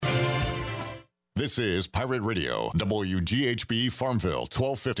This is Pirate Radio, WGHB Farmville,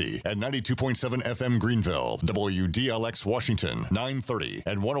 1250 and 92.7 FM Greenville, WDLX Washington, 930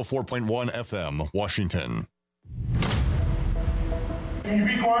 and 104.1 FM Washington. Can you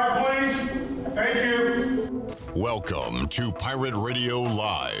be quiet, please? Thank you. Welcome to Pirate Radio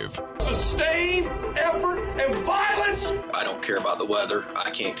Live. Sustained effort and violence. I don't care about the weather. I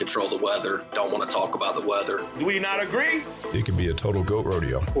can't control the weather. Don't want to talk about the weather. Do we not agree? It can be a total goat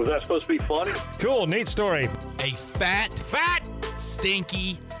rodeo. Was that supposed to be funny? Cool, neat story. A fat,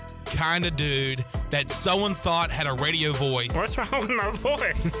 stinky kind of dude that someone thought had a radio voice. What's wrong with my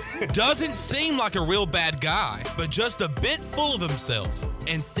voice? Doesn't seem like a real bad guy, but just a bit full of himself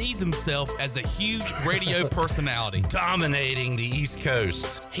and sees himself as a huge radio personality. Dominating the East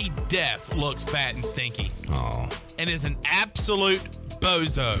Coast. He looks fat and stinky. Oh. And is an absolute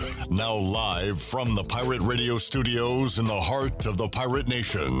bozo. Now live from the Pirate Radio studios in the heart of the Pirate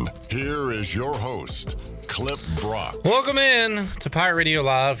Nation, here is your host, Clip Brock. Welcome in to Pirate Radio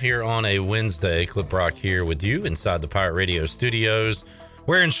Live here on a Wednesday. Clip Brock here with you inside the Pirate Radio studios.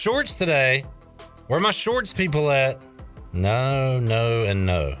 Wearing shorts today. Where are my shorts people at? No, and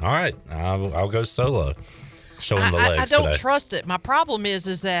no. All right, I'll go solo. Showing the legs I don't today. trust it. My problem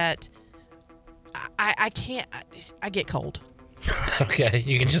is that I can't. I get cold. Okay,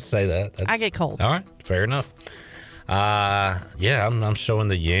 you can just say that. I get cold. All right, fair enough. I'm showing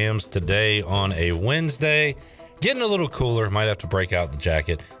the yams today on a Wednesday. Getting a little cooler. Might have to break out the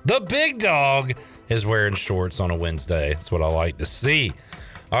jacket. The big dog is wearing shorts on a Wednesday. That's what I like to see.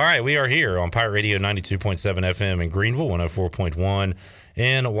 All right, we are here on Pirate Radio 92.7 FM in Greenville, 104.1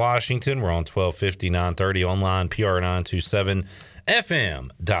 in Washington. We're on 1250, 930 online,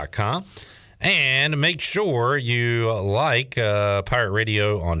 PR927FM.com. And make sure you like Pirate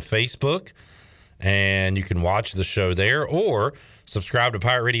Radio on Facebook, and you can watch the show there, or subscribe to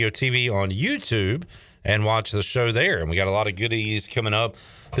Pirate Radio TV on YouTube and watch the show there. And we got a lot of goodies coming up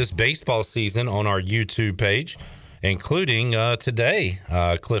this baseball season on our YouTube page, including today.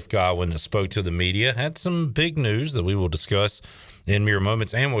 Cliff Godwin spoke to the media, had some big news that we will discuss in mere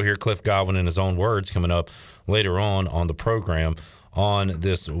moments, and we'll hear Cliff Godwin in his own words coming up later on the program on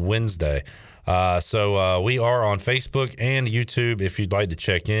this Wednesday. So we are on Facebook and YouTube if you'd like to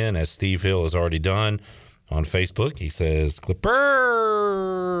check in, as Steve Hill has already done on Facebook. He says, Clipper.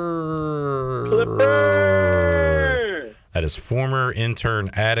 That is former intern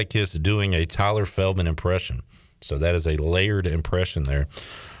Atticus doing a Tyler Feldman impression. So that is a layered impression there.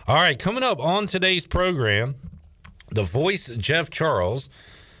 All right, coming up on today's program, the voice Jeff Charles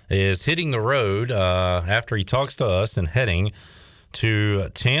is hitting the road after he talks to us and heading to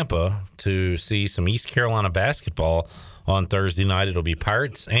Tampa to see some East Carolina basketball on Thursday night. It'll be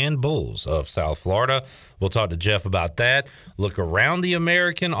Pirates and Bulls of South Florida. We'll talk to Jeff about that. Look around the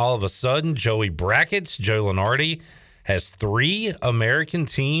American. All of a sudden, Joey Brackets, Joe Lunardi, has 3 American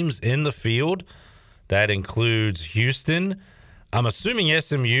teams in the field. That includes Houston. I'm assuming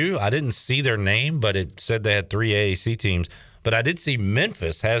SMU. I didn't see their name, but it said they had 3 AAC teams. But I did see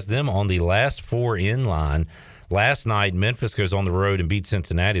Memphis has them on the last 4 in line. Last night, Memphis goes on the road and beats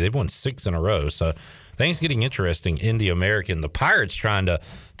Cincinnati. They've won 6 in a row. So things getting interesting in the American. The Pirates trying to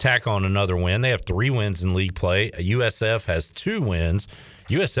tack on another win. They have 3 wins in league play. USF has 2 wins.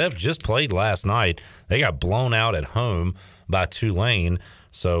 USF just played last night. They got blown out at home by Tulane.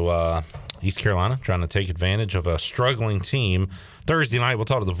 So East Carolina trying to take advantage of a struggling team. Thursday night, we'll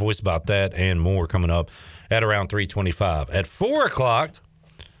talk to the voice about that and more coming up at around 3:25. At 4 o'clock,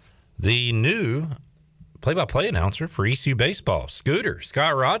 the new play-by-play announcer for ECU baseball,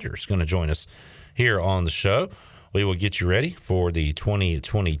 Scott Rogers, is going to join us here on the show. We will get you ready for the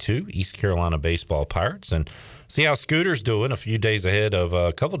 2022 East Carolina baseball Pirates and see how Scooter's doing a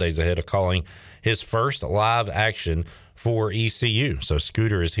couple days ahead of calling his first live action for ECU. So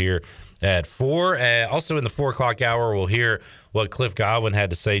Scooter is here at 4. Also in the 4 o'clock hour, we'll hear what Cliff Godwin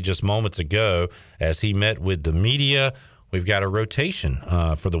had to say just moments ago as he met with the media. We've got a rotation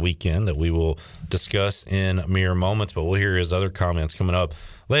for the weekend that we will discuss in mere moments, but we'll hear his other comments coming up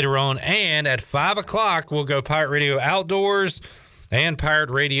later on. And at 5 o'clock, we'll go Pirate Radio Outdoors and Pirate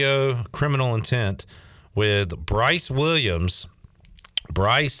Radio Criminal Intent with Bryce Williams.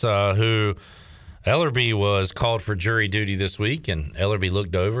 Bryce, who Ellerby was called for jury duty this week, and Ellerby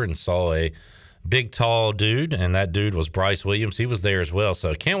looked over and saw a big, tall dude, and that dude was Bryce Williams. He was there as well.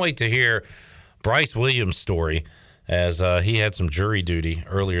 So can't wait to hear Bryce Williams' story, as he had some jury duty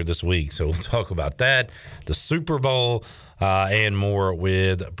earlier this week. So we'll talk about that, the Super Bowl, and more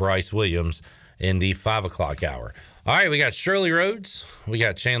with Bryce Williams in the 5 o'clock hour. All right, we got Shirley Rhodes, we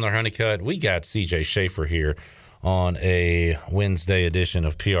got Chandler Honeycutt, we got CJ Schaefer here on a Wednesday edition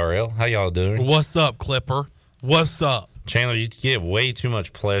of PRL. How y'all doing? What's up, Clipper? What's up? Chandler, you get way too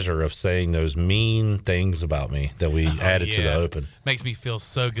much pleasure of saying those mean things about me that we added to the open. Makes me feel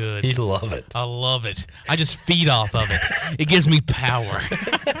so good. You love it. I love it. I just feed off of it. It gives me power.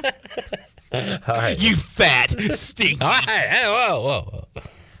 All right. You fat, stinky. All right. Hey, whoa.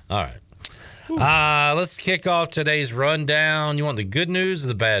 All right. Let's kick off today's rundown. You want the good news or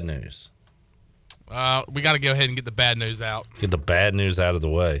the bad news? We got to go ahead and get the bad news out. Get the bad news out of the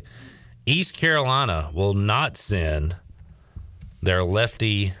way. East Carolina will not send their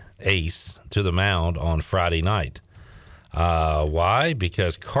lefty ace to the mound on Friday night. Why?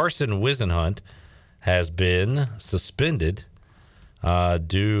 Because Carson Whisenhunt has been suspended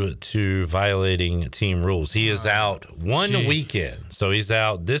due to violating team rules. He is out one weekend. So he's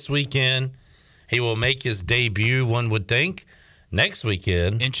out this weekend. He will make his debut, one would think, next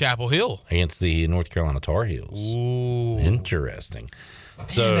weekend. In Chapel Hill. Against the North Carolina Tar Heels. Ooh. Interesting.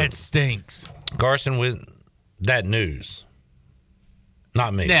 Man, that stinks. Carson, with that news.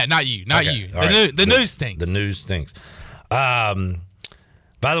 Not me. Yeah, not you. Not Okay. you. Right. The news stinks. The news stinks. By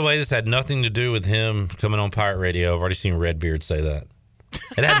the way, this had nothing to do with him coming on Pirate Radio. I've already seen Redbeard say that.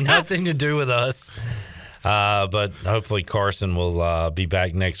 It had nothing to do with us. But hopefully Carson will be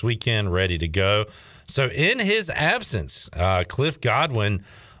back next weekend, ready to go. So in his absence, Cliff Godwin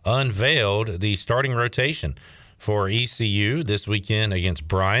unveiled the starting rotation for ECU this weekend against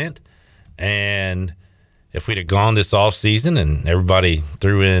Bryant. And if we'd have gone this offseason and everybody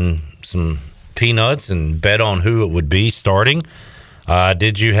threw in some peanuts and bet on who it would be starting,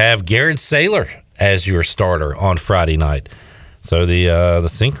 did you have Garrett Saylor as your starter on Friday night? So the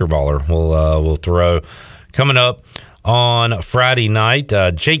sinker baller will throw. Coming up on Friday night,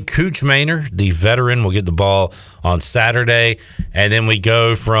 Jake Kuchmaner, the veteran, will get the ball on Saturday. And then we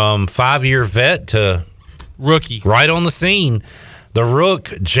go from 5-year vet to rookie. Right on the scene. The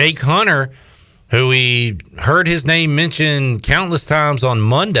rook, Jake Hunter, who we heard his name mentioned countless times on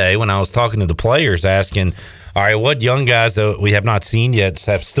Monday when I was talking to the players, asking, all right, what young guys that we have not seen yet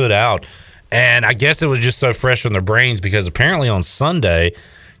have stood out? And I guess it was just so fresh on their brains because apparently on Sunday,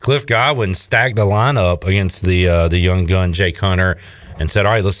 Cliff Godwin stacked a lineup against the young gun, Jake Hunter, and said,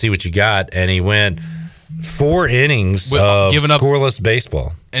 all right, let's see what you got. And he went 4 innings of scoreless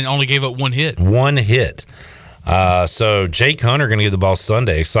baseball. And only gave up 1 hit. 1 hit. So Jake Hunter going to get the ball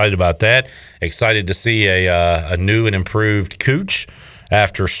Sunday. Excited about that. Excited to see a new and improved Cooch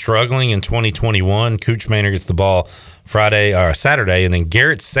after struggling in 2021. Kuchmaner gets the ball Saturday, and then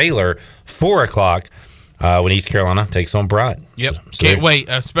Garrett Saylor 4:00 when East Carolina takes on Bryant. Yep, so can't wait.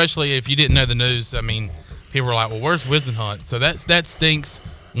 Especially if you didn't know the news. I mean, people were like, "Well, where's Whisenhunt?" So that stinks.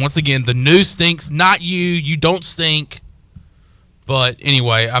 Once again, the news stinks. Not you. You don't stink. But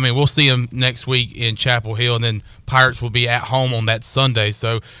anyway, I mean, we'll see them next week in Chapel Hill, and then Pirates will be at home on that Sunday.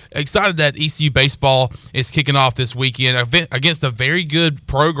 So excited that ECU baseball is kicking off this weekend against a very good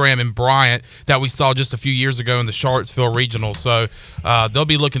program in Bryant that we saw just a few years ago in the Charlottesville Regional. So they'll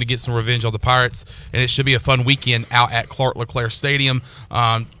be looking to get some revenge on the Pirates, and it should be a fun weekend out at Clark LeClaire Stadium.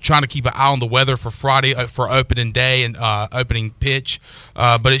 Trying to keep an eye on the weather for Friday for opening day and opening pitch.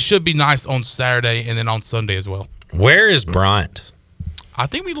 But it should be nice on Saturday and then on Sunday as well. Where is Bryant? I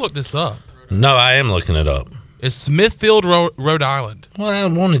think we looked this up. No, I am looking it up. It's Smithfield, Rhode Island. Well, I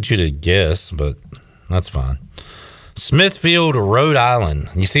wanted you to guess, but that's fine. Smithfield, Rhode Island.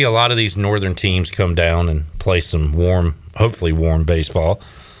 You see a lot of these northern teams come down and play some hopefully warm baseball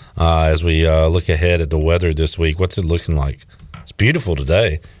as we look ahead at the weather this week. What's it looking like? It's beautiful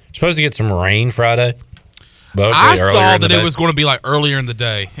today. You're supposed to get some rain Friday. I saw that it was going to be like earlier in the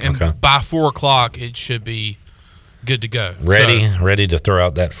day, and by 4:00 it should be good to go. Ready to throw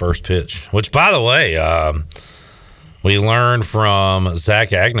out that first pitch. Which, by the way, we learned from Zach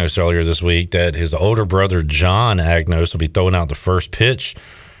Agnos earlier this week that his older brother John Agnos will be throwing out the first pitch.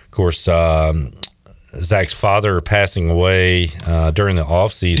 Of course, Zach's father passing away during the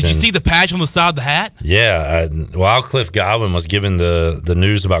offseason. Did you see the patch on the side of the hat? Yeah. While Cliff Godwin was given the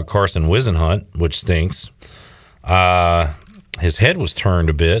news about Carson Whisenhunt, which stinks, his head was turned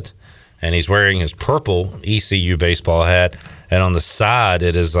a bit, and he's wearing his purple ECU baseball hat. And on the side,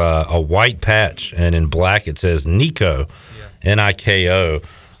 it is a white patch, and in black it says Nico, Niko,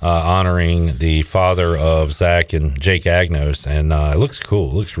 honoring the father of Zach and Jake Agnos. And it looks cool.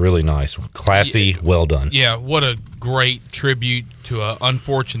 It looks really nice. Classy, well done. Yeah, what a great tribute to an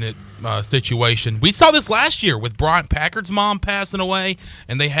unfortunate situation. We saw this last year with Bryant Packard's mom passing away,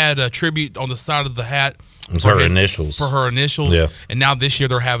 and they had a tribute on the side of the hat. For her initials. For her initials. Yeah. And now this year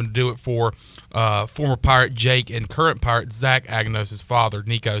they're having to do it for former Pirate Jake and current Pirate Zach Agnos' father,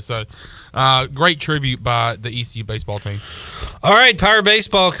 Nico. So, great tribute by the ECU baseball team. All right, Pirate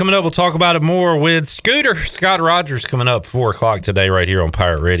Baseball coming up. We'll talk about it more with Scooter Scott Rogers coming up 4 o'clock today right here on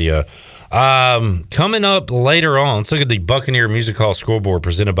Pirate Radio. Coming up later on, let's look at the Buccaneer Music Hall scoreboard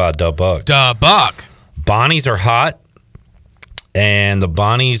presented by Da Buck. Da Buck. Bonnies are hot, and the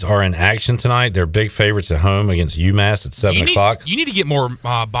Bonnies are in action tonight. They're big favorites at home against UMass at 7 o'clock. You need to get more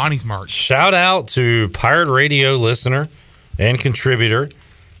Bonnies merch. Shout out to Pirate Radio listener and contributor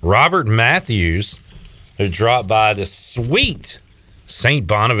Robert Matthews, who dropped by the sweet St.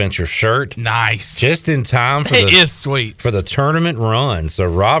 Bonaventure shirt. Nice. Just in time for It is sweet. For the tournament run. So,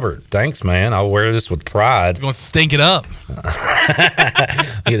 Robert, thanks, man. I'll wear this with pride. It's going to stink it up.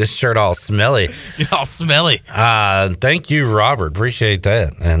 Get this shirt all smelly. All smelly. Thank you, Robert. Appreciate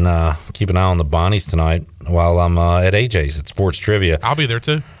that. And keep an eye on the Bonnies tonight while I'm at AJ's at Sports Trivia. I'll be there,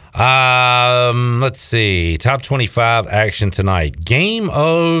 too. Let's see. Top 25 action tonight. Game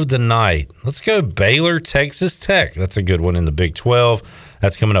of the night. Let's go Baylor, Texas Tech. That's a good one in the Big 12.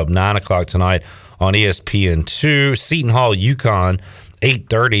 That's coming up 9 o'clock tonight on ESPN2. Seton Hall, UConn,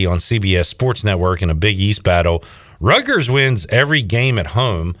 8:30 on CBS Sports Network in a Big East battle. Rutgers wins every game at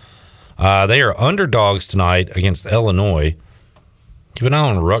home. They are underdogs tonight against Illinois. Keep an eye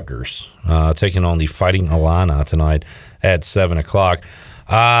on Rutgers taking on the Fighting Illini tonight at 7 o'clock.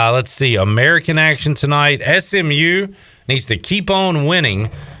 Let's see. American action tonight. SMU needs to keep on winning.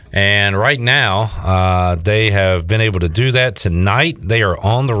 And right now, they have been able to do that. Tonight, they are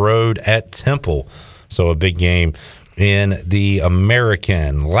on the road at Temple. So a big game in the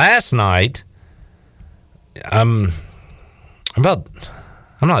American. Last night, I'm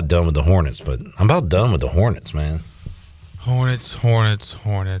not done with the Hornets, but I'm about done with the Hornets, man.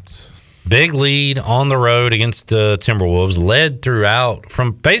 Hornets. Big lead on the road against the Timberwolves, led throughout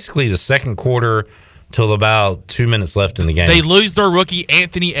from basically the second quarter till about 2 minutes left in the game. They lose their rookie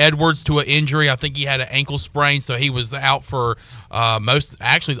Anthony Edwards to an injury. I think he had an ankle sprain, so he was out for all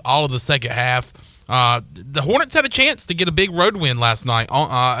of the second half. The Hornets had a chance to get a big road win last night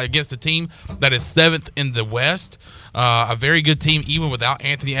against a team that is 7th in the West. A very good team, even without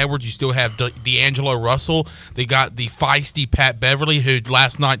Anthony Edwards. You still have D'Angelo Russell. They got the feisty Pat Beverly, who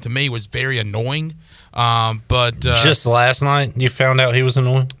last night to me was very annoying. But just last night you found out he was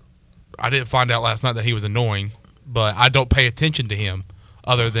annoying? I didn't find out last night that he was annoying, but I don't pay attention to him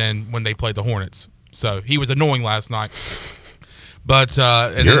other than when they played the Hornets. So he was annoying last night. But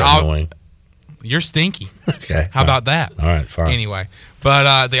you're annoying. You're stinky. Okay. How about that? All right, fine. Anyway,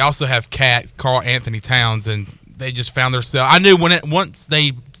 but they also have Carl Anthony Towns, and they just found themselves. I knew once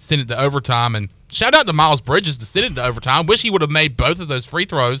they sent it to overtime, and shout out to Miles Bridges to send it to overtime. Wish he would have made both of those free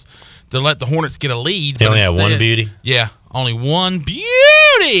throws to let the Hornets get a lead. He only had one beauty? Yeah, only one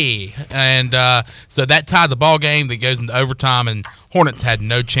beauty. And so that tied the ball game that goes into overtime, and Hornets had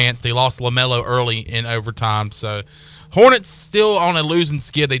no chance. They lost LaMelo early in overtime. So Hornets still on a losing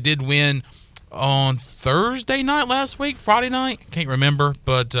skid. They did win on Thursday night last week, Friday night, can't remember,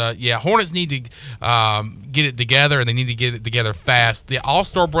 but Hornets need to get it together, and they need to get it together fast. The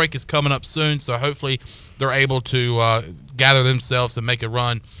All-Star break is coming up soon, so hopefully they're able to gather themselves and make a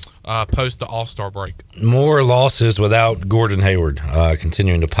run post the All-Star break. More losses without Gordon Hayward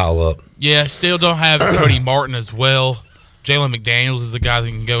continuing to pile up. Yeah, still don't have Cody Martin as well. Jalen McDaniels is the guy that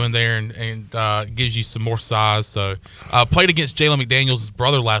can go in there and gives you some more size. So played against Jalen McDaniels'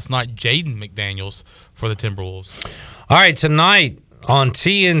 brother last night, Jaden McDaniels, for the Timberwolves. All right, tonight on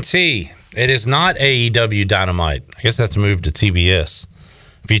TNT, it is not AEW Dynamite. I guess that's moved to TBS.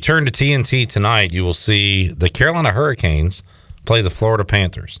 If you turn to TNT tonight, you will see the Carolina Hurricanes play the Florida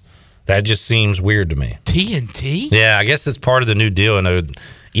Panthers. That just seems weird to me. TNT? Yeah, I guess it's part of the new deal. I know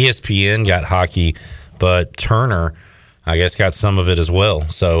ESPN got hockey, but Turner, I guess, got some of it as well.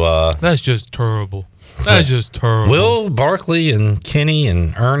 So that's just terrible. That's just terrible. Will Barkley and Kenny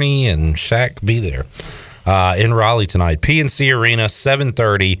and Ernie and Shaq be there in Raleigh tonight? PNC Arena,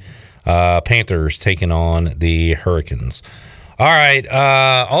 7:30. Panthers taking on the Hurricanes. All right.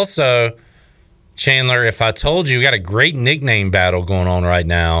 Also, Chandler, if I told you, we got a great nickname battle going on right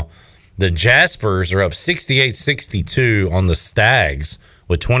now. The Jaspers are up 68-62 on the Stags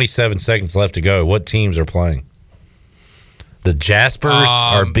with 27 seconds left to go. What teams are playing? The Jaspers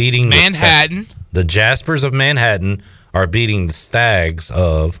are beating Manhattan. The Jaspers of Manhattan are beating the Stags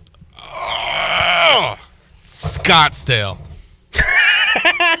of Scottsdale.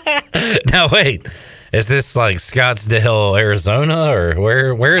 Now wait, is this like Scottsdale, Arizona, or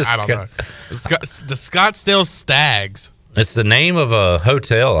where is? I don't know. The Scottsdale Stags. It's the name of a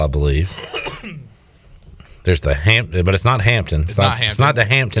hotel, I believe. There's the but it's not Hampton. It's not Hampton. It's not the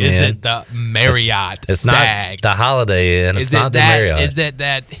Hampton Is Inn. it the Marriott It's Stags? not the Holiday Inn. It's not the Marriott. Is it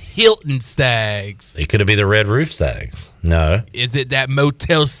that Hilton Stags? It could have been the Red Roof Stags. No. Is it that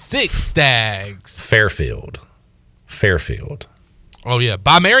Motel 6 Stags? Fairfield. Oh, yeah,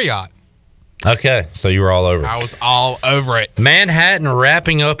 by Marriott. Okay, so you were all over it. I was all over it. Manhattan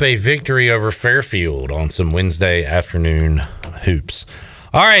wrapping up a victory over Fairfield on some Wednesday afternoon hoops.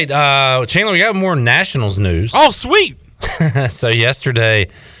 All right, Chandler, we got more Nationals news. Oh, sweet. So yesterday,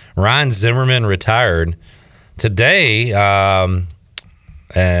 Ryan Zimmerman retired. Today, and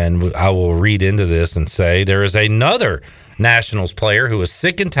I will read into this and say there is another Nationals player who is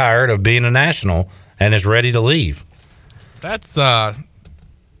sick and tired of being a National and is ready to leave. That's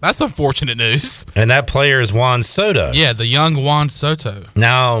unfortunate news. And that player is Juan Soto. Yeah, the young Juan Soto.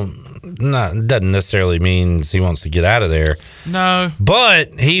 Now, doesn't necessarily mean he wants to get out of there. No.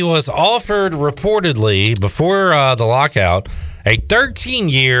 But he was offered, reportedly, before the lockout, a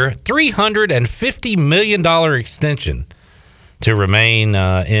 13-year, $350 million extension to remain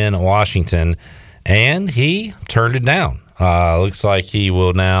in Washington, and he turned it down. Looks like he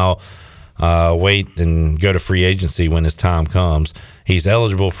will now wait and go to free agency when his time comes. He's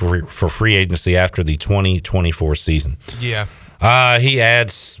eligible for free agency after the 2024 season. Yeah. He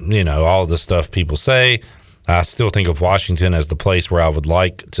adds, all the stuff people say. I still think of Washington as the place where I would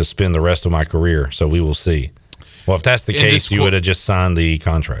like to spend the rest of my career. So we will see. Well, if that's the case, you would have just signed the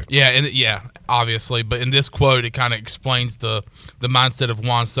contract. Yeah, obviously. But in this quote, it kind of explains the mindset of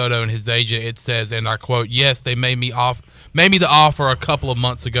Juan Soto and his agent. It says, and I quote, "Yes, they made me the offer a couple of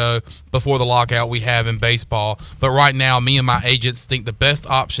months ago before the lockout we have in baseball. But right now, me and my agents think the best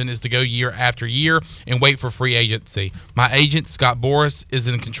option is to go year after year and wait for free agency. My agent, Scott Boras, is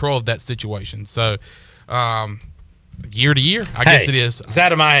in control of that situation." So, year to year, I guess it is. It's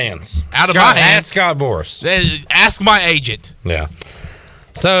out of my hands. Out of my hands. Ask Scott Boras. Ask my agent. Yeah.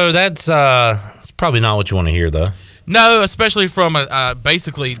 So that's probably not what you want to hear, though. No, especially from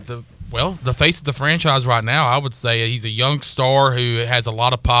basically the face of the franchise right now. I would say he's a young star who has a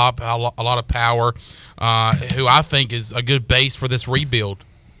lot of pop, a lot of power, who I think is a good base for this rebuild.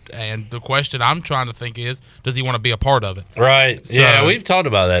 And the question I'm trying to think is, does he want to be a part of it? Right. So, yeah, we've talked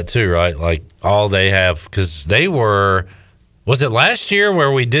about that too, right? Like all they have, because they were, was it last year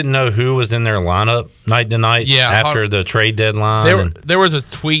where we didn't know who was in their lineup night to night after the trade deadline? There was a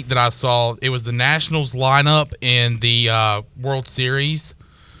tweet that I saw. It was the Nationals lineup in the World Series.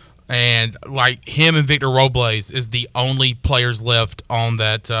 And like him and Victor Robles is the only players left on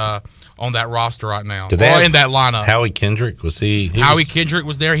that roster right now. In that lineup. Howie Kendrick was he? Howie Kendrick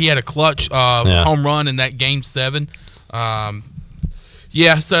was there. He had a clutch home run in that Game 7. So a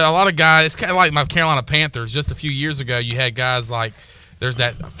lot of guys. It's kind of like my Carolina Panthers. Just a few years ago, you had guys like there's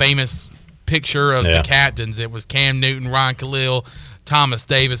that famous picture of the captains. It was Cam Newton, Ryan Khalil, Thomas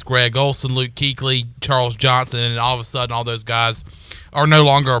Davis, Greg Olson, Luke Kuechly, Charles Johnson, and all of a sudden all those guys are no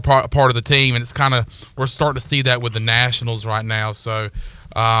longer a part of the team, and it's kind of we're starting to see that with the Nationals right now. So,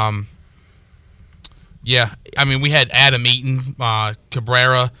 I mean, we had Adam Eaton,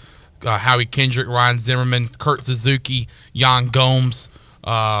 Cabrera, Howie Kendrick, Ryan Zimmerman, Kurt Suzuki, Jan Gomes,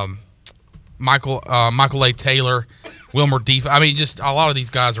 Michael A. Taylor, Wilmer Deef. I mean, just a lot of these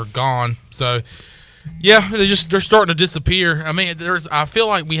guys are gone. So, yeah, they're starting to disappear. I mean, I feel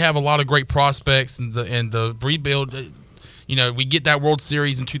like we have a lot of great prospects in the rebuild. We get that World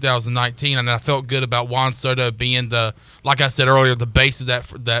Series in 2019, and I felt good about Juan Soto being like I said earlier, the base of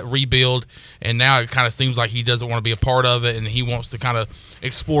that rebuild. And now it kind of seems like he doesn't want to be a part of it, and he wants to kind of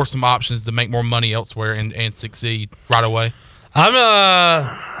explore some options to make more money elsewhere and succeed right away. I'm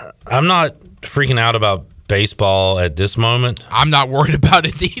not freaking out about baseball at this moment. I'm not worried about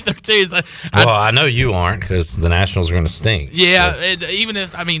it either, too. I know you aren't because the Nationals are going to stink. Yeah,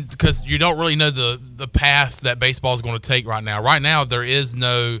 because you don't really know the path that baseball is going to take right now. Right now, there is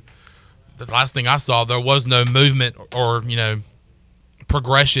no. The last thing I saw, there was no movement or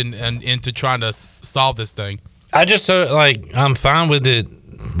progression into trying to solve this thing. I just I'm fine with it.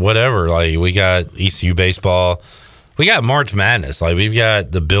 Whatever. Like we got ECU baseball. We got March Madness. Like we've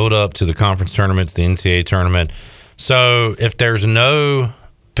got the build up to the conference tournaments, the NCAA tournament. So if there's no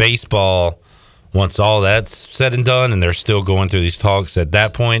baseball once all that's said and done, and they're still going through these talks, at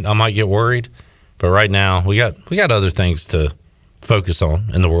that point I might get worried. But right now we got other things to focus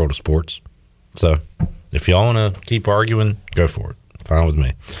on in the world of sports. So if y'all want to keep arguing, go for it. Fine with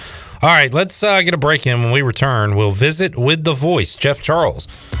me. All right, let's get a break in. When we return, we'll visit with the voice. Jeff Charles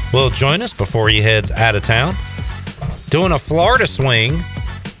will join us before he heads out of town. Doing a Florida swing,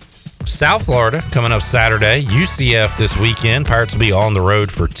 South Florida coming up Saturday, UCF this weekend. Pirates will be on the road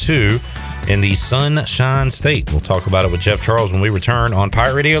for 2. in the Sunshine State. We'll talk about it with Jeff Charles when we return on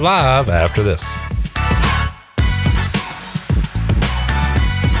Pirate Radio Live after this.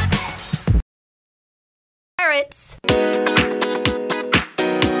 Pirates.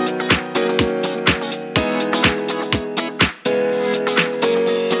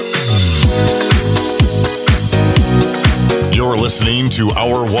 You're listening to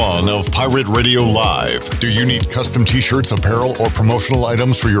Hour 1 of Pirate Radio Live. Do you need custom t-shirts, apparel, or promotional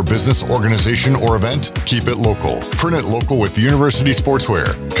items for your business, organization, or event? Keep it local. Print it local with University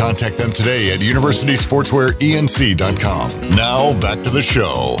Sportswear. Contact them today at universitysportswearenc.com. Now, back to the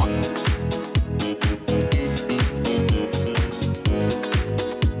show.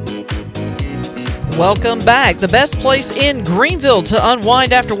 Welcome back. The best place in Greenville to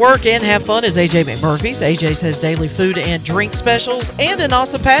unwind after work and have fun is AJ McMurphy's. AJ's has daily food and drink specials and an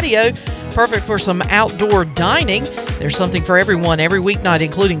awesome patio, perfect for some outdoor dining. There's something for everyone every weeknight,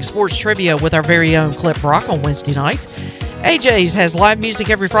 including sports trivia with our very own Clip Brock on Wednesday nights. AJ's has live music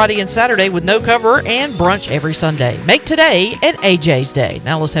every Friday and Saturday with no cover and brunch every Sunday. Make today an AJ's Day.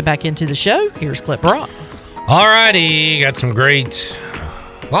 Now let's head back into the show. Here's Clip Brock. All righty, got a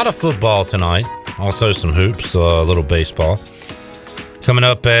lot of football tonight. Also some hoops, a little baseball. Coming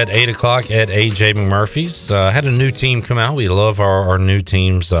up at 8 o'clock at AJ McMurphy's. Had a new team come out. We love our new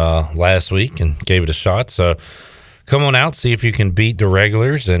teams last week and gave it a shot. So come on out, see if you can beat the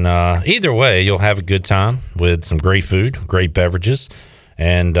regulars. And either way, you'll have a good time with some great food, great beverages.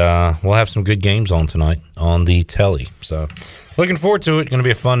 And we'll have some good games on tonight on the telly. So looking forward to it. Going to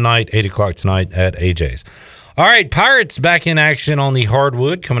be a fun night, 8 o'clock tonight at AJ's. All right, Pirates back in action on the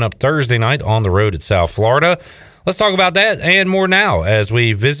hardwood coming up Thursday night on the road at South Florida. Let's talk about that and more now as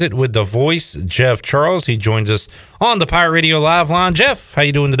we visit with the voice, Jeff Charles. He joins us on the Pirate Radio Live line. Jeff, how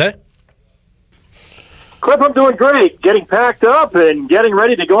you doing today? Clip, I'm doing great. Getting packed up and getting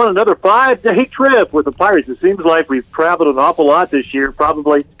ready to go on another 5-day trip with the Pirates. It seems like we've traveled an awful lot this year,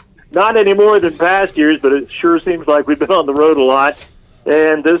 probably not any more than past years, but it sure seems like we've been on the road a lot.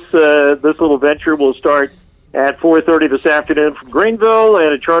 And this little venture will start at 4:30 this afternoon from Greenville, and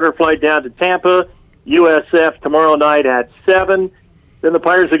a charter flight down to Tampa, USF tomorrow night at 7. Then the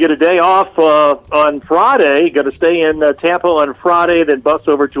Pirates will get a day off on Friday. Going to stay in Tampa on Friday, then bus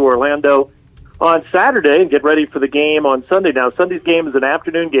over to Orlando on Saturday and get ready for the game on Sunday. Now, Sunday's game is an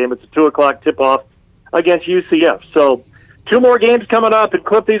afternoon game. It's a 2 o'clock tip-off against UCF. So 2 more games coming up, and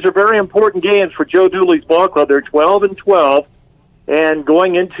Clip, these are very important games for Joe Dooley's ball club. They're 12-12. And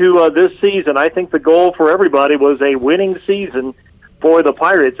going into this season, I think the goal for everybody was a winning season for the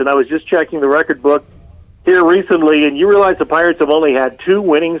Pirates. And I was just checking the record book here recently, and you realize the Pirates have only had 2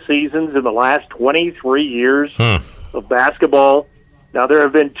 winning seasons in the last 23 years of basketball. Now, there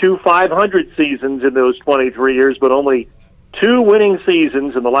have been 2 500 seasons in those 23 years, but only 2 winning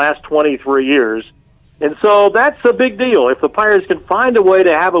seasons in the last 23 years. And so that's a big deal. If the Pirates can find a way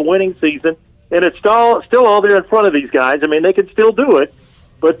to have a winning season, and it's still all there in front of these guys. I mean, they can still do it,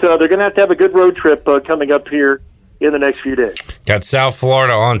 but they're going to have a good road trip coming up here in the next few days. Got South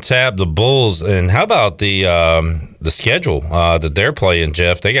Florida on tap, the Bulls, and how about the schedule that they're playing,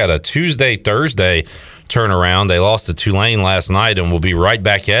 Jeff? They got a Tuesday, Thursday turnaround. They lost to Tulane last night, and we'll be right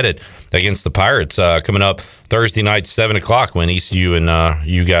back at it against the Pirates coming up Thursday night, 7 o'clock when ECU and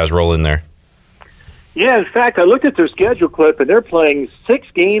you guys roll in there. Yeah, in fact, I looked at their schedule, Clip, and they're playing 6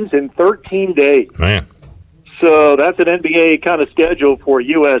 games in 13 days. Man. So that's an NBA kind of schedule for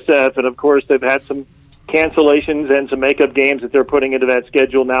USF, and of course they've had some cancellations and some makeup games that they're putting into that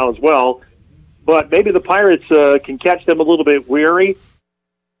schedule now as well. But maybe the Pirates can catch them a little bit weary.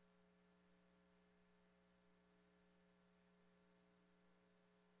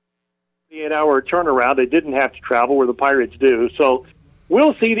 The 8-hour turnaround, they didn't have to travel where the Pirates do. So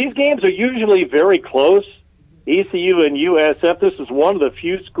we'll see. These games are usually very close. ECU and USF, this is one of the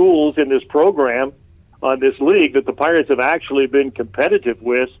few schools in this program, this league, that the Pirates have actually been competitive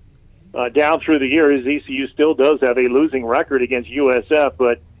with down through the years. ECU still does have a losing record against USF,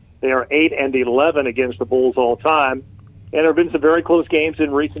 but they are 8-11 against the Bulls all time. And there have been some very close games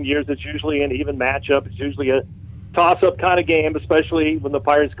in recent years. It's usually an even matchup. It's usually a toss-up kind of game, especially when the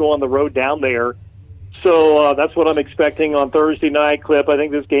Pirates go on the road down there. So that's what I'm expecting on Thursday night, Clip. I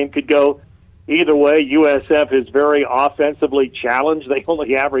think this game could go either way. USF is very offensively challenged. They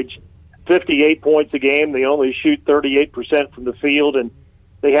only average 58 points a game. They only shoot 38% from the field, and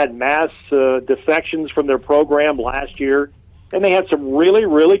they had mass defections from their program last year. And they had some really,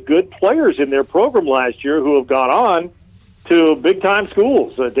 really good players in their program last year who have gone on to big-time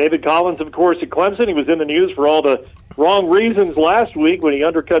schools. David Collins, of course, at Clemson. He was in the news for all the wrong reasons last week when he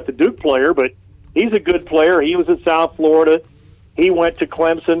undercut the Duke player, but he's a good player. He was at South Florida. He went to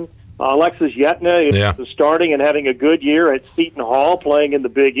Clemson. Alexis Yetna is starting and having a good year at Seton Hall, playing in the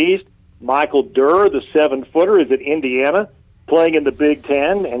Big East. Michael Durr, the 7-footer, is at Indiana, playing in the Big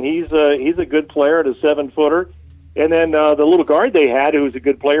Ten, and he's a good player at a 7-footer. And then the little guard they had, who was a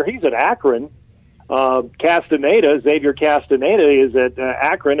good player, he's at Akron. Xavier Castaneda is at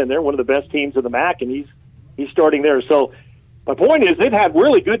Akron, and they're one of the best teams in the MAC, and he's starting there. So my point is they've had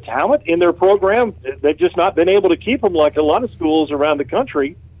really good talent in their program. They've just not been able to keep them like a lot of schools around the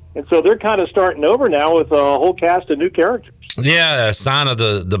country. And so they're kind of starting over now with a whole cast of new characters. Yeah, a sign of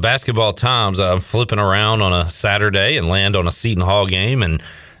the basketball times. I'm flipping around on a Saturday and land on a Seton Hall game, and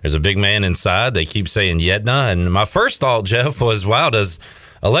there's a big man inside. They keep saying Yetna. And my first thought, Jeff, was, wow, does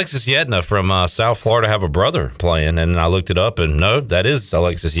Alexis Yetna from South Florida have a brother playing? And I looked it up, and no, that is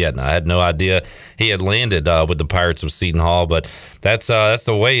Alexis Yetna. I had no idea he had landed with the Pirates of Seton Hall, but that's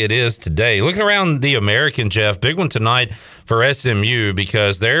the way it is today. Looking around the American, Jeff, big one tonight for SMU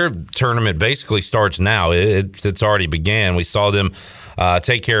because their tournament basically starts now. It's already began. We saw them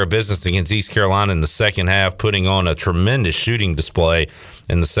take care of business against East Carolina in the second half, putting on a tremendous shooting display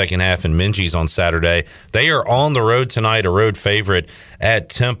in the second half in Minges on Saturday. They are on the road tonight, a road favorite at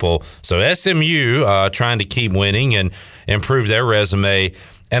Temple. So SMU trying to keep winning and improve their resume.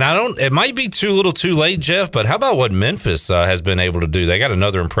 And it might be too little too late, Jeff, but how about what Memphis has been able to do? They got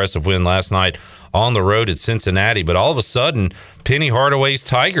another impressive win last night on the road at Cincinnati, but all of a sudden, Penny Hardaway's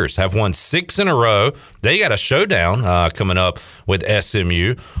Tigers have won 6 in a row. They got a showdown coming up with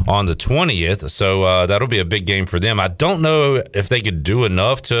SMU on the 20th, so that'll be a big game for them. I don't know if they could do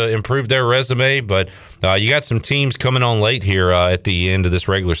enough to improve their resume, but you got some teams coming on late here at the end of this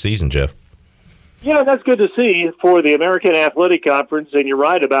regular season, Jeff. Yeah, that's good to see for the American Athletic Conference, and you're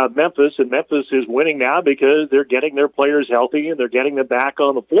right about Memphis, and Memphis is winning now because they're getting their players healthy and they're getting them back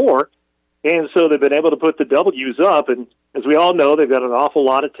on the floor, and so they've been able to put the W's up, and as we all know, they've got an awful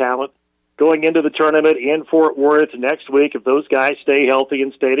lot of talent going into the tournament in Fort Worth next week. If those guys stay healthy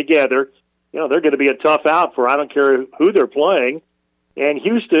and stay together, they're going to be a tough out for I don't care who they're playing, and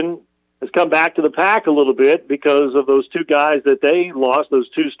Houston has come back to the pack a little bit because of those two guys that they lost,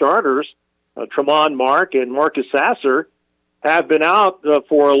 those two starters. Tremont Mark and Marcus Sasser have been out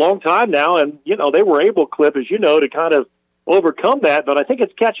for a long time now, and, they were able, Clip, as you know, to kind of overcome that, but I think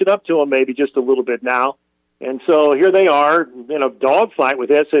it's catching up to them maybe just a little bit now. And so here they are, dogfight with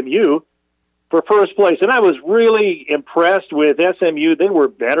SMU for first place. And I was really impressed with SMU. They were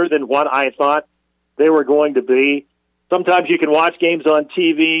better than what I thought they were going to be. Sometimes you can watch games on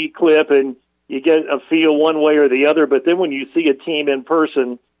TV, Clip, and you get a feel one way or the other, but then when you see a team in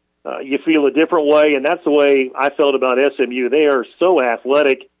person, you feel a different way, and that's the way I felt about SMU. They are so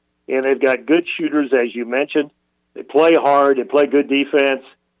athletic, and they've got good shooters, as you mentioned. They play hard. They play good defense,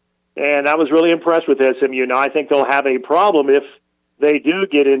 and I was really impressed with SMU. Now, I think they'll have a problem if they do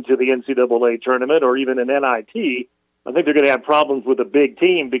get into the NCAA tournament or even an NIT. I think they're going to have problems with a big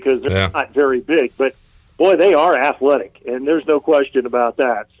team because they're not very big. But, boy, they are athletic, and there's no question about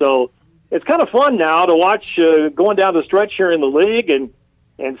that. So it's kind of fun now to watch going down the stretch here in the league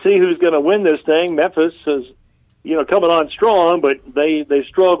and see who's going to win this thing. Memphis is, coming on strong, but they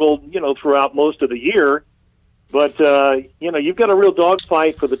struggled, throughout most of the year. But, you've got a real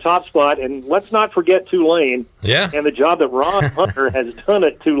dogfight for the top spot, and let's not forget Tulane. Yeah. And the job that Ron Hunter has done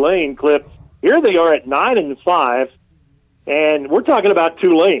at Tulane, Clip. Here they are at 9-5, and we're talking about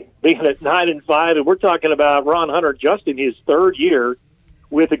Tulane being at 9-5, and we're talking about Ron Hunter just in his third year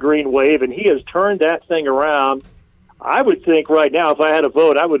with the Green Wave, and he has turned that thing around. I would think right now, if I had a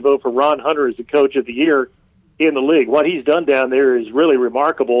vote, I would vote for Ron Hunter as the coach of the year in the league. What he's done down there is really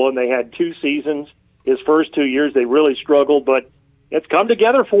remarkable, and they had 2 seasons. His first 2 years, they really struggled, but it's come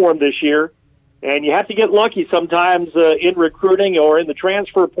together for him this year, and you have to get lucky sometimes in recruiting or in the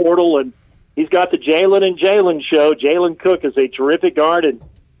transfer portal, and he's got the Jalen and Jalen show. Jalen Cook is a terrific guard, and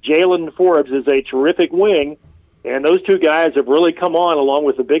Jalen Forbes is a terrific wing, and those two guys have really come on along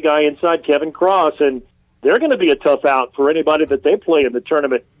with the big guy inside, Kevin Cross, and they're going to be a tough out for anybody that they play in the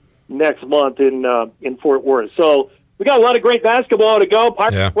tournament next month in Fort Worth. So we got a lot of great basketball to go.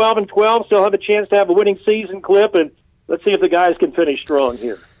 Pirates 12-12 still have a chance to have a winning season, Clip, and let's see if the guys can finish strong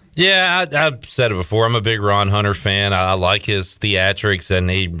here. Yeah, I've said it before. I'm a big Ron Hunter fan. I like his theatrics, and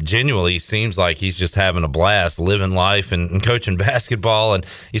he genuinely seems like he's just having a blast living life and coaching basketball. And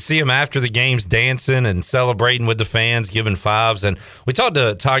you see him after the games dancing and celebrating with the fans, giving fives. And we talked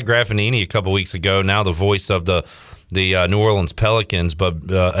to Todd Graffinini a couple weeks ago, now the voice of the New Orleans Pelicans,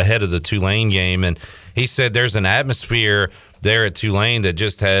 but ahead of the Tulane game. And he said there's an atmosphere there at Tulane that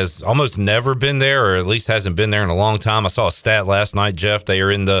just has almost never been there, or at least hasn't been there in a long time. I saw a stat last night, Jeff. They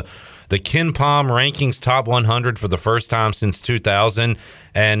are in the Ken Pom rankings top 100 for the first time since 2000,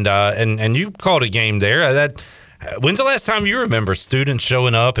 and you called a game there. When's the last time you remember students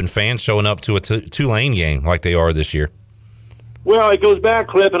showing up and fans showing up to a Tulane game like they are this year? Well, it goes back,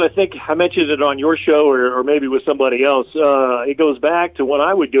 Cliff, and I think I mentioned it on your show or maybe with somebody else. It goes back to when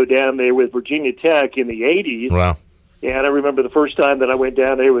I would go down there with Virginia Tech in the 80s. Wow. And I remember the first time that I went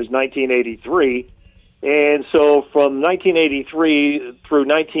down there was 1983. And so from 1983 through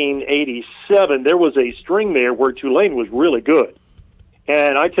 1987, there was a string there where Tulane was really good.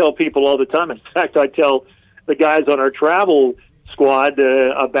 And I tell people all the time, in fact, I tell the guys on our travel squad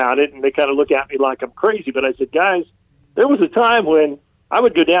about it, and they kind of look at me like I'm crazy. But I said, guys, there was a time when I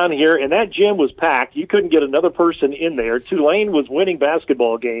would go down here, and that gym was packed. You couldn't get another person in there. Tulane was winning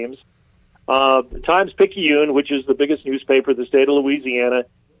basketball games. Times-Picayune, which is the biggest newspaper in the state of Louisiana,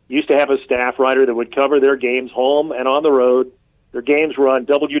 used to have a staff writer that would cover their games home and on the road. Their games were on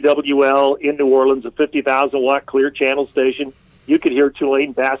WWL in New Orleans, a 50,000-watt clear channel station. You could hear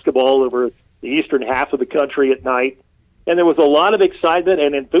Tulane basketball over the eastern half of the country at night. And there was a lot of excitement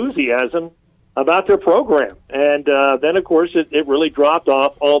and enthusiasm about their program. And then, of course, it really dropped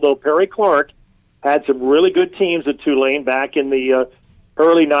off, although Perry Clark had some really good teams at Tulane back in the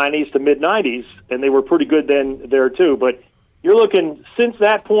early 90s to mid-90s, and they were pretty good then there too. But you're looking, since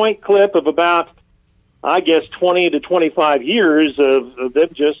that point, Clip, of about, I guess, 20 to 25 years of them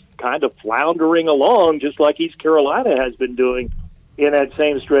just kind of floundering along, just like East Carolina has been doing in that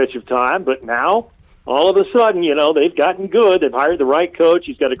same stretch of time. But now, all of a sudden, they've gotten good. They've hired the right coach.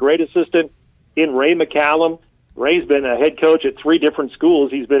 He's got a great assistant in Ray McCallum. Ray's been a head coach at 3 different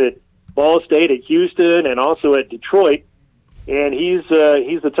schools. He's been at Ball State, at Houston, and also at Detroit. And he's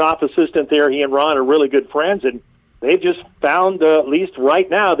the top assistant there. He and Ron are really good friends, and they've just found, at least right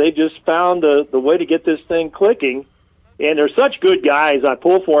now, they've just found the way to get this thing clicking. And they're such good guys. I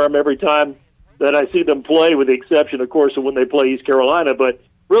pull for them every time that I see them play, with the exception, of course, of when they play East Carolina. But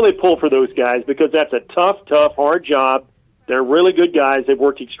really pull for those guys because that's a tough, hard job. They're really good guys. They've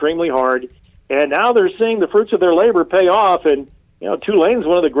worked extremely hard. And now they're seeing the fruits of their labor pay off. And, Tulane's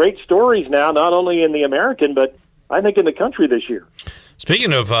one of the great stories now, not only in the American, but I think in the country this year.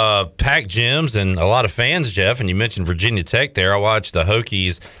 Speaking of packed gyms and a lot of fans, Jeff, and you mentioned Virginia Tech there. I watched the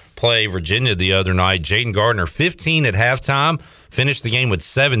Hokies play Virginia the other night. Jaden Gardner, 15 at halftime, finished the game with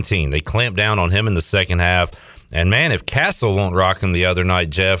 17. They clamped down on him in the second half. And, man, if Castle won't rock him the other night,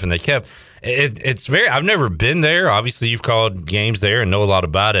 Jeff, and they kept it's very – I've never been there. Obviously, you've called games there and know a lot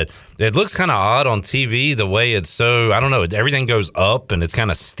about it. It looks kind of odd on TV the way it's so – I don't know. Everything goes up and it's kind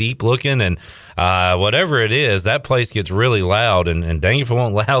of steep looking, and whatever it is, that place gets really loud. And dang if it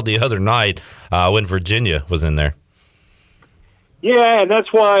won't loud the other night when Virginia was in there. Yeah, and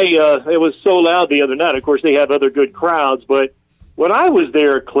that's why it was so loud the other night. Of course, they have other good crowds, but when I was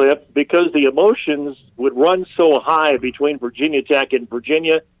there, Clip, because the emotions would run so high between Virginia Tech and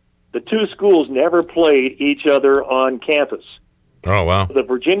Virginia, the two schools never played each other on campus. Oh, wow. The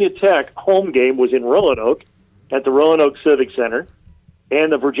Virginia Tech home game was in Roanoke at the Roanoke Civic Center,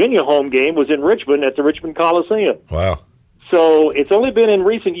 and the Virginia home game was in Richmond at the Richmond Coliseum. Wow. So it's only been in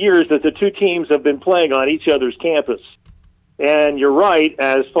recent years that the two teams have been playing on each other's campus. And you're right,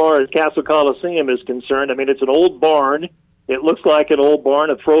 as far as Castle Coliseum is concerned, I mean, it's an old barn. It looks like an old barn,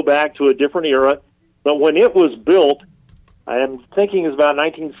 a throwback to a different era. But when it was built, I'm thinking it's about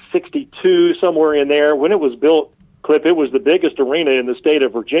 1962, somewhere in there. When it was built, Clip, it was the biggest arena in the state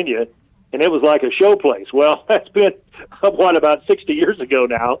of Virginia, and it was like a showplace. Well, that's been, about 60 years ago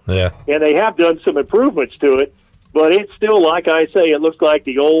now. Yeah. And they have done some improvements to it, but it's still, like I say, it looks like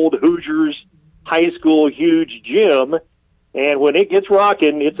the old Hoosiers high school huge gym. And when it gets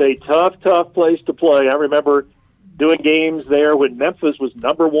rocking, it's a tough place to play. I remember doing games there when Memphis was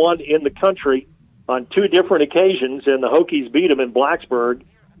number 1 in the country on 2 different occasions, and the Hokies beat them in Blacksburg.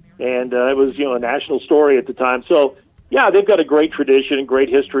 And it was, a national story at the time. So, yeah, they've got a great tradition and great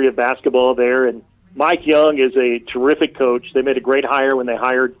history of basketball there. And Mike Young is a terrific coach. They made a great hire when they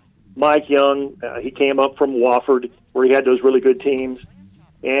hired Mike Young. He came up from Wofford, where he had those really good teams.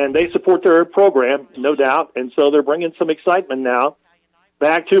 And they support their program, no doubt. And so they're bringing some excitement now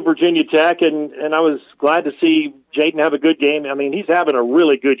back to Virginia Tech. And I was glad to see Jaden have a good game. I mean, he's having a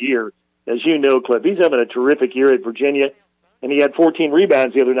really good year, as you know, Cliff. He's having a terrific year at Virginia. And he had 14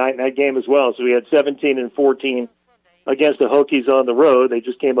 rebounds the other night in that game as well. So he had 17 and 14 against the Hokies on the road. They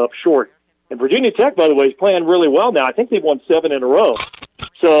just came up short. And Virginia Tech, by the way, is playing really well now. I think they've won 7 in a row.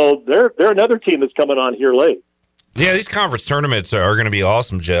 So they're another team that's coming on here late. Yeah, these conference tournaments are going to be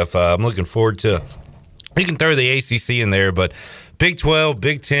awesome, Jeff. I'm looking forward to You can throw the ACC in there, but Big 12,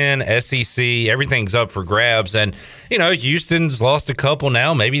 Big 10, SEC, everything's up for grabs. And, Houston's lost a couple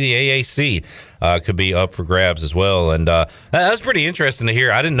now. Maybe the AAC could be up for grabs as well. And that was pretty interesting to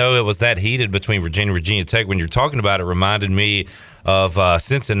hear. I didn't know it was that heated between Virginia and Virginia Tech. When you're talking about it, reminded me of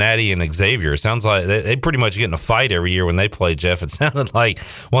Cincinnati and Xavier. It sounds like they pretty much get in a fight every year when they play, Jeff. It sounded like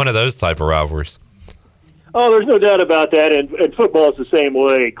one of those type of rivalries. Oh, there's no doubt about that. And football is the same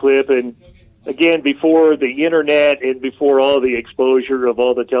way, Cliff. And again, before the internet and before all the exposure of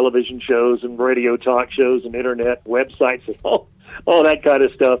all the television shows and radio talk shows and internet websites and all that kind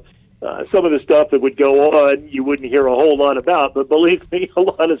of stuff, some of the stuff that would go on you wouldn't hear a whole lot about. But believe me, a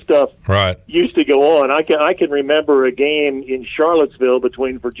lot of stuff used to go on. I can remember a game in Charlottesville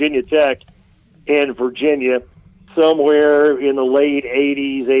between Virginia Tech and Virginia somewhere in the late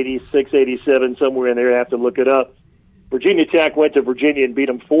 80s, 86, 87, somewhere in there. I have to look it up. Virginia Tech went to Virginia and beat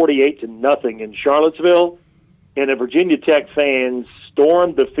them 48-0 in Charlottesville, and the Virginia Tech fans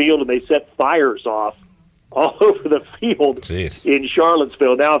stormed the field and they set fires off all over the field in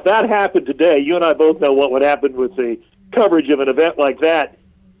Charlottesville. Now, if that happened today, you and I both know what would happen with the coverage of an event like that.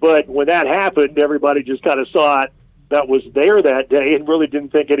 But when that happened, everybody just kind of saw it that was there that day and really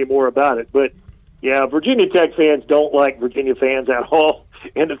didn't think any more about it. But, yeah, Virginia Tech fans don't like Virginia fans at all,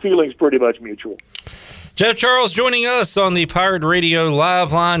 and the feeling's pretty much mutual. Jeff Charles joining us on the Pirate Radio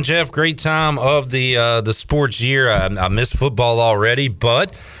Live Line. Jeff, great time of the sports year. I miss football already,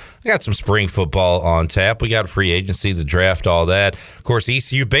 but I got some spring football on tap. We got free agency, the draft, all that. Of course,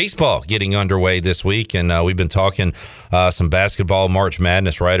 ECU baseball getting underway this week, and we've been talking some basketball, March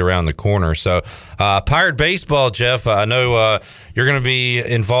Madness right around the corner. So Pirate baseball, Jeff, I know you're going to be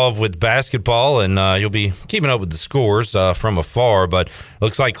involved with basketball, and you'll be keeping up with the scores from afar, but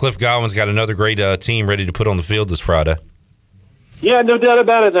looks like Cliff Godwin's got another great team ready to put on the field this Friday. Yeah, no doubt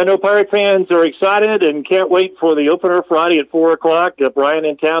about it. I know Pirate fans are excited and can't wait for the opener Friday at 4 o'clock. Brian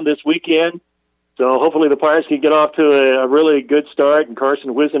in town this weekend. So hopefully the Pirates can get off to a really good start. And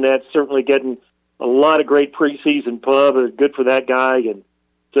Carson Wisenet's certainly getting a lot of great preseason pub. Good for that guy. And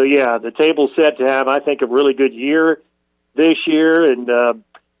so, yeah, the table's set to have, I think, a really good year this year. And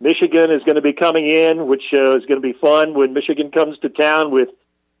Michigan is going to be coming in, which is going to be fun when Michigan comes to town with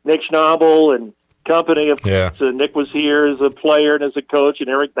Nick Schnabel and company. Of course, Nick was here as a player and as a coach, and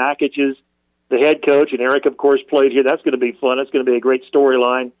Eric Bakich is the head coach, and Eric, of course, played here. That's going to be fun. It's going to be a great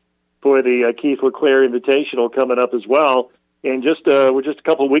storyline for the Keith LeClaire Invitational coming up as well. And we're just a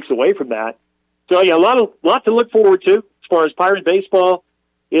couple of weeks away from that. So, yeah, a lot to look forward to as far as Pirate baseball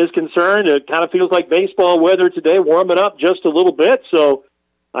is concerned. It kind of feels like baseball weather today, warming up just a little bit. So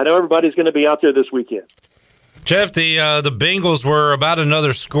I know everybody's going to be out there this weekend. Jeff, the Bengals were about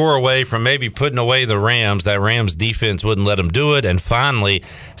another score away from maybe putting away the Rams. That Rams defense wouldn't let them do it. And finally,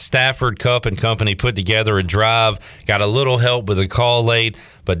 Stafford, Kupp, and company put together a drive, got a little help with a call late,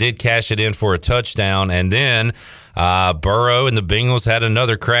 but did cash it in for a touchdown. And then Burrow and the Bengals had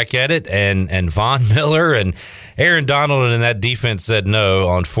another crack at it, and Von Miller and Aaron Donald and that defense said no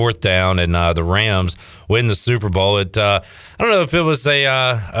on fourth down, and the Rams win the Super Bowl. I don't know if it was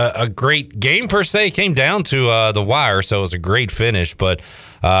a great game per se. It came down to the wire, so it was a great finish. But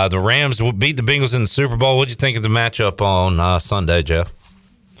the Rams beat the Bengals in the Super Bowl. What did you think of the matchup on Sunday, Jeff?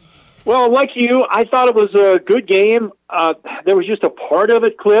 Well, like you, I thought it was a good game. There was just a part of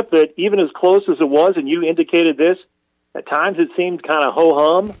it, Clip, that even as close as it was, and you indicated this, at times it seemed kind of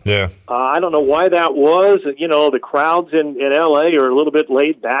ho-hum. Yeah. I don't know why that was. You know, the crowds in L.A. are a little bit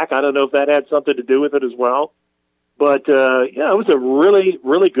laid back. I don't know if that had something to do with it as well. But, yeah, it was a really,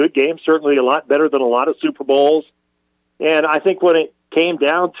 really good game, certainly a lot better than a lot of Super Bowls. And I think when it came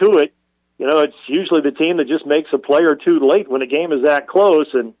down to it, you know, it's usually the team that just makes a play or two late when a game is that close.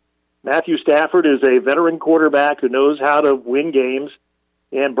 And Matthew Stafford is a veteran quarterback who knows how to win games.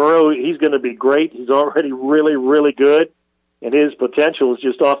 And Burrow, he's going to be great. He's already really, really good, and his potential is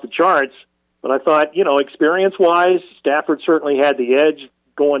just off the charts. But I thought, you know, experience-wise, Stafford certainly had the edge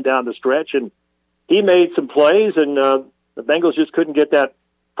going down the stretch, and he made some plays, and the Bengals just couldn't get that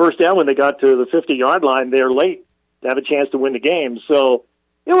first down when they got to the 50-yard line there late to have a chance to win the game. So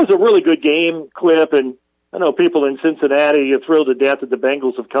it was a really good game, Clip, and I know people in Cincinnati are thrilled to death that the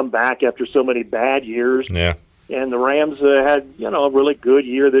Bengals have come back after so many bad years. Yeah. And the Rams had, you know, a really good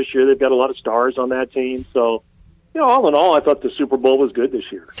year this year. They've got a lot of stars on that team. So, you know, all in all, I thought the Super Bowl was good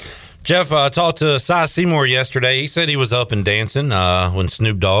this year. Jeff, I talked to Cy Seymour yesterday. He said he was up and dancing when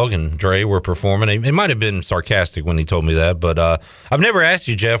Snoop Dogg and Dre were performing. He might have been sarcastic when he told me that, but I've never asked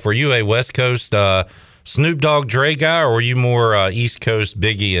you, Jeff, were you a West Coast Snoop Dogg Dre guy, or were you more East Coast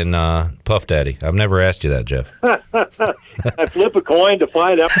Biggie and Puff Daddy? I've never asked you that, Jeff. I flip a coin to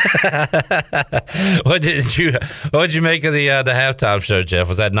find out. What did you make of the halftime show, Jeff?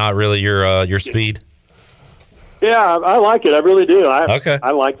 Was that not really your speed? Yeah, I like it. I really do. Okay.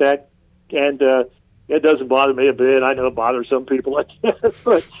 I like that, and it doesn't bother me a bit. I know it bothers some people, I guess,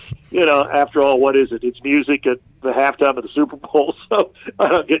 but after all, what is it? It's music at the halftime of the Super Bowl, so I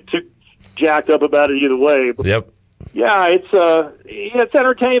don't get too jacked up about it either way. But yep. Yeah, it's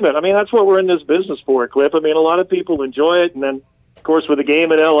entertainment. I mean, that's what we're in this business for, Clip. I mean, a lot of people enjoy it, and then, of course, with the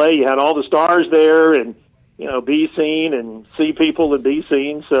game in L.A., you had all the stars there, and be seen and see people and be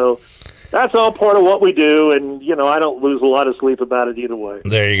seen. So that's all part of what we do, and I don't lose a lot of sleep about it either way.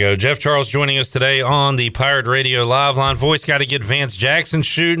 There you go. Jeff Charles joining us today on the Pirate Radio Live Line. Voice, got to get Vance Jackson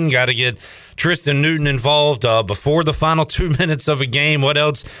shooting, got to get Tristan Newton involved before the final 2 minutes of a game. What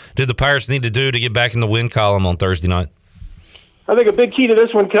else do the Pirates need to do to get back in the win column on Thursday night? I think a big key to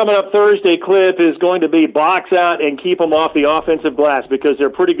this one coming up Thursday, Clip, is going to be box out and keep them off the offensive glass, because they're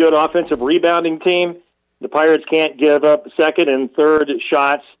a pretty good offensive rebounding team. The Pirates can't give up second and third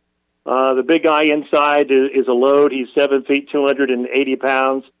shots. The big guy inside is a load. He's 7 feet, 280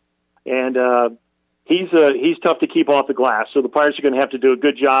 pounds, and he's tough to keep off the glass. So the Pirates are going to have to do a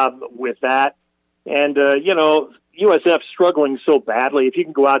good job with that. And USF's struggling so badly. If you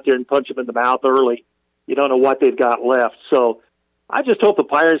can go out there and punch them in the mouth early, you don't know what they've got left. So I just hope the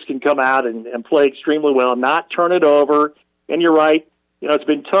Pirates can come out and play extremely well, not turn it over. And you're right. It's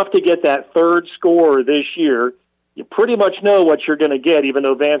been tough to get that third score this year. You pretty much know what you're going to get, even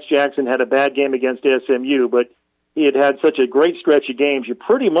though Vance Jackson had a bad game against SMU, but he had such a great stretch of games. You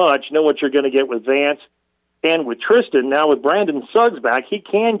pretty much know what you're going to get with Vance and with Tristan. Now with Brandon Suggs back, he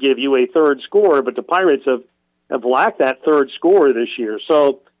can give you a third score, but the Pirates have lacked that third score this year.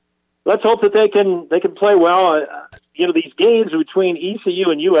 So let's hope that they can play well. These games between ECU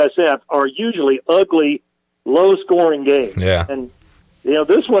and USF are usually ugly, low-scoring games. Yeah. And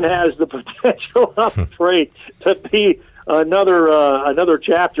this one has the potential, I'm afraid, to be another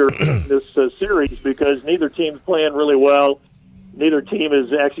chapter in this series, because neither team's playing really well. Neither team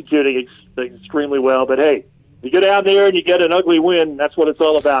is executing extremely well. But, hey, you get out there and you get an ugly win, that's what it's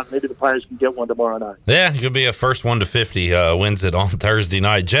all about. Maybe the Pirates can get one tomorrow night. Yeah, it could be a first 1 to 50 wins it on Thursday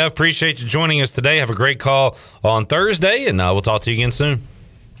night. Jeff, appreciate you joining us today. Have a great call on Thursday, and we'll talk to you again soon.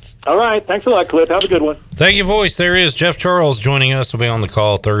 All right. Thanks a lot, Cliff. Have a good one. Thank you, Voice. There is Jeff Charles joining us. We'll be on the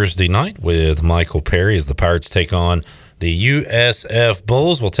call Thursday night with Michael Perry as the Pirates take on the USF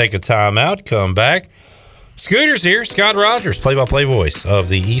Bulls. We'll take a timeout, come back. Scooter's here. Scott Rogers, play-by-play voice of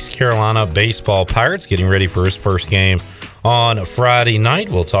the East Carolina Baseball Pirates, getting ready for his first game on Friday night.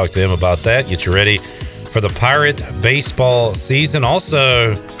 We'll talk to him about that, get you ready for the Pirate baseball season.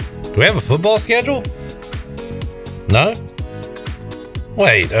 Also, do we have a football schedule? No?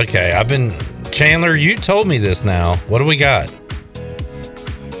 Wait, okay. Chandler, you told me this now. What do we got?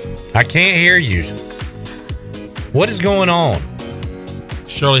 I can't hear you. What is going on?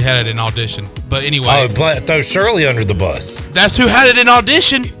 Shirley had it in audition. But anyway. Oh, throw Shirley under the bus. That's who had it in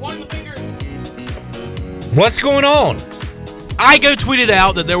audition. What's going on? Igo tweeted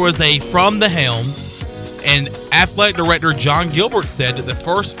out that there was a From the Helm, and athletic director John Gilbert said that the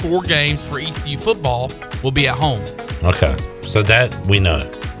first 4 games for ECU football will be at home. Okay. So that we know.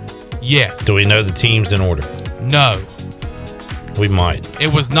 Yes. Do we know the teams in order? No. We might.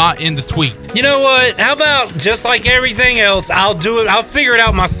 It was not in the tweet. You know what? How about just like everything else, I'll do it. I'll figure it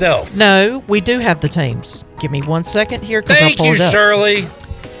out myself. No, we do have the teams. Give me 1 second here because I'll pull it up. Thank you, Shirley.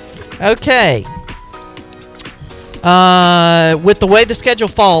 Okay. With the way the schedule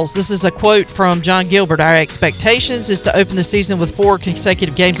falls, this is a quote from John Gilbert. Our expectations is to open the season with 4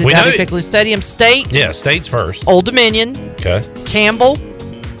 consecutive games at Dowdy-Fickley Stadium. State. Yeah, State's first. Old Dominion. Okay. Campbell.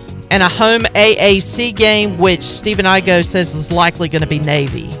 And a home AAC game, which Stephen Igo says is likely going to be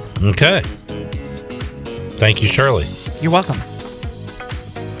Navy. Okay. Thank you, Shirley. You're welcome.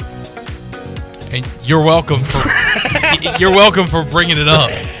 And you're welcome for bringing it up.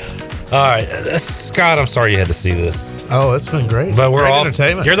 All right, Scott, I'm sorry you had to see this. Oh, it's been great. But we're great all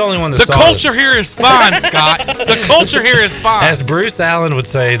entertainment. You're the only one that The saw culture here is fine, Scott. The culture here is fine. As Bruce Allen would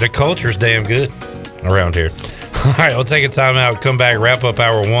say, the culture's damn good around here. All right, we'll take a timeout, come back, wrap up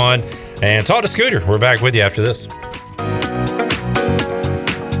hour 1, and talk to Scooter. We're back with you after this.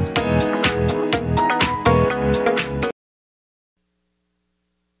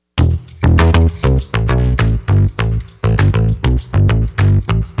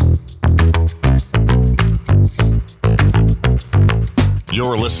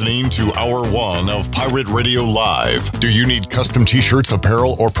 You're listening to Hour 1 of Pirate Radio Live. Do you need custom t-shirts,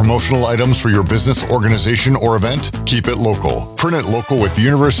 apparel, or promotional items for your business, organization, or event? Keep it local. Print it local with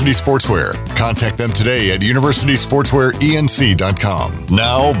University Sportswear. Contact them today at universitysportswearenc.com.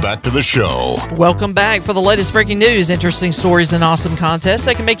 Now, back to the show. Welcome back. For the latest breaking news, interesting stories, and awesome contests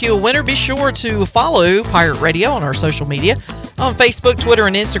that can make you a winner, be sure to follow Pirate Radio on our social media. On Facebook, Twitter,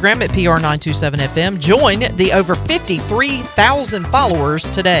 and Instagram at PR927FM. Join the over 53,000 followers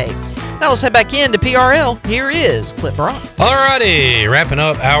today. Now let's head back into PRL. Here is Clip Brock. All righty, wrapping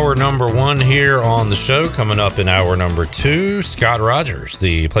up hour number 1 here on the show. Coming up in hour number 2, Scott Rogers,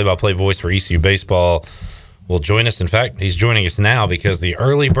 the play-by-play voice for ECU Baseball, will join us. In fact, he's joining us now because the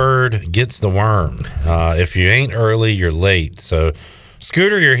early bird gets the worm. If you ain't early, you're late. So,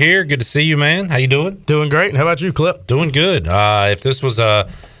 Scooter, you're here. Good to see you, man. How you doing? Doing great. How about you, Clip? Doing good. If this was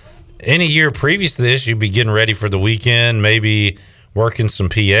any year previous to this, you'd be getting ready for the weekend, maybe working some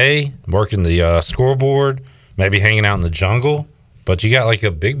PA, working the scoreboard, maybe hanging out in the jungle. But you got like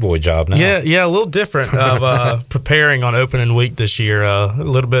a big boy job now. Yeah, a little different of preparing on opening week this year. A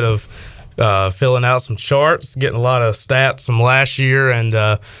little bit of filling out some charts, getting a lot of stats from last year,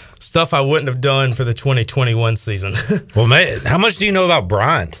 and stuff I wouldn't have done for the 2021 season. Well, man, how much do you know about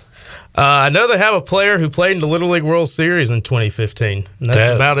Bryant? I know they have a player who played in the Little League World Series in 2015, and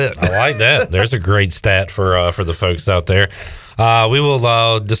that's about it. I like that. There's a great stat for the folks out there. We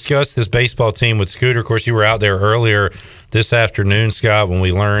will discuss this baseball team with Scooter. Of course, you were out there earlier this afternoon, Scott, when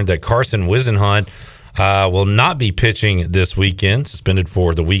we learned that Carson Whisenhunt will not be pitching this weekend, suspended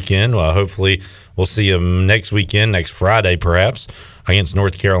for the weekend. Hopefully, we'll see him next weekend, next Friday perhaps, against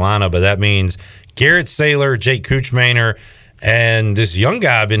North Carolina. But that means Garrett Saylor, Jake Kuchmaner, and this young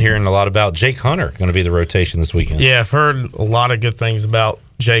guy I've been hearing a lot about, Jake Hunter, going to be the rotation this weekend. Yeah, I've heard a lot of good things about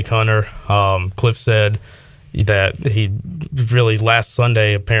Jake Hunter. Cliff said that he really last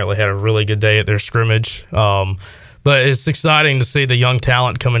Sunday apparently had a really good day at their scrimmage. But it's exciting to see the young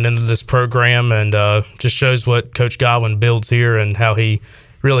talent coming into this program, and just shows what Coach Godwin builds here and how he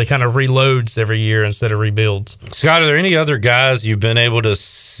really kind of reloads every year instead of rebuilds. Scott, are there any other guys you've been able to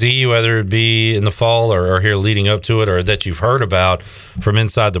see, whether it be in the fall or here leading up to it, or that you've heard about from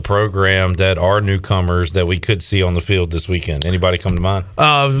inside the program that are newcomers that we could see on the field this weekend? Anybody come to mind?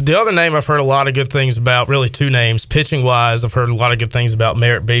 The other name I've heard a lot of good things about, really two names. Pitching-wise, I've heard a lot of good things about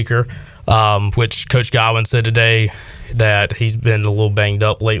Merritt Beaker, which Coach Godwin said today that he's been a little banged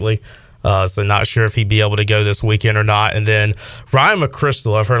up lately. So not sure if he'd be able to go this weekend or not. And then Ryan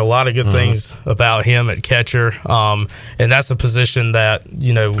McChrystal, I've heard a lot of good things about him at catcher. And that's a position that,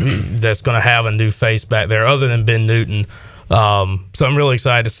 that's going to have a new face back there other than Ben Newton. So I'm really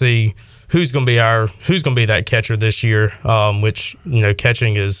excited to see who's going to be that catcher this year, which,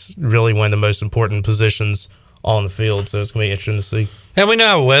 catching is really one of the most important positions on the field. So it's going to be interesting to see. And we know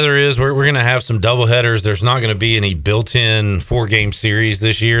how weather is. We're going to have some doubleheaders. There's not going to be any built-in 4-game series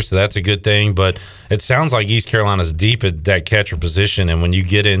this year, so that's a good thing. But it sounds like East Carolina's deep at that catcher position. And when you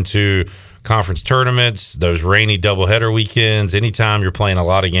get into conference tournaments, those rainy doubleheader weekends, anytime you're playing a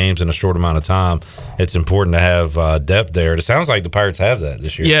lot of games in a short amount of time, it's important to have depth there. It sounds like the Pirates have that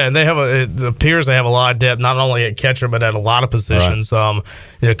this year. Yeah, and it appears they have a lot of depth, not only at catcher but at a lot of positions. Right.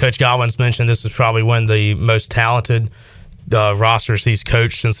 Coach Godwin's mentioned this is probably one of the most talented rosters he's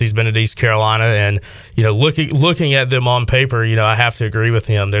coached since he's been at East Carolina, and looking at them on paper, I have to agree with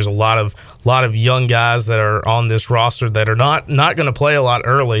him. There's a lot of young guys that are on this roster that are not going to play a lot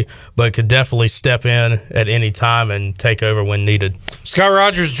early, but could definitely step in at any time and take over when needed. Scott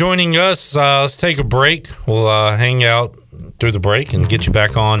Rogers joining us. Let's take a break. We'll hang out through the break and get you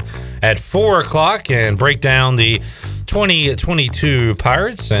back on at 4:00 and break down the 2022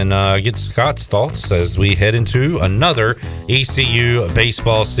 Pirates and get Scott's thoughts as we head into another ECU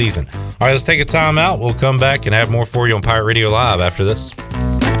baseball season. All right, let's take a time out. We'll come back and have more for you on Pirate Radio Live after this.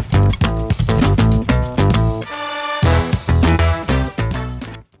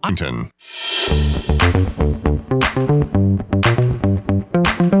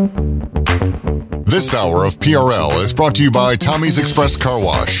 This hour of PRL is brought to you by Tommy's Express Car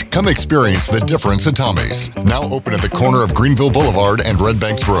Wash. Come experience the difference at Tommy's. Now open at the corner of Greenville Boulevard and Red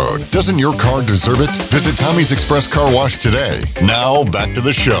Banks Road. Doesn't your car deserve it? Visit Tommy's Express Car Wash today. Now back to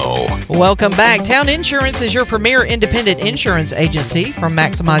the show. Welcome back. Town Insurance is your premier independent insurance agency. From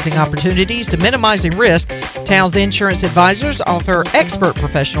maximizing opportunities to minimizing risk, Town's insurance advisors offer expert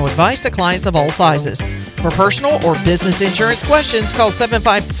professional advice to clients of all sizes. For personal or business insurance questions, call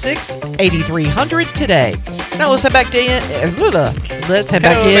 756-8300 today. Now let's head back to the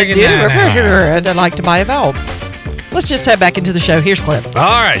Like to Buy a Valve. let's just head back into the show. Here's Cliff.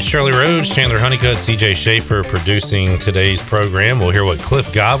 All right, Shirley Rhodes, Chandler Honeycutt, CJ Schaefer producing today's program. We'll hear what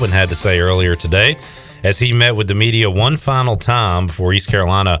Cliff Godwin had to say earlier today as he met with the media one final time before East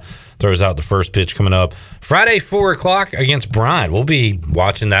Carolina throws out the first pitch coming up Friday, 4 o'clock against Bryant. We'll be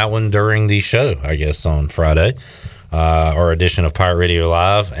watching that one during the show, I guess, on Friday, our edition of Pirate Radio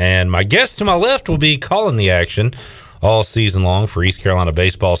Live. And my guest to my left will be calling the action all season long for East Carolina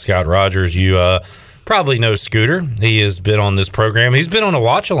baseball, Scott Rogers. You probably know Scooter. He has been on this program. He's been on a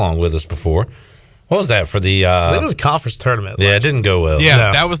watch-along with us before. What was that for the... I think it was a conference tournament. Yeah, it didn't go well. Yeah,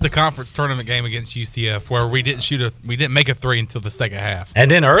 no. That was the conference tournament game against UCF where we didn't make a 3 until the second half. And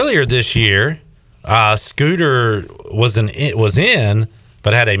then earlier this year, Scooter was in,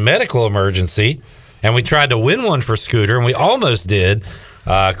 but had a medical emergency, and we tried to win one for Scooter, and we almost did.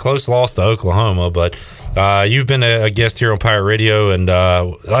 Close loss to Oklahoma, but you've been a guest here on Pirate Radio, and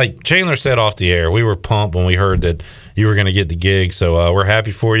like Chandler said off the air, we were pumped when we heard that you were going to get the gig, so we're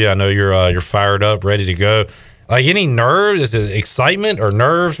happy for you. I know you're fired up, ready to go. Like, any nerves? Is it excitement or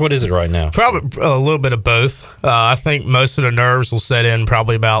nerves? What is it right now? Probably a little bit of both. I think most of the nerves will set in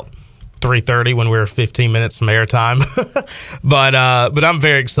probably about 3:30 when we're 15 minutes from airtime. but I'm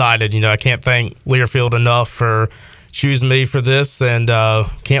very excited. I can't thank Learfield enough for choosing me for this, and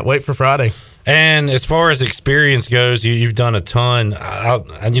can't wait for Friday. And as far as experience goes, you've done a ton.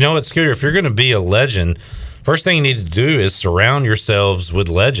 And you know what, Scooter? If you're going to be a legend, first thing you need to do is surround yourselves with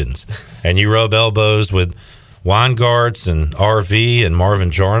legends. And you rub elbows with Weingarts and RV and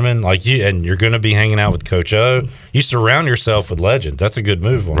Marvin Jarman, and you're going to be hanging out with Coach O. You surround yourself with legends. That's a good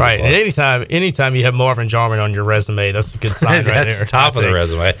move. Right. And anytime you have Marvin Jarman on your resume, that's a good sign right there. That's top of the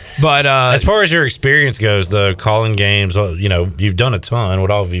resume. But as far as your experience goes, the calling games, you've done a ton. What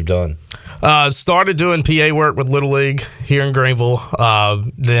all have you done? Started doing PA work with Little League here in Greenville.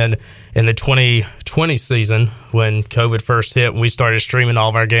 Then in the 2020 season, when COVID first hit, we started streaming all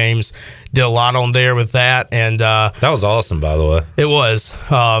of our games. Did a lot on there with that, and that was awesome, by the way. It was,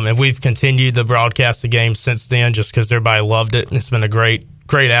 and we've continued to broadcast the games since then, just because everybody loved it, and it's been a great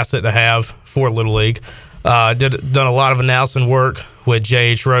asset to have for Little League. Done a lot of announcing work with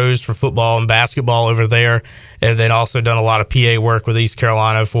J.H. Rose for football and basketball over there, and then also done a lot of PA work with East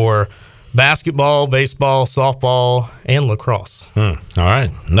Carolina for basketball, baseball, softball, and lacrosse. All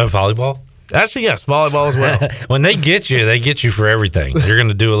right. No volleyball? Actually, yes, volleyball as well. When they get you for everything. You're going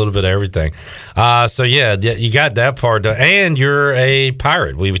to do a little bit of everything. So, yeah, you got that part done. And you're a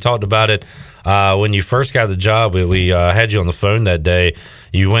Pirate. We talked about it when you first got the job. We had you on the phone that day.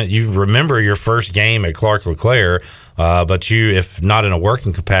 You remember your first game at Clark LeClaire, but you, if not in a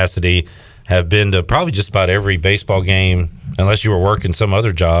working capacity, have been to probably just about every baseball game, unless you were working some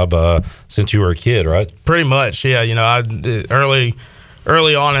other job since you were a kid, right? Pretty much, yeah.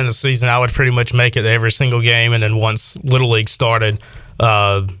 Early on in the season, I would pretty much make it to every single game, and then once Little League started,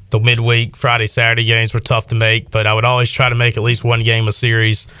 the midweek Friday, Saturday games were tough to make, but I would always try to make at least one game a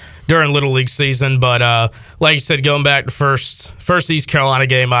series during Little League season. But like you said, going back to first East Carolina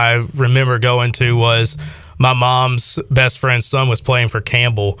game I remember going to was my mom's best friend's son was playing for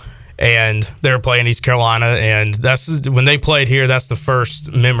Campbell, and they were playing East Carolina, and that's when they played here. That's the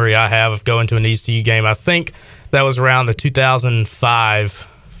first memory I have of going to an ECU game. I think that was around the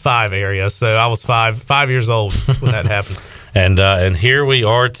 2005 area, so I was five years old when that happened. And here we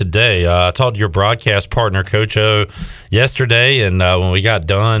are today. I talked to your broadcast partner, Coach O, yesterday, and when we got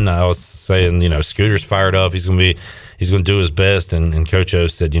done, I was saying, Scooter's fired up. He's going to do his best, and Coach O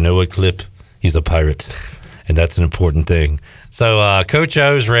said, "You know what, Clip? He's a Pirate, and that's an important thing." So Coach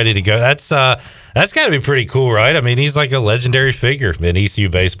O's ready to go. That's got to be pretty cool, right? I mean, he's like a legendary figure in ECU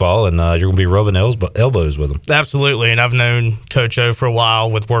baseball, and you're going to be rubbing elbows with him. Absolutely, and I've known Coach O for a while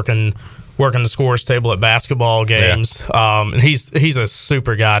with working the scores table at basketball games. Yeah. And he's a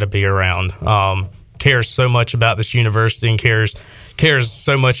super guy to be around. Cares so much about this university and cares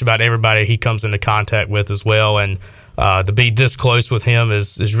so much about everybody he comes into contact with as well. And to be this close with him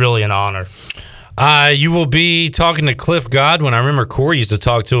is really an honor. You will be talking to Cliff Godwin. I remember Corey used to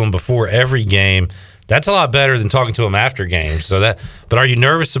talk to him before every game. That's a lot better than talking to him after games. But are you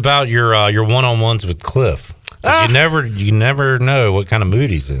nervous about your one-on-ones with Cliff? You never know what kind of mood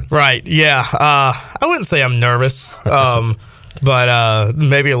he's in. Right. Yeah. I wouldn't say I'm nervous, but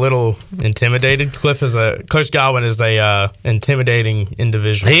maybe a little intimidated. Coach Godwin is a intimidating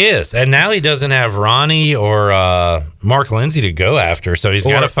individual. He is, and now he doesn't have Ronnie or Mark Lindsay to go after, so he's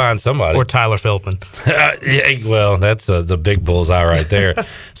got to find somebody. Or Tyler Feldman. Yeah, well, that's the big bullseye right there.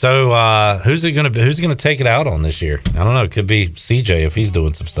 So who's he gonna take it out on this year? I don't know. It could be CJ if he's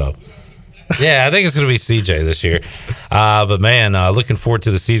doing some stuff. Yeah, I think it's going to be CJ this year. But, man, looking forward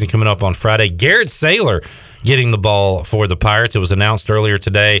to the season coming up on Friday. Garrett Saylor getting the ball for the Pirates. It was announced earlier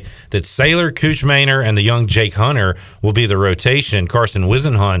today that Saylor, Cooch Maynor, and the young Jake Hunter will be the rotation. Carson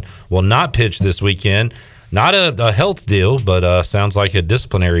Whisenhunt will not pitch this weekend. Not a health deal, but sounds like a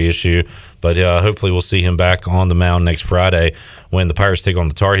disciplinary issue. But hopefully we'll see him back on the mound next Friday when the Pirates take on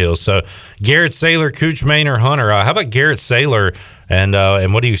the Tar Heels. So Garrett Saylor, Cooch Maynor, Hunter. How about Garrett Saylor,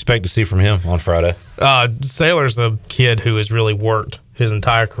 and what do you expect to see from him on Friday? Saylor's a kid who has really worked his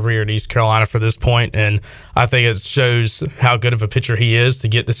entire career at East Carolina for this point, and I think it shows how good of a pitcher he is to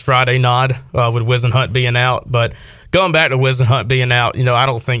get this Friday nod with Whisenhunt being out. But going back to Whisenhunt being out, I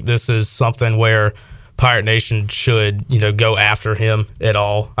don't think this is something where Pirate Nation should, go after him at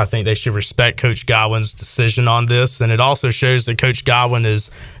all. I think they should respect Coach Godwin's decision on this, and it also shows that Coach Godwin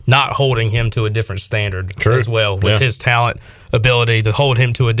is not holding him to a different standard as well with his talent, ability to hold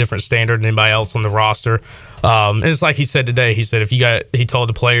him to a different standard than anybody else on the roster. And it's like he said today. He said he told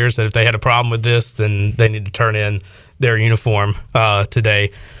the players that if they had a problem with this, then they need to turn in their uniform today.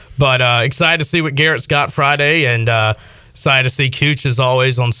 But excited to see what Garrett's got Friday, and excited to see Cooch as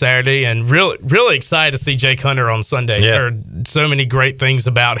always on Saturday, and really excited to see Jake Hunter on Sunday. Yeah. Heard so many great things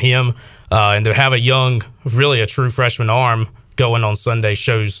about him, and to have a true freshman arm going on Sunday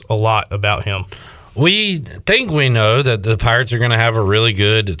shows a lot about him. We think we know that the Pirates are going to have a really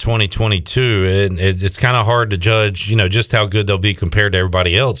good 2022, and it's kind of hard to judge, just how good they'll be compared to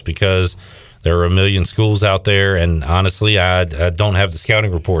everybody else, because there are a million schools out there, and honestly, I don't have the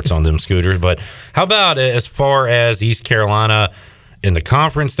scouting reports on them, Scooters. But how about as far as East Carolina in the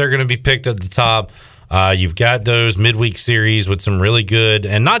conference? They're going to be picked at the top. You've got those midweek series with some really good,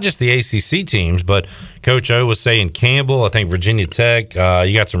 and not just the ACC teams, but Coach O was saying Campbell, I think Virginia Tech.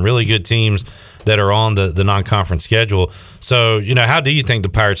 You got some really good teams that are on the non-conference schedule. So, how do you think the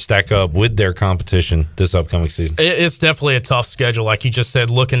Pirates stack up with their competition this upcoming season? It's definitely a tough schedule. Like you just said,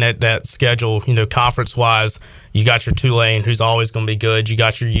 looking at that schedule, conference-wise, you got your Tulane, who's always going to be good. You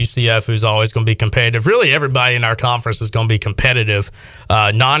got your UCF, who's always going to be competitive. Really, everybody in our conference is going to be competitive.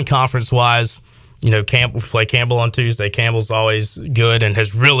 Non-conference-wise, Campbell, we play Campbell on Tuesday. Campbell's always good and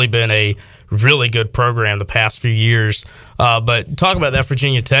has really been a really good program the past few years. But talk about that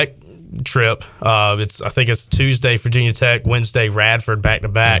Virginia Tech trip. I think it's Tuesday Virginia Tech, Wednesday Radford, back to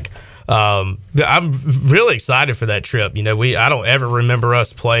back. I'm really excited for that trip. I don't ever remember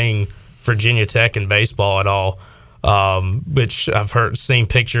us playing Virginia Tech in baseball at all, which I've seen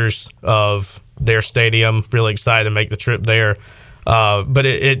pictures of their stadium. Really excited to make the trip there. But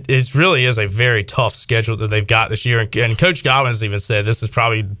it really is a very tough schedule that they've got this year, and Coach Godwin's even said this is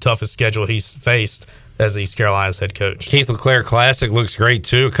probably the toughest schedule he's faced as East Carolina's head coach. Keith LeClaire Classic looks great,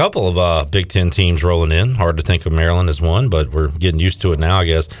 too. A couple of Big Ten teams rolling in. Hard to think of Maryland as one, but we're getting used to it now, I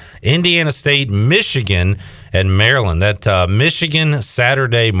guess. Indiana State, Michigan, and Maryland. That Michigan,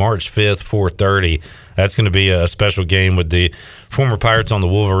 Saturday, March 5th, 4:30. That's going to be a special game with the former Pirates on the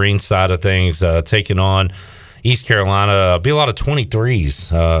Wolverine side of things taking on East Carolina. Be a lot of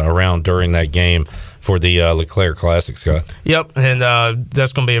 23s around during that game for the LeClaire Classic, Scott. Yep, and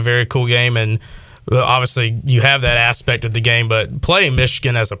that's going to be a very cool game, and obviously you have that aspect of the game, but playing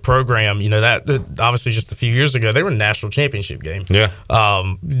Michigan as a program, that obviously just a few years ago they were in a national championship game. Yeah.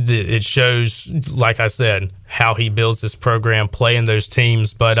 It shows, like I said, how he builds this program, playing those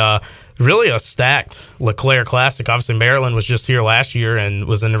teams, but really a stacked LeClaire Classic. Obviously Maryland was just here last year and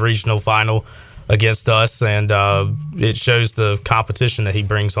was in the regional final against us, and it shows the competition that he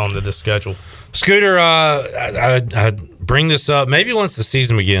brings onto the schedule. Scooter, I bring this up. Maybe once the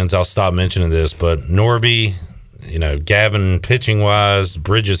season begins, I'll stop mentioning this, but Norby, Gavin pitching-wise,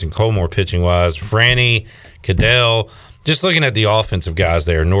 Bridges and Colmore pitching-wise, Franny, Cadell, just looking at the offensive guys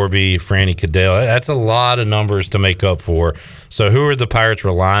there, Norby, Franny, Cadell, that's a lot of numbers to make up for. So who are the Pirates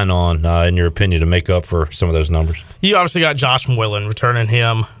relying on, in your opinion, to make up for some of those numbers? You obviously got Josh Moylan, returning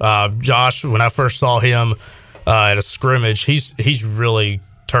him. Josh, when I first saw him at a scrimmage, he's really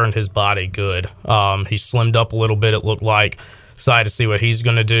turned his body good. He slimmed up a little bit, it looked like. Excited to see what he's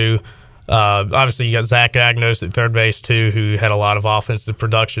going to do. Obviously, you got Zach Agnos at third base, too, who had a lot of offensive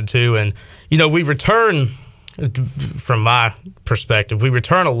production, too. And, we return, from my perspective, we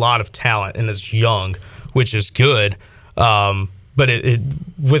return a lot of talent, and it's young, which is good. But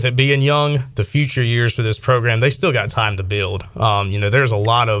with it being young, the future years for this program, they still got time to build. There's a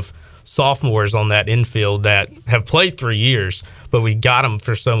lot of sophomores on that infield that have played 3 years, but we got them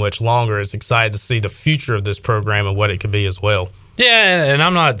for so much longer. It's excited to see the future of this program and what it could be as well. Yeah, and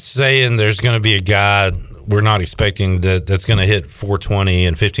I'm not saying there's going to be a guy we're not expecting that's going to hit 420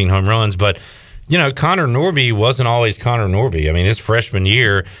 and 15 home runs, but, Connor Norby wasn't always Connor Norby. I mean, his freshman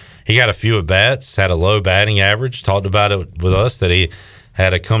year, he got a few at-bats, had a low batting average, talked about it with us that he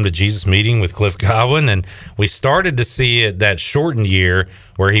had a come to Jesus meeting with Cliff Godwin, and we started to see it that shortened year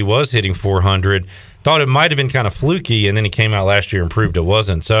where he was hitting 400. Thought it might have been kind of fluky, and then he came out last year and proved it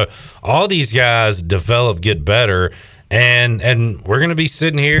wasn't. So all these guys develop, get better, and we're going to be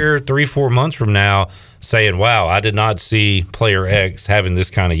sitting here 3-4 months from now saying, wow, I did not see player X having this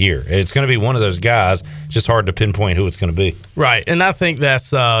kind of year. It's going to be one of those guys, just hard to pinpoint who it's going to be. Right, and I think that's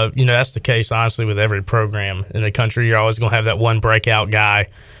that's the case, honestly, with every program in the country. You're always going to have that one breakout guy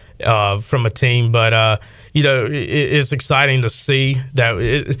from a team, but it's exciting to see that.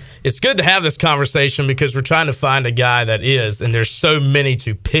 It's good to have this conversation because we're trying to find a guy that is, and there's so many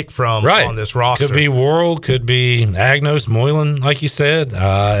to pick from on this roster. Could be Worrell, could be Agnos, Moylan, like you said.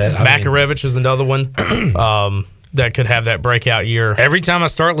 Makarevich is another one that could have that breakout year. Every time I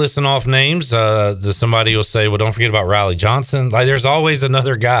start listing off names, somebody will say, well, don't forget about Riley Johnson. Like, there's always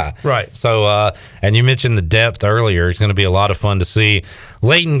another guy. Right. So, and you mentioned the depth earlier. It's going to be a lot of fun to see.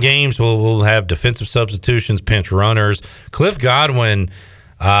 Late in games, we'll have defensive substitutions, pinch runners. Cliff Godwin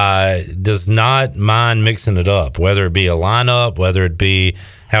does not mind mixing it up, whether it be a lineup, whether it be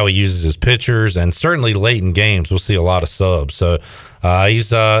how he uses his pitchers, and certainly late in games, we'll see a lot of subs. So,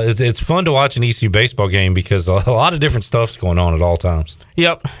 it's fun to watch an ECU baseball game because a lot of different stuff's going on at all times.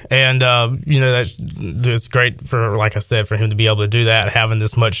 Yep, and that's great for, like I said, for him to be able to do that, having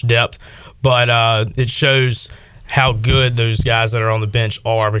this much depth. But it shows how good those guys that are on the bench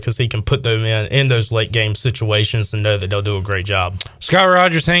are because he can put them in those late game situations and know that they'll do a great job. Scott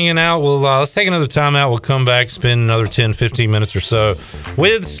Rogers hanging out. Let's take another timeout. We'll come back, spend another 10, 15 minutes or so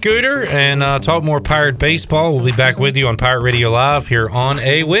with Scooter and talk more Pirate baseball. We'll be back with you on Pirate Radio Live here on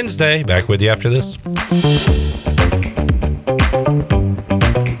a Wednesday. Back with you after this.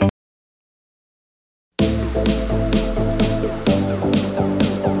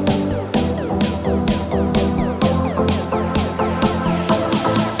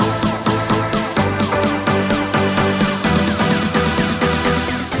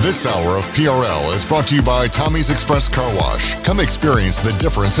 This hour of PRL is brought to you by Tommy's Express Car Wash. Come experience the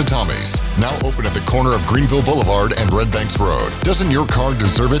difference at Tommy's. Now open at the corner of Greenville Boulevard and Red Banks Road. Doesn't your car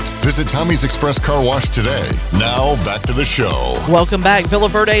deserve it? Visit Tommy's Express Car Wash today. Now back to the show. Welcome back. Villa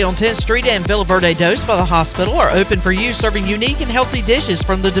Verde on 10th Street and Villa Verde Dos by the hospital are open for you, serving unique and healthy dishes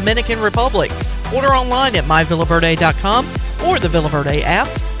from the Dominican Republic. Order online at myvillaverde.com or the Villa Verde app.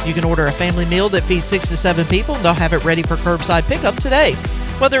 You can order a family meal that feeds 6 to 7 people, and they'll have it ready for curbside pickup today.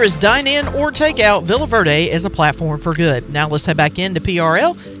 Whether it's dine-in or takeout, Villa Verde is a platform for good. Now let's head back into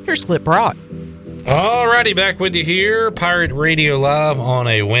PRL. Here's Clip Brock. Alrighty, back with you here, Pirate Radio Live on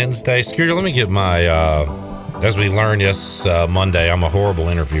a Wednesday. Scooter, let me get my, as we learned Monday, I'm a horrible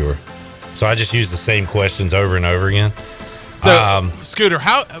interviewer. So I just use the same questions over and over again. So, Scooter,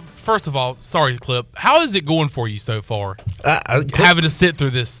 first of all, sorry, Clip, how is it going for you so far? Having to sit through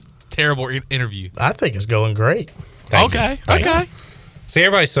this terrible interview. I think it's going great. Okay. See,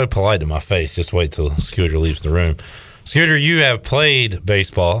 everybody's so polite to my face. Just wait till Scooter leaves the room. Scooter, you have played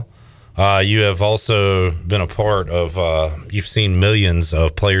baseball. You have also been a part of, you've seen millions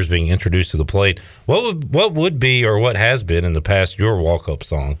of players being introduced to the plate. What would be or what has been in the past your walk-up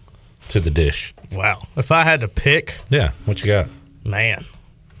song to the dish? Wow. If I had to pick. Yeah, what you got? Man.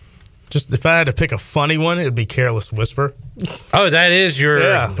 Just if I had to pick a funny one, it would be Careless Whisper. Oh, that is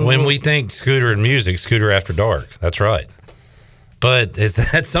your, when we think Scooter and music, Scooter After Dark. That's right. But is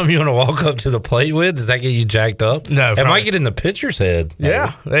that something you want to walk up to the plate with? Does that get you jacked up? No. It might get in the pitcher's head.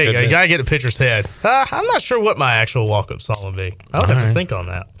 Yeah. There you go. You got to get the pitcher's head. I'm not sure what my actual walk-up song would be. I would have to think on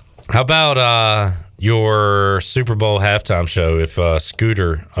that. How about your Super Bowl halftime show if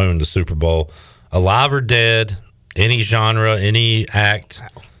Scooter owned the Super Bowl? Alive or dead, any genre, any act,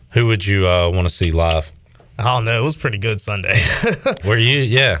 who would you want to see live? I don't know. It was pretty good Sunday. Were you?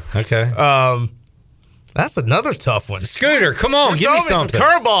 Yeah. Okay. That's another tough one. Scooter, come on, give me something. Some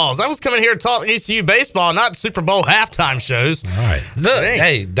curveballs. I was coming here to talk ECU baseball, not Super Bowl halftime shows. All right. Look,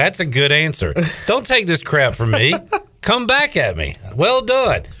 hey, that's a good answer. Don't take this crap from me. Come back at me. Well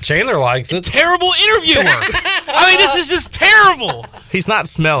done. Chandler likes it. Terrible interviewer. I mean, this is just terrible. He's not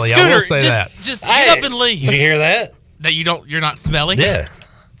smelly. Scooter, I will say that. Just get up and leave. Did you hear that? That you're not smelly? Yeah.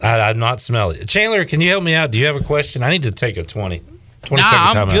 I'm not smelly. Chandler, can you help me out? Do you have a question? I need to take a 20. Nah,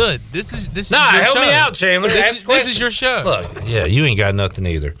 I'm good. This is your help show. Me out, Chandler. This is your show. Look, yeah, you ain't got nothing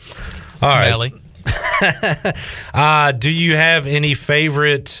either. Smelly. All right. Do you have any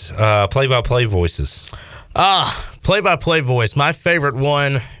favorite play-by-play voices? Play-by-play voice. My favorite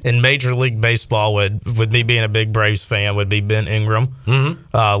one in Major League Baseball would me being a big Braves fan would be Ben Ingram.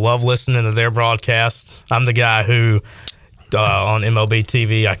 Mm-hmm. Love listening to their broadcast. I'm the guy who on MLB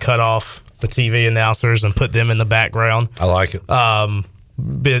TV I cut off the TV announcers and put them in the background. I like it.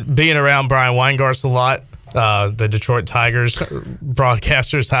 being around Brian Weingarts a lot. The Detroit Tigers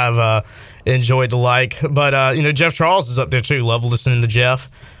broadcasters have enjoyed the like. But, Jeff Charles is up there too. Love listening to Jeff.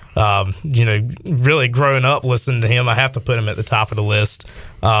 Really growing up listening to him, I have to put him at the top of the list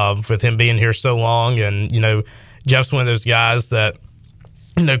with him being here so long. And, Jeff's one of those guys that,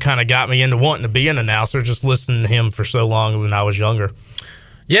 kind of got me into wanting to be an announcer, just listening to him for so long when I was younger.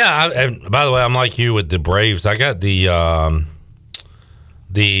 Yeah, and by the way, I'm like you with the Braves. I got the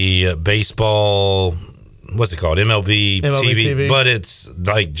baseball, what's it called, MLB TV, but it's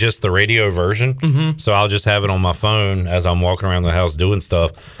like just the radio version. Mm-hmm. So I'll just have it on my phone as I'm walking around the house doing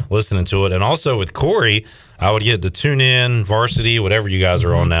stuff, listening to it. And also with Corey, I would get the TuneIn, Varsity, whatever you guys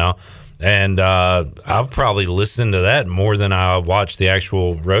are on now. And I'll probably listen to that more than I watch the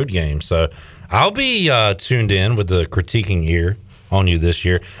actual road game. So I'll be tuned in with the critiquing ear on you this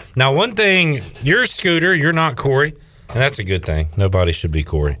year. Now, one thing, you're Scooter, you're not Corey, and that's a good thing. Nobody should be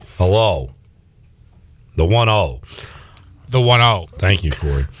Corey. Hello. The 1-0. The 1-0. Thank you,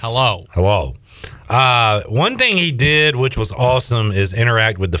 Corey. Hello. One thing he did, which was awesome, is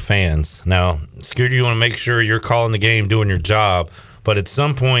interact with the fans. Now, Scooter, you want to make sure you're calling the game, doing your job. But at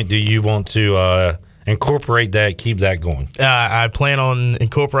some point, do you want to incorporate that, keep that going? I plan on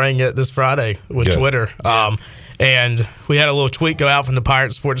incorporating it this Friday with Good. Twitter. And we had a little tweet go out from the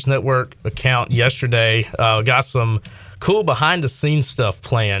Pirate Sports Network account yesterday. Got some cool behind-the-scenes stuff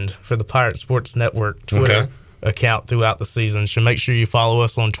planned for the Pirate Sports Network Twitter account throughout the season. So make sure you follow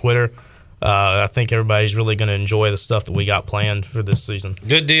us on Twitter. I think everybody's really going to enjoy the stuff that we got planned for this season.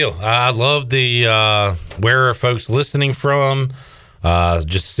 Good deal. I love the where are folks listening from.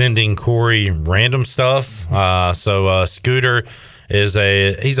 Just sending Corey random stuff. So Scooter he's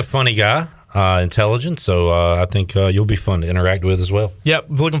a funny guy, intelligent. So I think you'll be fun to interact with as well. Yep,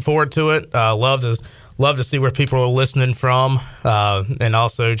 looking forward to it. Love to see where people are listening from, and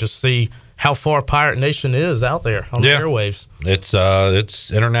also just see how far Pirate Nation is out there on the airwaves.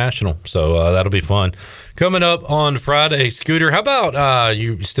 It's international, so that'll be fun. Coming up on Friday, Scooter. How about I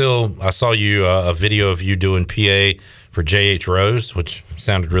saw you a video of you doing PA for J.H. Rose, which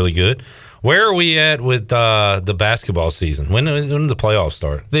sounded really good. Where are we at with the basketball season? When do the playoffs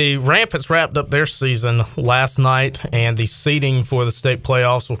start? The Rampants wrapped up their season last night, and the seeding for the state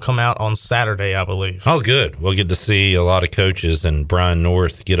playoffs will come out on Saturday, I believe. Oh, good. We'll get to see a lot of coaches and Brian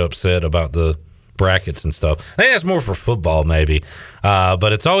North get upset about the brackets and stuff. I think that's more for football, maybe.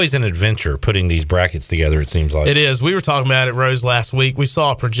 But it's always an adventure putting these brackets together, it seems like. It is. We were talking about it, Rose, last week. We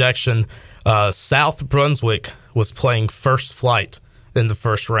saw a projection. South Brunswick was playing First Flight in the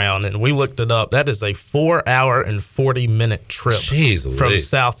first round, and we looked it up. That is a 4-hour and 40-minute trip from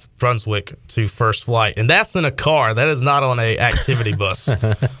South Brunswick to First Flight, and that's in a car. That is not on a activity bus.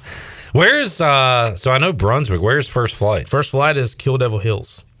 Where's so I know Brunswick. Where's First Flight? First Flight is Kill Devil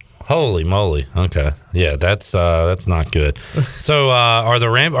Hills. Holy moly! Okay, yeah, that's not good. So, are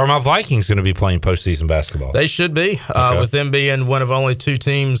my Vikings going to be playing postseason basketball? They should be. With them being one of only two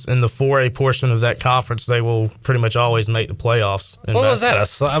teams in the 4A portion of that conference, they will pretty much always make the playoffs. What was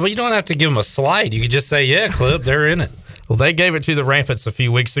that? Well, you don't have to give them a slide. You could just say, "Yeah, Clip, they're in it." Well, they gave it to the Rampants a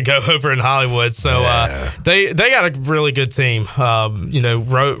few weeks ago over in Hollywood, so they got a really good team.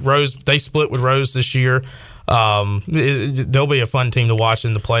 Rose, they split with Rose this year. They'll be a fun team to watch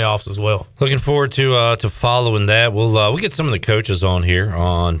in the playoffs as well. Looking forward to following that. We'll get some of the coaches on here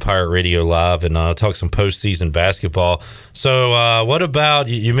on Pirate Radio Live and talk some postseason basketball. So, what about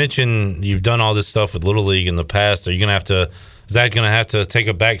you mentioned you've done all this stuff with Little League in the past? Are you gonna have to? Is that going to have to take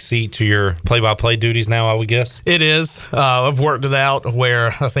a back seat to your play-by-play duties now, I would guess? It is. I've worked it out where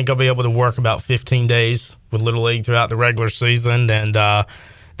I think I'll be able to work about 15 days with Little League throughout the regular season, and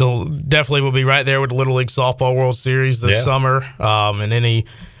they'll definitely will be right there with the Little League Softball World Series this summer. And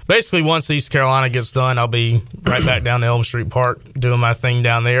basically once East Carolina gets done, I'll be right back down to Elm Street Park doing my thing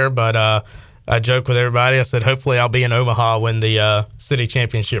down there. But I joke with everybody. I said, hopefully I'll be in Omaha when the city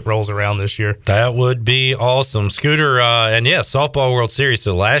championship rolls around this year. That would be awesome. Scooter, Softball World Series.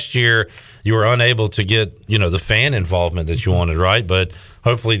 So last year you were unable to get, the fan involvement that you wanted, right? But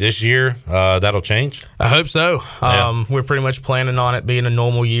hopefully this year that'll change. I hope so. We're pretty much planning on it being a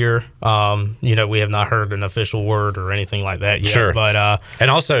normal year. We have not heard an official word or anything like that yet. Sure. But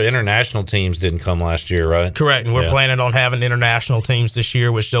and also international teams didn't come last year, right? Correct. And we're planning on having international teams this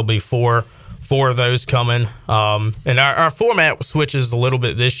year, which there'll be four of those coming. And our format switches a little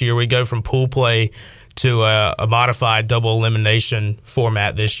bit this year. We go from pool play to a modified double elimination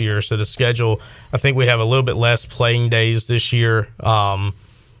format this year. So the schedule, I think we have a little bit less playing days this year. But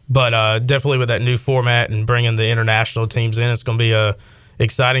definitely with that new format and bringing the international teams in, it's going to be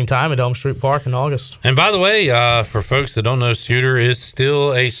exciting time at Elm Street Park in August. And by the way, for folks that don't know, Scooter is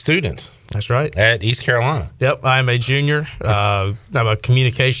still a student. That's right. At East Carolina. Yep, I'm a junior. I'm a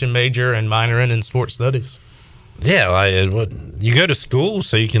communication major and minoring in sports studies. Yeah, you go to school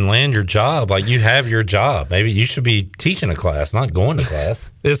so you can land your job. Like, you have your job. Maybe you should be teaching a class, not going to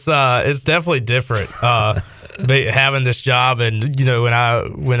class. It's definitely different having this job. And when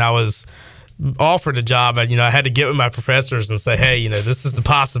I was offered a job, I had to get with my professors and say, hey, this is the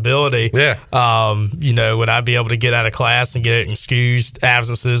possibility. Yeah. Would I be able to get out of class and get excused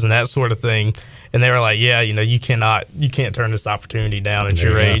absences and that sort of thing? And they were like, yeah, you can't turn this opportunity down at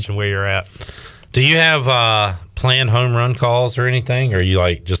your age and where you're at. Do you have planned home run calls or anything? Or are you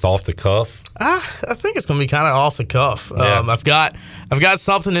like just off the cuff? I think it's going to be kind of off the cuff. Yeah. I've got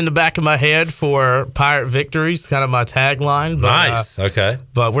something in the back of my head for Pirate Victories, kind of my tagline. But, nice. Okay.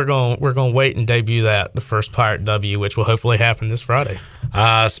 But we're going to wait and debut the first Pirate W, which will hopefully happen this Friday.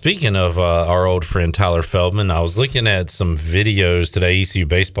 Speaking of our old friend Tyler Feldman, I was looking at some videos today, ECU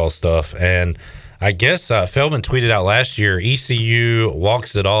baseball stuff, and I guess Feldman tweeted out last year, ECU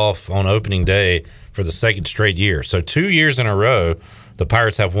walks it off on opening day for the second straight year. So 2 years in a row, the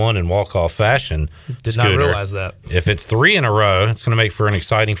Pirates have won in walk-off fashion. Did not realize that. If it's 3 in a row, it's going to make for an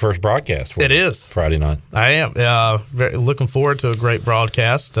exciting first broadcast for It is. Friday night. I am. Very looking forward to a great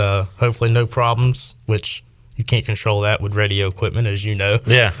broadcast. Hopefully no problems, which you can't control that with radio equipment, as you know.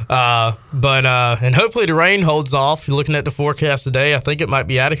 Yeah. And hopefully the rain holds off. You're looking at the forecast today. I think it might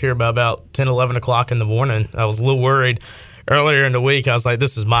be out of here by about 10, 11 o'clock in the morning. I was a little worried earlier in the week. I was like,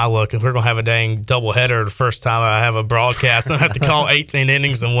 this is my luck. If we're going to have a dang doubleheader the first time I have a broadcast, I have to call 18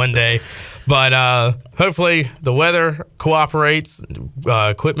 innings in one day. But hopefully the weather cooperates,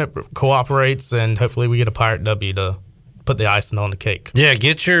 equipment cooperates, and hopefully we get a Pirate W to put the icing on the cake. Yeah,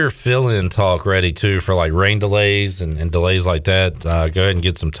 get your fill-in talk ready too for like rain delays and delays like that. Go ahead and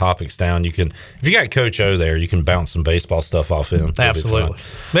get some topics down. You can, if you got Coach O there, you can bounce some baseball stuff off him. Absolutely.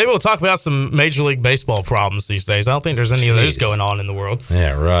 Maybe we'll talk about some Major League Baseball problems these days. I don't think there's any of those going on in the world.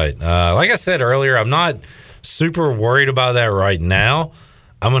 Yeah, right. Like I said earlier, I'm not super worried about that right now.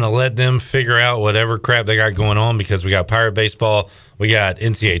 I'm going to let them figure out whatever crap they got going on because we got Pirate Baseball. We got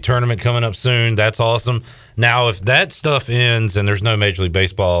NCAA tournament coming up soon. That's awesome. Now, if that stuff ends and there's no Major League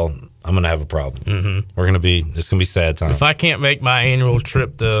Baseball, I'm going to have a problem. Mm-hmm. It's going to be sad time. If I can't make my annual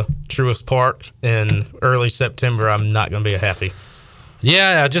trip to Truist Park in early September, I'm not going to be happy.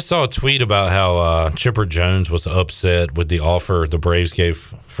 Yeah, I just saw a tweet about how Chipper Jones was upset with the offer the Braves gave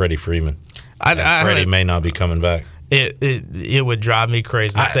Freddie Freeman. Freddie may not be coming back. It would drive me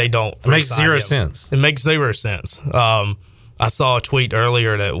crazy if they don't. It makes zero sense. It makes zero sense. I saw a tweet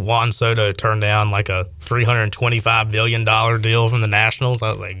earlier that Juan Soto turned down like a $325 million deal from the Nationals. I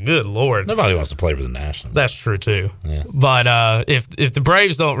was like, good Lord. Nobody wants to play for the Nationals. That's true, too. Yeah. But if the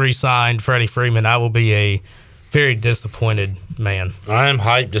Braves don't re-sign Freddie Freeman, I will be a very disappointed man. I'm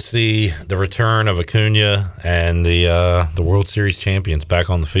hyped to see the return of Acuna and the World Series champions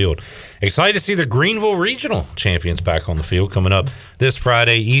back on the field. Excited to see the Greenville Regional champions back on the field coming up this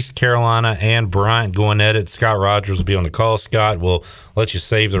Friday. East Carolina and Bryant going at it. Scott Rogers will be on the call. Scott will let you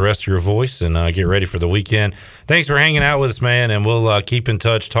save the rest of your voice and get ready for the weekend. Thanks for hanging out with us, man, and we'll keep in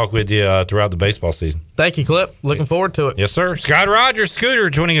touch, talk with you throughout the baseball season. Thank you, Clip. Looking forward to it. Yes, sir. Scott Rogers,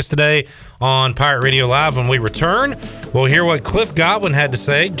 Scooter, joining us today on Pirate Radio Live. When we return, we'll hear what Cliff Godwin had to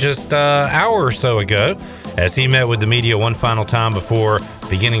say just an hour or so ago as he met with the media one final time before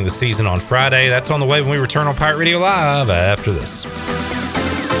beginning the season on Friday. That's on the way when we return on Pirate Radio Live after this.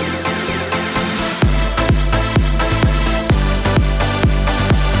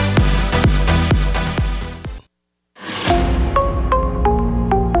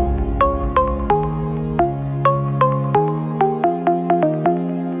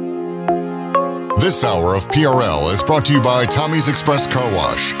 This hour of PRL is brought to you by Tommy's Express Car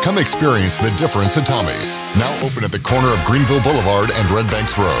Wash. Come experience the difference at Tommy's. Now open at the corner of Greenville Boulevard and Red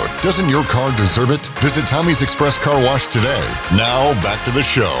Banks Road. Doesn't your car deserve it? Visit Tommy's Express Car Wash today. Now back to the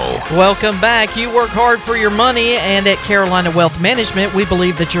show. Welcome back. You work hard for your money, and at Carolina Wealth Management, we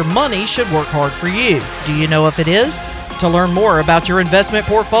believe that your money should work hard for you. Do you know if it is? To learn more about your investment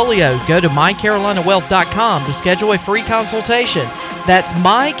portfolio, go to mycarolinawealth.com to schedule a free consultation. That's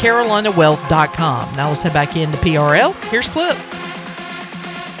mycarolinawealth.com. Now let's head back into PRL. Here's Clip.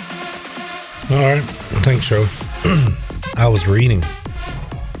 All right. Thanks, Shirley. I was reading.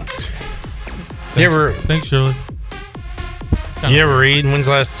 Thanks, Shirley. You ever read? When's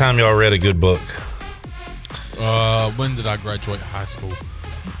the last time y'all read a good book? When did I graduate high school?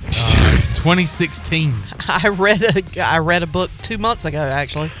 2016. I read a book 2 months ago,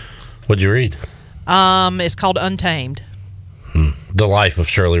 actually. What'd you read? It's called Untamed. The Life of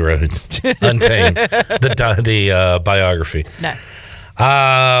Shirley Rhodes, Untamed, the biography. No.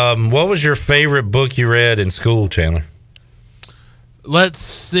 What was your favorite book you read in school, Chandler? Let's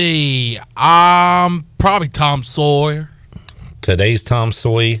see. Probably Tom Sawyer. Today's Tom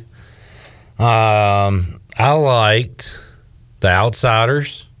Sawyer. I liked The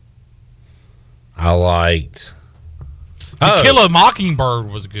Outsiders. I liked To Kill a Mockingbird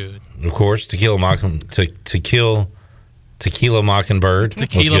was good. Of course, To Kill a Mockingbird.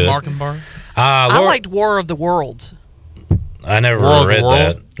 Tequila Mockingbird. I liked War of the Worlds. I never read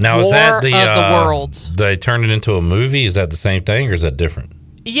that. Now, is that the of the Worlds? They turned it into a movie? Is that the same thing, or is that different?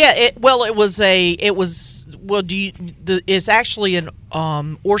 Yeah, it's actually an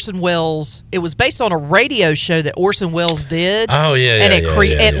Orson Welles. It was based on a radio show that Orson Welles did. Oh yeah, and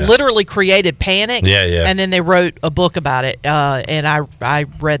it literally created Panic. Yeah. And then they wrote a book about it, and I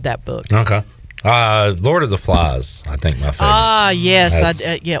read that book. Okay. Lord of the Flies, I think my favorite.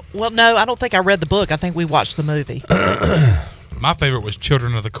 Yes, yeah. Well, no, I don't think I read the book. I think we watched the movie. My favorite was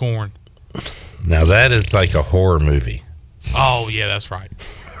Children of the Corn. Now that is like a horror movie. Oh yeah, that's right.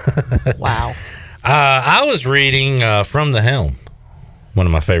 Wow. I was reading From the Helm, one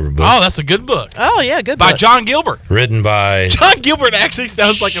of my favorite books. Oh, that's a good book. Oh yeah, good by book. John Gilbert. Written by John Gilbert actually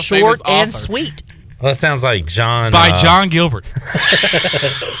sounds like a famous short author. and sweet. Well, that sounds like John. By John Gilbert.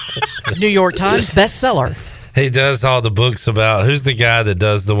 New York Times bestseller. He does all the books about who's the guy that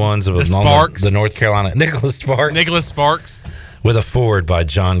does the ones of Sparks. The North Carolina Nicholas Sparks. With a foreword by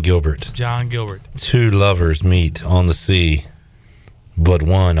John Gilbert. John Gilbert. Two lovers meet on the sea, but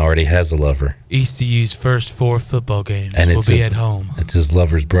one already has a lover. ECU's first 4 football games And will be at home. It's his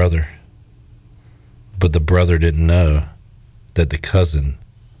lover's brother. But the brother didn't know that the cousin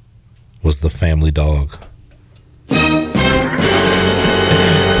was the family dog. Tell me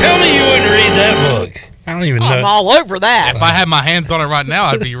you wouldn't read that book. I don't even know. I'm all over that. If I had my hands on it right now,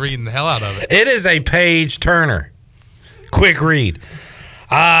 I'd be reading the hell out of it. It is a page turner. Quick read.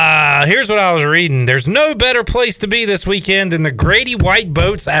 Here's what I was reading. There's no better place to be this weekend than the Grady White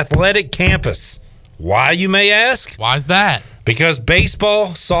Boats Athletic Campus. Why, you may ask? Why is that? Because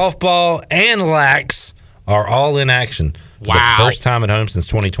baseball, softball, and lax are all in action. Wow. The first time at home since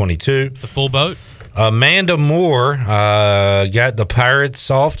 2022. It's a full boat. Amanda Moore got the Pirates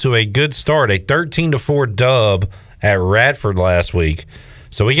off to a good start, a 13-4 dub at Radford last week.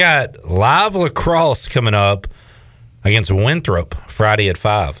 So we got live lacrosse coming up against Winthrop Friday at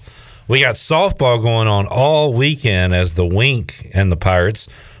 5. We got softball going on all weekend as the Wink and the Pirates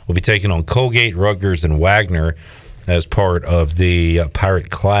will be taking on Colgate, Rutgers, and Wagner as part of the Pirate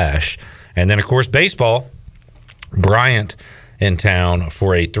Clash. And then, of course, baseball, Bryant in town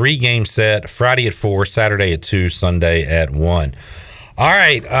for a 3-game set, Friday at 4, Saturday at 2, Sunday at 1. All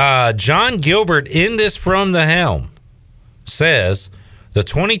right, John Gilbert in this From the Helm says the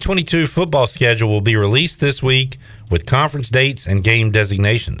 2022 football schedule will be released this week with conference dates and game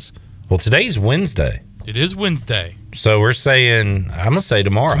designations. Well, today's Wednesday. It is Wednesday. So we're saying, I'm going to say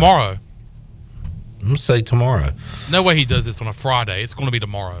tomorrow. Tomorrow. I'm going to say tomorrow. No way he does this on a Friday. It's going to be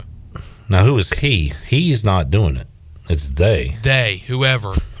tomorrow. Now, who is he? He's not doing it. It's they. They, whoever.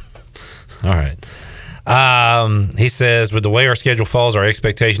 All right. He says, with the way our schedule falls, our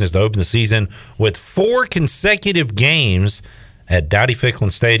expectation is to open the season with 4 consecutive games at Dowdy Ficklin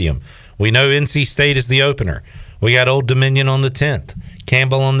Stadium. We know NC State is the opener. We got Old Dominion on the 10th,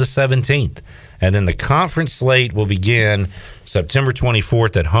 Campbell on the 17th, and then the conference slate will begin September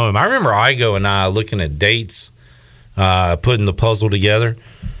 24th at home. I remember Igo and I looking at dates, putting the puzzle together,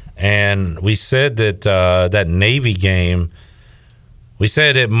 and we said that that Navy game, we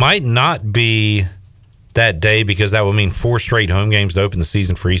said it might not be that day because that would mean 4 straight home games to open the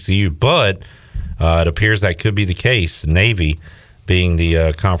season for ECU, but it appears that could be the case, Navy being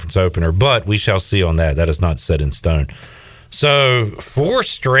the conference opener, but we shall see on that. That is not set in stone. So 4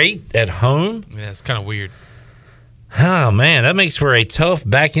 straight at home? Yeah, it's kind of weird. Oh, man, that makes for a tough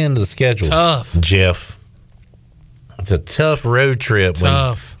back end of the schedule. Tough. Jeff. It's a tough road trip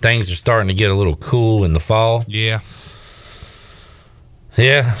when things are starting to get a little cool in the fall. Yeah.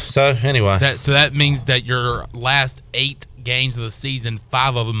 Yeah, so anyway. So that means that your last 8 games of the season,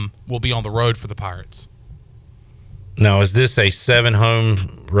 5 of them will be on the road for the Pirates. Now, is this a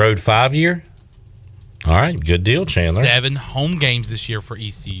 7-home road 5 year? All right, good deal, Chandler. 7 home games this year for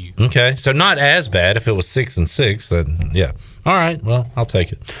ECU. Okay, so not as bad. If it was 6-6, then yeah. All right, well, I'll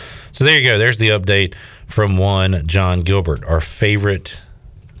take it. So there you go. There's the update from one John Gilbert, our favorite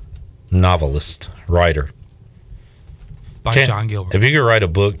novelist, writer. By John Gilbert. If you could write a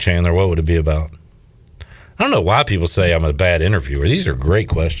book, Chandler, what would it be about? I don't know why people say I'm a bad interviewer. These are great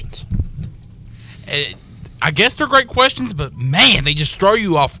questions. I guess they're great questions, but man, they just throw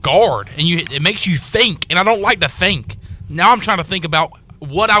you off guard, and it makes you think. And I don't like to think. Now I'm trying to think about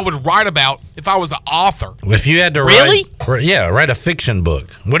what I would write about if I was an author. If you had to write a fiction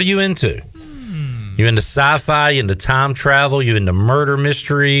book, what are you into? You into sci-fi? You into time travel? You into murder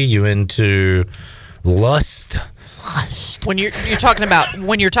mystery? You into lust? When you're talking about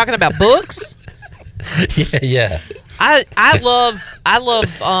books, yeah. I love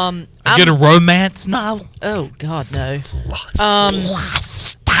get a romance novel. Oh God, no. I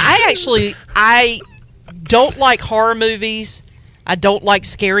don't like horror movies. I don't like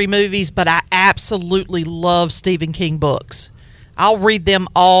scary movies, but I absolutely love Stephen King books. I'll read them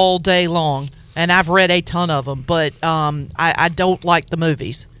all day long, and I've read a ton of them. But I don't like the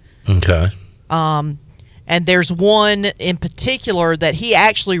movies. Okay. And there's one in particular that he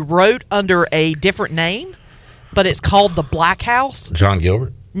actually wrote under a different name, but it's called The Black House. John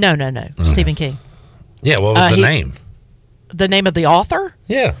Gilbert? No. Stephen King. Yeah, what was the name? The name of the author?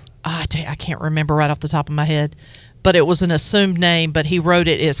 Yeah. I can't remember right off the top of my head, but it was an assumed name, but he wrote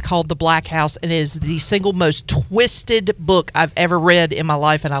it. It's called The Black House, and it is the single most twisted book I've ever read in my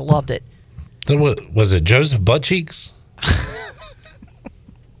life, and I loved it. Was it Joseph Buttcheeks?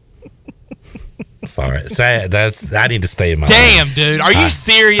 Sorry, I need to stay in my lane. Damn, dude, are you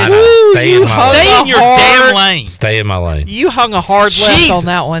serious? Stay in my lane. Stay in your damn lane. Stay in my lane. You hung a hard left on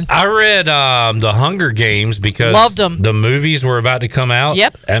that one. I read The Hunger Games because loved them. The movies were about to come out.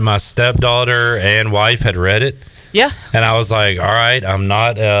 Yep. And my stepdaughter and wife had read it. Yeah. And I was like, all right, I'm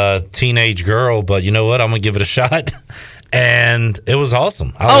not a teenage girl, but you know what? I'm going to give it a shot. And it was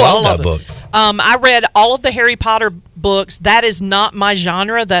awesome. I love that book. I read all of the Harry Potter books. That is not my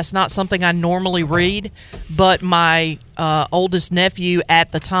genre. That's not something I normally read. But my oldest nephew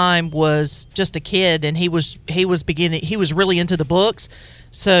at the time was just a kid, and he was really into the books.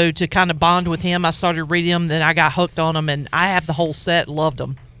 So to kind of bond with him, I started reading them. Then I got hooked on them, and I have the whole set. Loved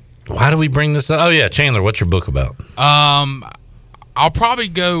them. Why do we bring this up? Oh yeah, Chandler, what's your book about? I'll probably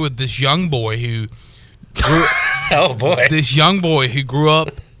go with this young boy who. Oh boy! This young boy who grew up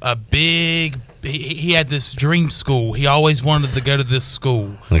he had this dream school. He always wanted to go to this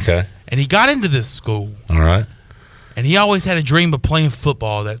school. Okay. And he got into this school. All right. And he always had a dream of playing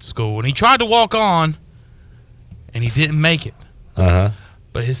football at that school. And he tried to walk on, and he didn't make it. Uh-huh.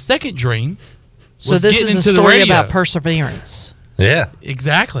 But his second dream So this is a story about perseverance. Yeah.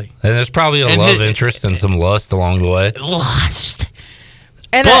 Exactly. And there's probably a love interest and some lust along the way. Lust.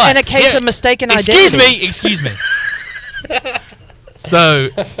 And a case of mistaken identity. Excuse me. So,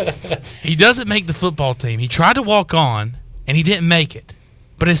 he doesn't make the football team. He tried to walk on, and he didn't make it.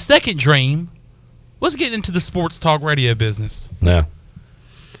 But his second dream was getting into the sports talk radio business. Yeah.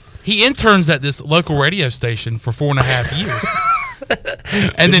 He interns at this local radio station for 4.5 years.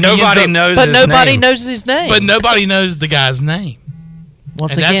 And then nobody knows his name. But nobody knows the guy's name.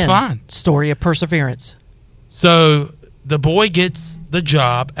 Once and again, that's fine. Story of perseverance. So the boy gets the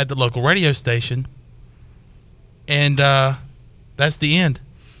job at the local radio station, and that's the end.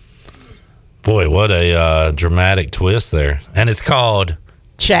 Boy, what a dramatic twist there. And it's called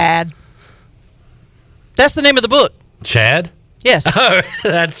Chad. That's the name of the book. Chad? Yes. Oh,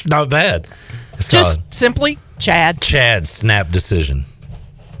 that's not bad. It's just called simply Chad. Chad's Snap Decision.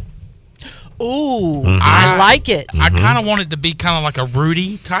 Ooh, I like it. I kind of want it to be kind of like a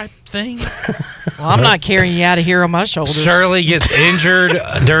Rudy type thing. Well, I'm not carrying you out of here on my shoulders. Shirley gets injured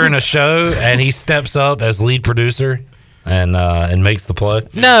during a show, and he steps up as lead producer and makes the play.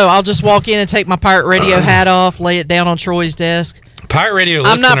 No, I'll just walk in and take my Pirate Radio hat off, lay it down on Troy's desk. Pirate Radio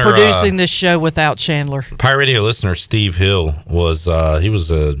I'm listener, not producing this show without Chandler. Pirate Radio listener Steve Hill was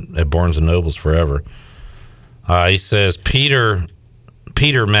at Barnes and Nobles forever. He says Peter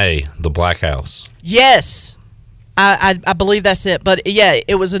May, The Black House. Yes. I believe that's it. But, yeah,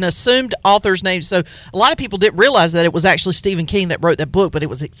 it was an assumed author's name. So a lot of people didn't realize that it was actually Stephen King that wrote that book, but it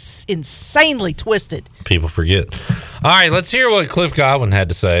was insanely twisted. People forget. All right, let's hear what Cliff Godwin had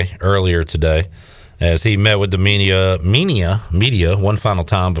to say earlier today as he met with the media one final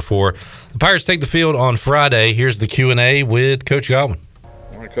time before the Pirates take the field on Friday. Here's the Q&A with Coach Godwin.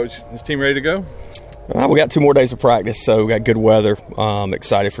 All right, Coach, is this team ready to go? We got 2 more days of practice, so we got good weather.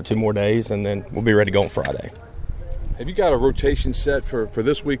 Excited for 2 more days, and then we'll be ready to go on Friday. Have you got a rotation set for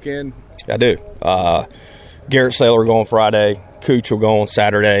this weekend? I do. Garrett Saylor will go on Friday, Cooch will go on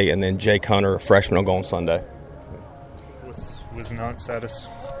Saturday, and then Jake Hunter, a freshman, will go on Sunday. What's Wisenhunt's status?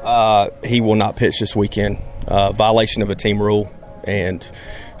 He will not pitch this weekend. Violation of a team rule, and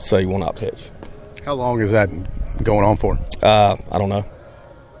so he will not pitch. How long is that going on for? I don't know.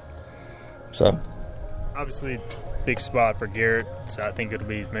 So, obviously, big spot for Garrett. So I think it'll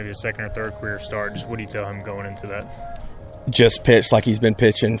be maybe a second or third career start. Just what do you tell him going into that? Just pitch like he's been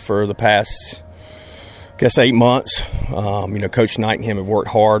pitching for the past, I guess, 8 months. Coach Knight and him have worked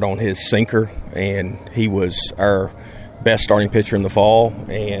hard on his sinker, and he was our best starting pitcher in the fall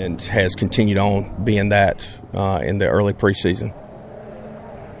and has continued on being that in the early preseason.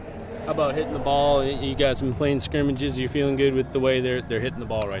 How about hitting the ball? You guys have been playing scrimmages. You're feeling good with the way they're hitting the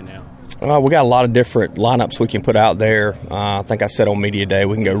ball right now? We got a lot of different lineups we can put out there. I think I said on media day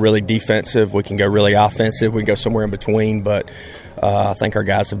we can go really defensive, we can go really offensive, we can go somewhere in between. But I think our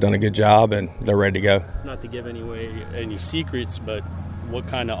guys have done a good job and they're ready to go. Not to give any secrets, but what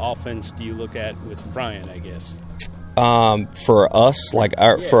kind of offense do you look at with Bryant, I guess? For us,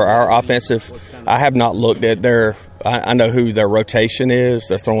 for our offensive, I have not looked at their – I know who their rotation is.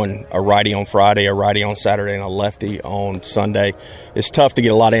 They're throwing a righty on Friday, a righty on Saturday, and a lefty on Sunday. It's tough to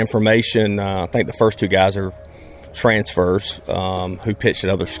get a lot of information. I think the first two guys are transfers who pitched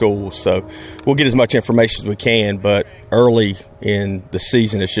at other schools. So we'll get as much information as we can, but early in the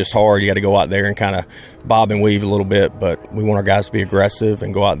season it's just hard. You got to go out there and kind of bob and weave a little bit, but we want our guys to be aggressive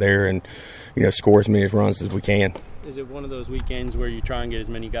and go out there and score as many runs as we can. Is it one of those weekends where you try and get as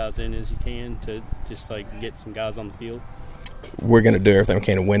many guys in as you can to just get some guys on the field? We're going to do everything we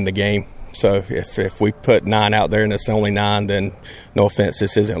can to win the game. So if we put 9 out there and it's only 9, then no offense,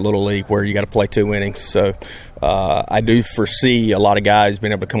 this isn't Little League where you got to play 2 innings. So I do foresee a lot of guys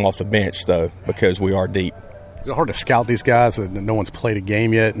being able to come off the bench, though, because we are deep. Is it hard to scout these guys and no one's played a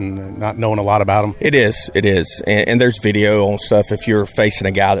game yet and not knowing a lot about them? It is. And there's video on stuff. If you're facing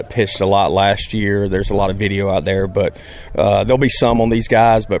a guy that pitched a lot last year, there's a lot of video out there. But there'll be some on these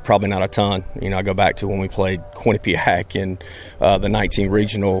guys, but probably not a ton. I go back to when we played Quinnipiac in the 19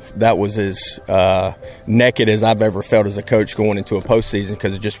 regional. That was as naked as I've ever felt as a coach going into a postseason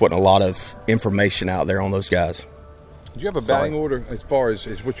because there just wasn't a lot of information out there on those guys. Do you have a batting order as far as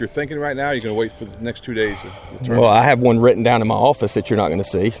what you're thinking right now? Or are you going to wait for the next 2 days? Well, I have one written down in my office that you're not going to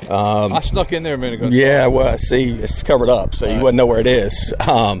see. I snuck in there a minute ago. Yeah, well, see, it's covered up, so you wouldn't know where it is.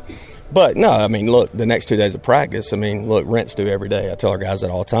 But, no, look, the next 2 days of practice, rents do every day. I tell our guys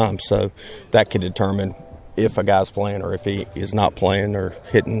that all the time. So that could determine if a guy's playing or if he is not playing or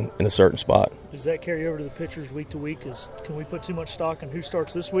hitting in a certain spot. Does that carry over to the pitchers week to week? Can we put too much stock in who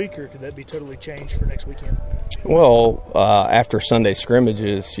starts this week, or could that be totally changed for next weekend? Well, after Sunday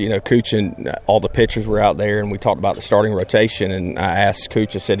scrimmages, Cooch and all the pitchers were out there, and we talked about the starting rotation, and I asked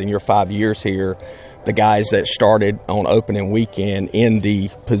Cooch, I said, in your 5 years here, the guys that started on opening weekend in the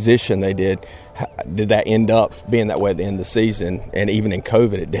position they did that end up being that way at the end of the season? And even in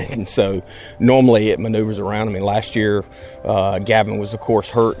COVID, it didn't. So normally it maneuvers around. Last year, Gavin was, of course,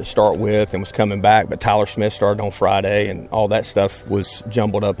 hurt to start with and was coming back, but Tyler Smith started on Friday, and all that stuff was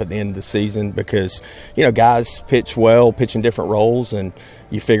jumbled up at the end of the season because, guys pitch well, pitch in different roles, and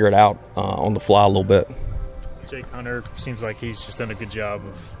you figure it out on the fly a little bit. Jake Hunter seems like he's just done a good job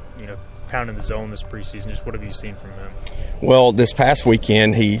of, pounding the zone this preseason. Just what have you seen from him? Well, this past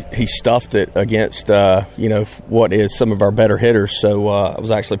weekend he stuffed it against what is some of our better hitters. So I was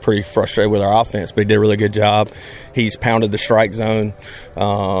actually pretty frustrated with our offense, but he did a really good job. He's pounded the strike zone,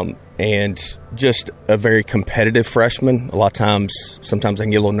 and just a very competitive freshman. A lot of times, sometimes I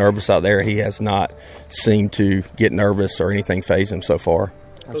can get a little nervous out there. He has not seemed to get nervous or anything faze him so far.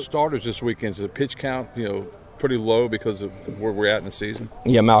 Our starters this weekend, is the pitch count, pretty low because of where we're at in the season?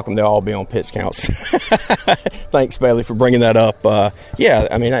 Yeah, Malcolm, they'll all be on pitch counts. Thanks, Bailey, for bringing that up. I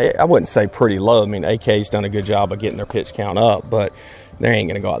wouldn't say pretty low. AK's done a good job of getting their pitch count up, but they ain't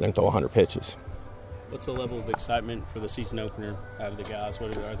going to go out there and throw 100 pitches. What's the level of excitement for the season opener out of the guys? Are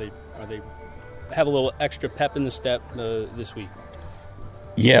they have a little extra pep in the step this week?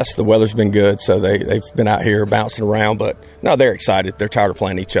 Yes, the weather's been good, so they've been out here bouncing around. But, no, they're excited. They're tired of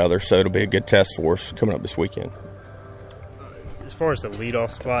playing each other, so it'll be a good test for us coming up this weekend. As far as the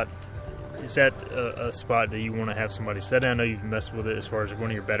leadoff spot, is that a spot that you want to have somebody set? I know you've messed with it as far as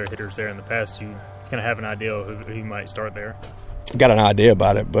one of your better hitters there in the past. You kind of have an idea of who might start there? Got an idea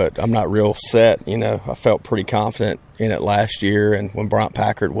about it, but I'm not real set. I felt pretty confident in it last year and when Bryant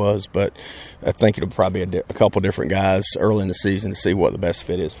Packard was, but I think it'll probably be a couple different guys early in the season to see what the best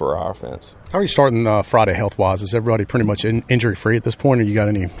fit is for our offense. How are you starting Friday health-wise? Is everybody pretty much injury-free at this point, or you got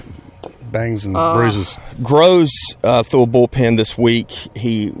any bangs and bruises? Groves threw a bullpen this week.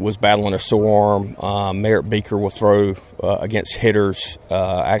 He was battling a sore arm. Merritt Beaker will throw against hitters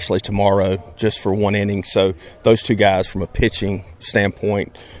actually tomorrow just for 1 inning. So those two guys from a pitching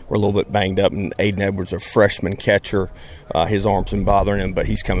standpoint were a little bit banged up. And Aiden Edwards, a freshman catcher, his arm's been bothering him, but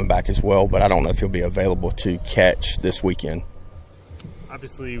he's coming back as well. But I don't know if he'll be available to catch this weekend.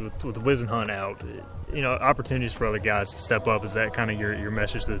 Obviously, with Wisenhunt out, opportunities for other guys to step up. Is that kind of your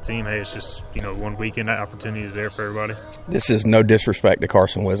message to the team? Hey, it's just, 1 weekend opportunity is there for everybody? This is no disrespect to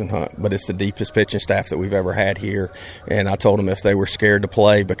Carson Wisenhunt, but it's the deepest pitching staff that we've ever had here. And I told them if they were scared to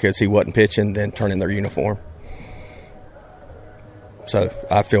play because he wasn't pitching, then turn in their uniform. So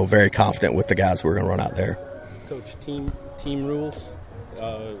I feel very confident with the guys we're going to run out there. Coach, team rules?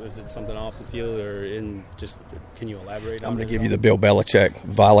 Is it something off the field or can you elaborate on it? I'm going to give you the Bill Belichick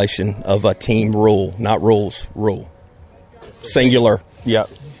violation of a team rule, not rules, rule. Singular. Yep.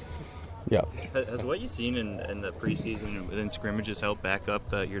 Has what you've seen in the preseason and within scrimmages helped back up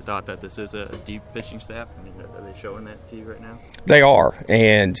your thought that this is a deep pitching staff? I mean, are they showing that to you right now? They are,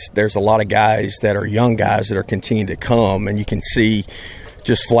 and there's a lot of guys that are young guys that are continuing to come, and you can see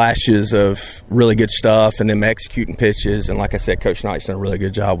just flashes of really good stuff and them executing pitches. And like I said, Coach Knight's done a really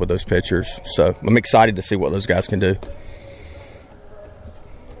good job with those pitchers. So I'm excited to see what those guys can do.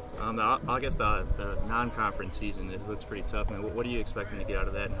 I guess the non-conference season, it looks pretty tough. I mean, what are you expecting to get out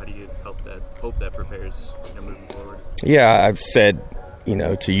of that, and how do you hope that prepares moving forward? Yeah, I've said,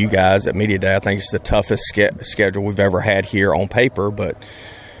 to you guys at Media Day, I think it's the toughest schedule we've ever had here on paper, but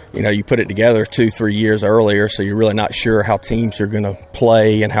you put it together 2-3 years earlier, so you're really not sure how teams are going to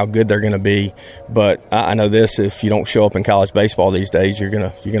play and how good they're going to be. But I know this: if you don't show up in college baseball these days, you're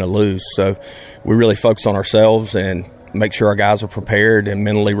gonna lose. So we really focus on ourselves and make sure our guys are prepared and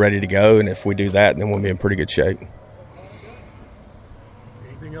mentally ready to go. And if we do that, then we'll be in pretty good shape.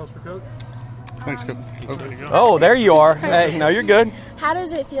 Anything else for Coach? Thanks, Coach. Oh, there you are. Hey, no, you're good. How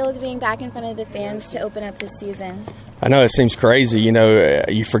does it feel to being back in front of the fans to open up this season? I know it seems crazy.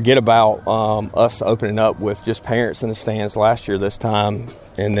 You forget about us opening up with just parents in the stands last year this time,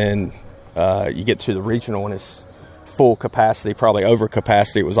 and then you get to the regional and it's full capacity, probably over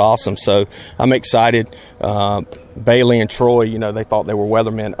capacity. It was awesome. So I'm excited. Bailey and Troy, they thought they were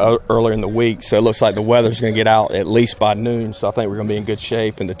weathermen earlier in the week, so it looks like the weather's going to get out at least by noon. So I think we're going to be in good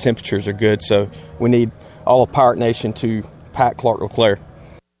shape, and the temperatures are good. So we need all of Pirate Nation to pack Clark LeClaire.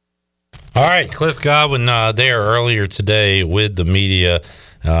 All right, Cliff Godwin there earlier today with the media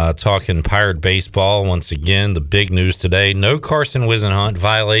talking Pirate baseball. Once again, the big news today: no Carson Wisenhunt,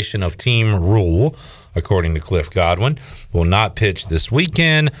 violation of team rule, according to Cliff Godwin. Will not pitch this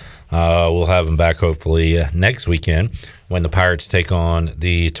weekend. We'll have him back hopefully next weekend when the Pirates take on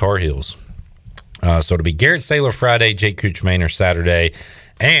the Tar Heels. So it'll be Garrett Saylor Friday, Jake Kuchmaner Saturday,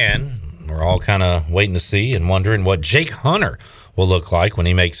 and we're all kind of waiting to see and wondering what Jake Hunter will look like when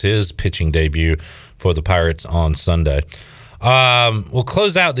he makes his pitching debut for the Pirates on Sunday. We'll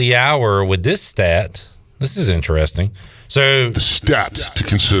close out the hour with this stat. This is interesting. So the stats to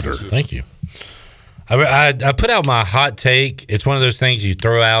consider. Thank you. I put out my hot take. It's one of those things you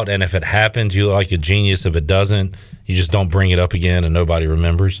throw out, and if it happens, you look like a genius. If it doesn't, you just don't bring it up again, and nobody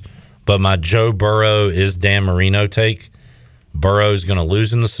remembers. But my Joe Burrow is Dan Marino take. Burrow's going to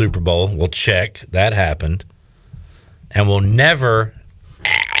lose in the Super Bowl. We'll check. That happened. And we'll never,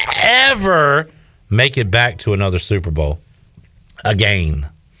 ever make it back to another Super Bowl again.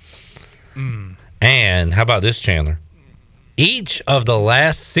 And how about this, Chandler? Each of the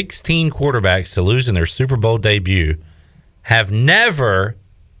last 16 quarterbacks to lose in their Super Bowl debut have never,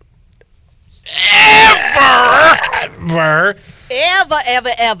 ever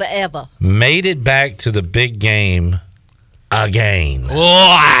made it back to the big game again.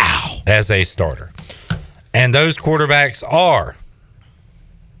 Wow. As a starter. And those quarterbacks are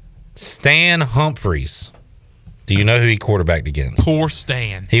Stan Humphries. Do you know who he quarterbacked against? Poor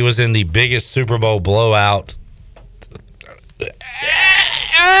Stan. He was in the biggest Super Bowl blowout ever.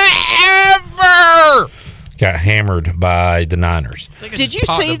 Got hammered by the Niners. Did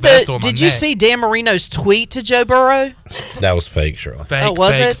you see Dan Marino's tweet to Joe Burrow? That was fake, Shirley. Fake,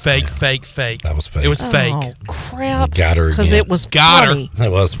 was it? Fake. That was fake. It was fake. Oh, crap. Got her again. Because it was funny.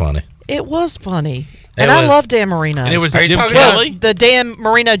 It was funny. It was funny. I love Dan Marino. And it was Jim Kelly? The Dan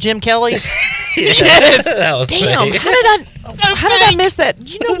Marino Jim Kelly? Yes. That was Damn, fake. how did I miss that?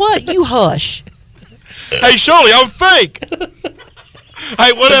 You know what? You hush. Hey, Shirley, I'm fake.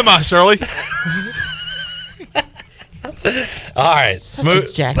 Hey, what am I, Shirley? All right. Such a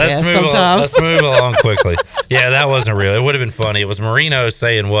jackass Let's move along quickly. Yeah, that wasn't real. It would have been funny. It was Marino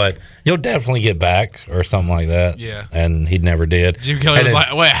saying what? You'll definitely get back or something like that. Yeah. And he never did. Jim Kelly was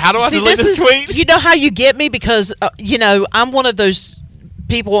like, wait, how do I delete this tweet? You know how you get me? Because, I'm one of those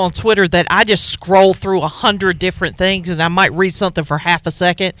people on Twitter that I just scroll through 100 different things and I might read something for half a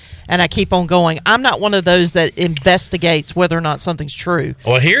second and I keep on going. I'm not one of those that investigates whether or not something's true.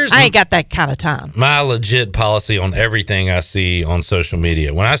 Well, I ain't got that kind of time. My legit policy on everything I see on social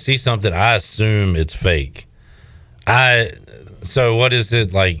media. When I see something, I assume it's fake. So what is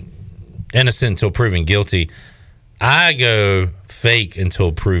it like? Innocent until proven guilty. I go fake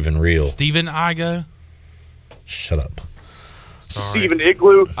until proven real. Steven Igo. Shut up. Steven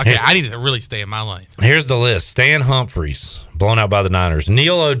Igloo. Okay, I need to really stay in my lane. Here's the list. Stan Humphries, blown out by the Niners.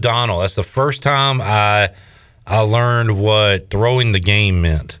 Neil O'Donnell. That's the first time I learned what throwing the game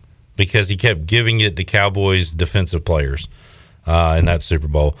meant because he kept giving it to Cowboys defensive players in that Super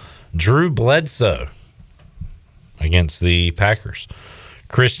Bowl. Drew Bledsoe against the Packers.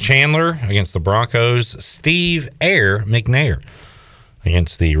 Chris Chandler against the Broncos. Steve Air McNair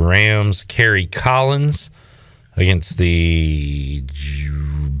against the Rams. Kerry Collins against the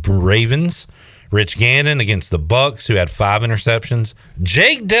Ravens. Rich Gannon against the Bucks, who had 5 interceptions.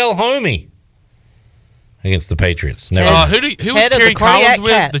 Jake Delhomme against the Patriots. Who was Kerry Collins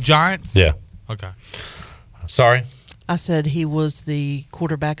with? Cats. The Giants? Yeah. Okay. Sorry? I said he was the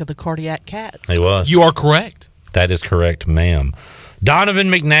quarterback of the Cardiac Cats. He was. You are correct. That is correct, ma'am. Donovan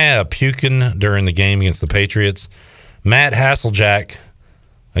McNabb puking during the game against the Patriots. Matt Hasseljack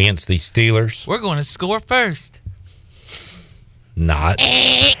against the Steelers. We're going to score first. Not.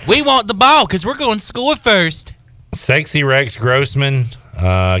 We want the ball because we're going to score first. Sexy Rex Grossman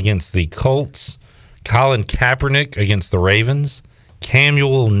against the Colts. Colin Kaepernick against the Ravens.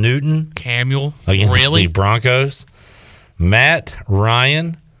 Camuel Newton against the Broncos. Matt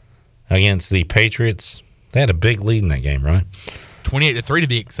Ryan against the Patriots. They had a big lead in that game, right? 28-3 to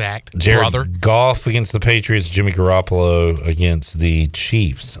be exact. Jared Goff against the Patriots. Jimmy Garoppolo against the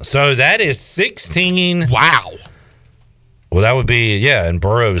Chiefs. So that is 16. Wow. Well, that would be, and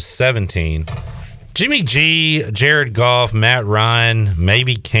Burrow's 17. Jimmy G, Jared Goff, Matt Ryan,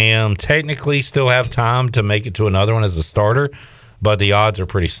 maybe Cam technically still have time to make it to another one as a starter, but the odds are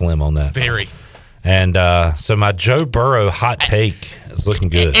pretty slim on that. Very. And so my Joe Burrow hot take is looking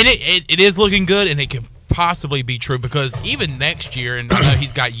good. And it is looking good, and it can possibly be true because even next year, and I know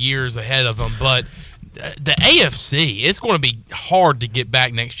he's got years ahead of him, but the AFC, it's going to be hard to get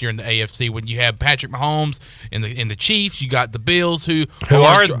back next year in the AFC when you have Patrick Mahomes and the Chiefs. You got the Bills who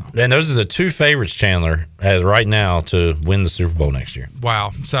are, and those are the 2 favorites, Chandler, as right now to win the Super Bowl next year.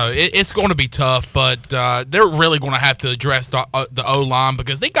 Wow. So it's going to be tough, but they're really going to have to address the O-line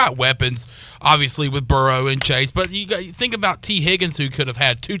because they got weapons, obviously, with Burrow and Chase. But you think about T. Higgins, who could have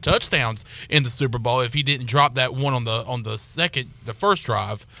had 2 touchdowns in the Super Bowl if he didn't drop that one on the first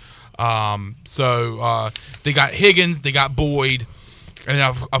drive. So they got Higgins, they got Boyd, and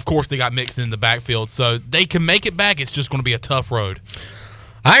of course they got Mixon in the backfield. So they can make it back. It's just going to be a tough road.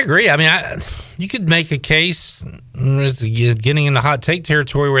 I agree. I mean, you could make a case getting into hot take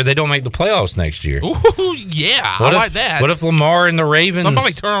territory where they don't make the playoffs next year. Ooh, yeah, I like that. What if Lamar and the Ravens?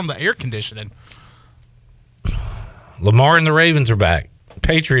 Somebody turn on the air conditioning. Lamar and the Ravens are back.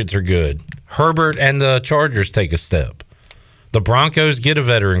 Patriots are good. Herbert and the Chargers take a step. The Broncos get a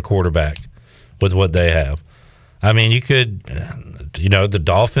veteran quarterback with what they have. I mean, you could, the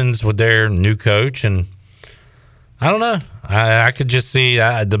Dolphins with their new coach, and I don't know. I could just see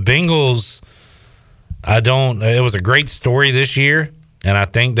the Bengals. It was a great story this year, and I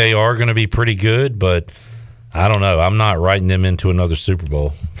think they are going to be pretty good, but I don't know. I'm not writing them into another Super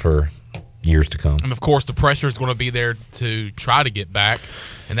Bowl for years to come. And, of course, the pressure is going to be there to try to get back,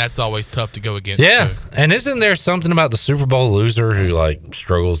 and that's always tough to go against. Yeah, too. And isn't there something about the Super Bowl loser who,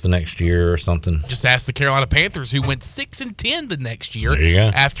 struggles the next year or something? Just ask the Carolina Panthers, who went 6-10 the next year There you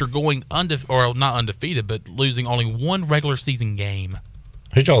go. after going not undefeated, but losing only 1 regular season game.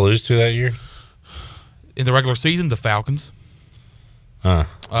 Who'd y'all lose to that year? In the regular season, the Falcons. Late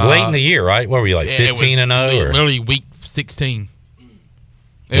in the year, right? What were you, 15-0? Literally week 16.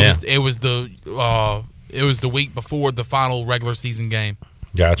 It was the week before the final regular season game.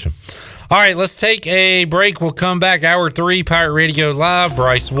 Gotcha. All right, let's take a break. We'll come back. Hour 3, Pirate Radio Live.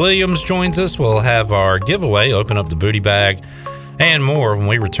 Bryce Williams joins us. We'll have our giveaway, open up the booty bag, and more when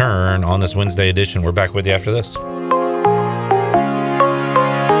we return on this Wednesday edition. We're back with you after this.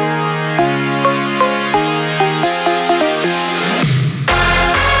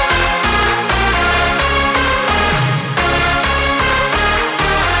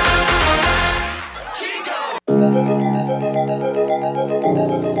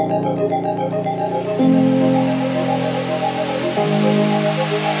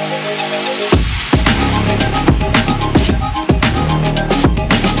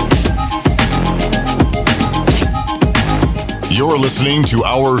 You're listening to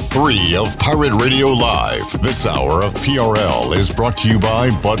Hour 3 of Pirate Radio Live. This hour of PRL is brought to you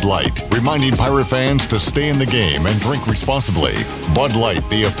by Bud Light, reminding Pirate fans to stay in the game and drink responsibly. Bud Light,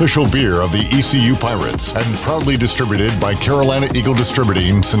 the official beer of the ECU Pirates, and proudly distributed by Carolina Eagle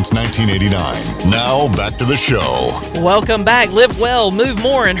Distributing since 1989. Now, back to the show. Welcome back. Live well, move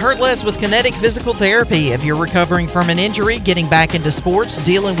more, and hurt less with Kinetic Physical Therapy. If you're recovering from an injury, getting back into sports,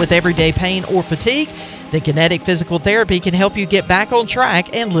 dealing with everyday pain or fatigue, the Kinetic Physical Therapy can help you get back on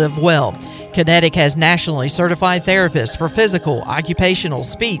track and live well. Kinetic has nationally certified therapists for physical, occupational,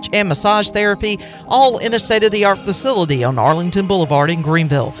 speech, and massage therapy, all in a state-of-the-art facility on Arlington Boulevard in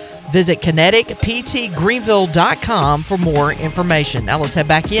Greenville. Visit kineticptgreenville.com for more information. Now let's head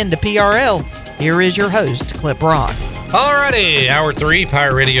back into PRL. Here is your host, Clip Rock. Alrighty, Hour 3,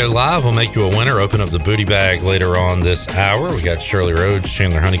 Pirate Radio Live. We'll make you a winner. Open up the booty bag later on this hour. We got Shirley Rhodes,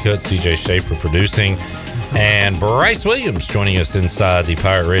 Chandler Honeycutt, CJ Schaefer producing, and Bryce Williams joining us inside the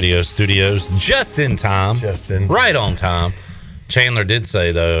Pirate Radio studios just in time. Right on time. Chandler did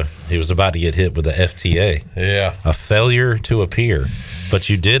say, though, he was about to get hit with the FTA. Yeah. A failure to appear. But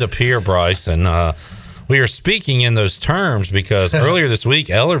you did appear, Bryce, and we are speaking in those terms because earlier this week,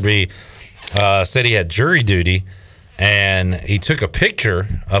 Ellerby said he had jury duty, and he took a picture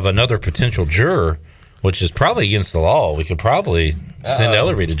of another potential juror, which is probably against the law. We could probably send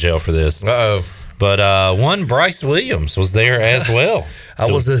Ellerby to jail for this. But one Bryce Williams was there as well. I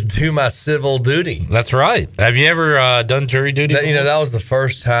was to do my civil duty. That's right. Have you ever done jury duty? That was the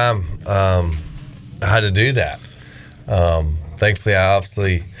first time I had to do that. Thankfully, I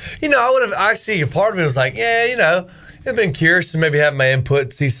obviously, I would have actually, a part of me was like, I've been curious to maybe have my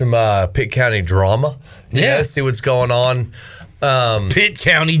input, see some Pitt County drama. See what's going on. Pitt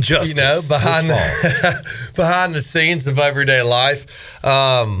County justice. Behind the scenes of everyday life.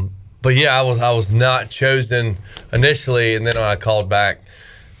 But yeah, I was not chosen initially, and then when I called back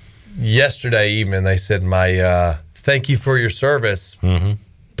yesterday evening, they said my thank you for your service,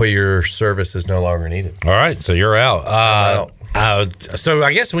 but your service is no longer needed. All right, so you're out. So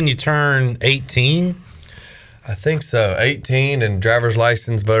I guess when you turn 18. I think so. 18 and driver's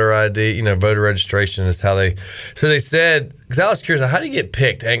license, voter ID, voter registration is how they. So they said, because I was curious, how do you get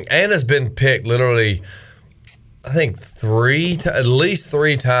picked? And Anna's been picked literally, I think at least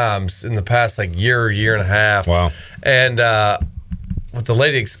three times in the past year and a half. Wow. And what the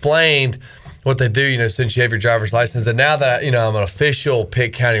lady explained, what they do, since you have your driver's license, and now that I'm an official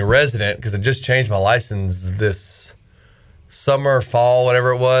Pitt County resident, because I just changed my license this summer, fall,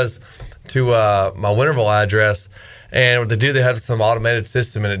 whatever it was, to my Winterville address, and what they do, they have some automated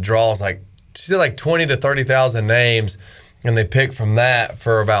system, and it draws she said 20 to 30,000 names, and they pick from that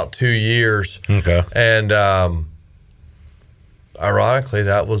for about 2 years. Okay. And ironically,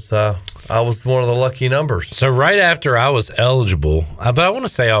 that was I was one of the lucky numbers. So right after I was eligible, but I want to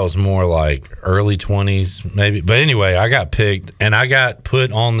say I was more early 20s, maybe. But anyway, I got picked, and I got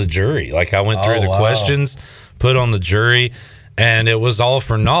put on the jury. I went through the questions, put on the jury. And it was all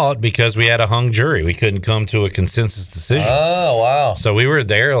for naught because we had a hung jury. We couldn't come to a consensus decision. Oh, wow. So we were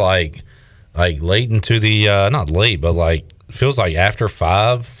there late into the, not late, but feels like after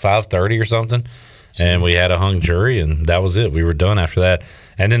 5:30 or something. And we had a hung jury, and that was it. We were done after that.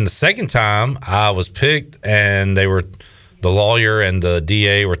 And then the second time I was picked, and the lawyer and the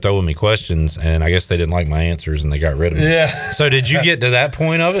DA were throwing me questions, and I guess they didn't like my answers, and they got rid of me. Yeah. So did you get to that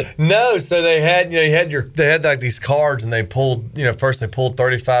point of it? No. So they had, they had these cards, and they pulled, first they pulled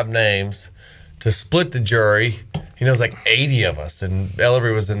 35 names to split the jury. It was 80 of us, and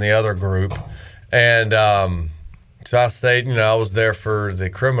Ellerby was in the other group. And so I stayed, I was there for the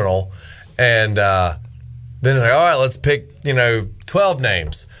criminal. And then they're like, all right, let's pick, 12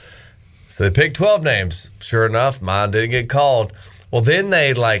 names. So they picked 12 names. Sure enough, mine didn't get called. Well, then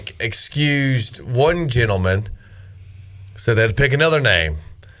they excused one gentleman, so they had to pick another name.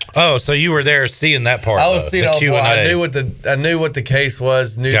 Oh, so you were there seeing that part? I was seeing all Q&A. I knew what the case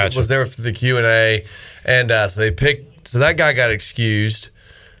was. Gotcha. Was there for the Q&A, and so they picked. So that guy got excused.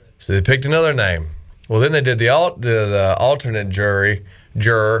 So they picked another name. Well, then they did the alternate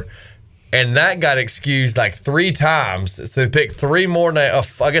juror. And that got excused 3 times. So they picked 3 more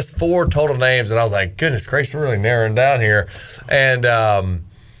names, I guess 4 total names. And I was like, goodness gracious, we're really narrowing down here. And, no,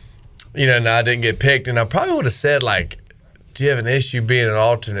 I didn't get picked. And I probably would have said, do you have an issue being an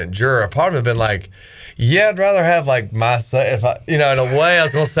alternate juror? I'd probably have been yeah, I'd rather have my say. If I, in a way, I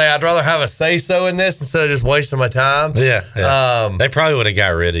was going to say I'd rather have a say-so in this instead of just wasting my time. Yeah. They probably would have got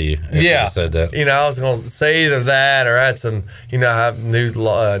rid of you if you said that. I was going to say either that or I had some, have news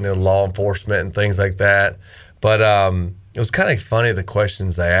law enforcement and things like that. But it was kind of funny the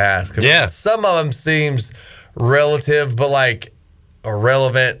questions they asked. Yeah. Some of them seems relative, but like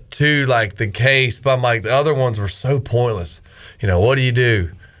irrelevant to like the case. But I'm like, the other ones were so pointless. You know, what do you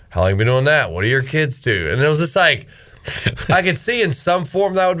do? How long have you been doing that? What do your kids do? And it was just like, I could see in some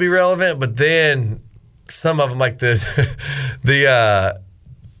form that would be relevant, but then some of them, like the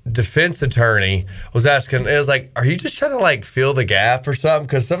defense attorney was asking, it was like, are you just trying to like fill the gap or something?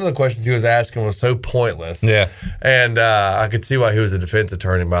 Because some of the questions he was asking was so pointless. Yeah. And I could see why he was a defense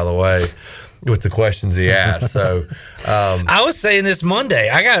attorney, by the way, with the questions he asked. So I was saying this Monday,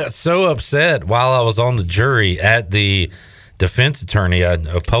 I got so upset while I was on the jury at the defense attorney, a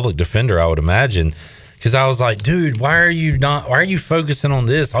public defender, I would imagine, because I was like, dude, why are you focusing on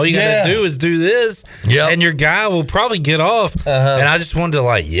this? All you gotta do is do this, and your guy will probably get off. And I just wanted to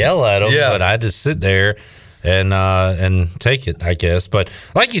like yell at him, but I just sit there and take it, I guess. But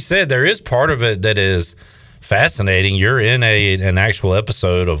like you said, there is part of it that is fascinating. You're in an actual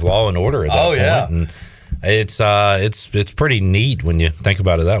episode of Law and Order at that point, and it's pretty neat when you think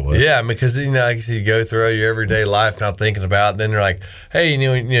about it that way. Yeah, because like you go through your everyday life not thinking about it, then they're like, hey,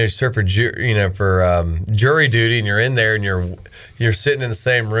 you serve for jury duty, and you're in there and you're sitting in the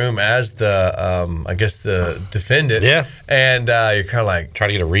same room as the I guess the defendant. Yeah. And you're kind of like try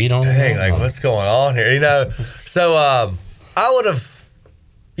to get a read on dang, like what's going on here? So I would have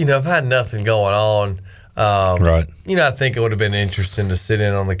if I had nothing going on, right. I think it would have been interesting to sit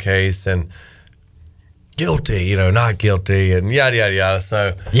in on the case and guilty, not guilty, and yada yada yada.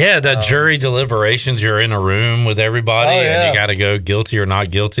 So the jury deliberations, you're in a room with everybody, and you got to go guilty or not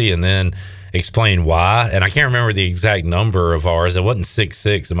guilty, and then explain why. And I can't remember the exact number of ours. It wasn't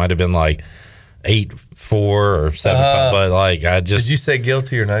 6-6. It might have been like 8-4 or 7-5. But like I just did you say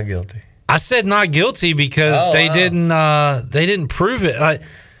guilty or not guilty? I said not guilty because they didn't prove it.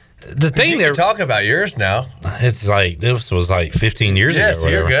 The thing they're talking about yours now. It's like this was like 15 years ago. Yes,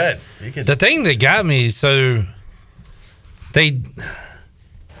 you're good. The thing that got me, so it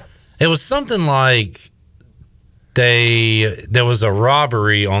was something like there was a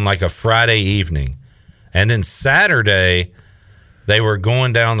robbery on like a Friday evening, and then Saturday they were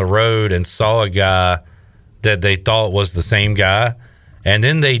going down the road and saw a guy that they thought was the same guy, and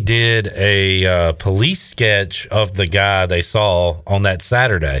then they did a police sketch of the guy they saw on that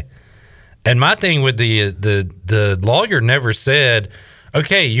Saturday. And my thing with the lawyer never said,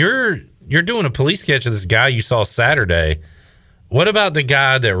 okay, you're doing a police sketch of this guy you saw Saturday. What about the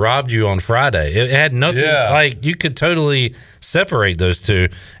guy that robbed you on Friday? It had nothing, like you could totally separate those two.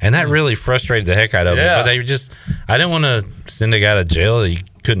 And that really frustrated the heck out of me. But I didn't want to send a guy to jail that you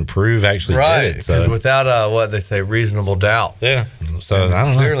couldn't prove actually did it. Because without what they say, reasonable doubt. Yeah. So I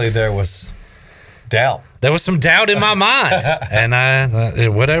don't know. Clearly there was doubt. There was some doubt in my mind,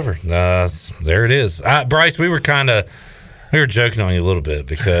 and whatever. There it is. Bryce, we were joking on you a little bit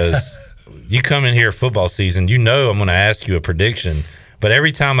because you come in here football season, I'm going to ask you a prediction, but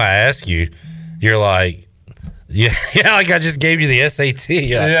every time I ask you, you're like, yeah, like I just gave you the SAT.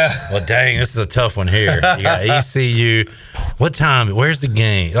 Yeah. Well, dang, this is a tough one here. You got ECU. What time? Where's the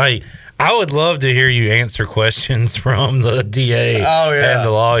game? Like, I would love to hear you answer questions from the DA and the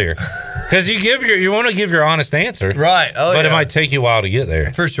lawyer. Because you want to give your honest answer. Right. But it might take you a while to get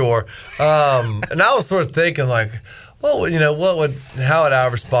there. For sure. And I was sort of thinking like, how would I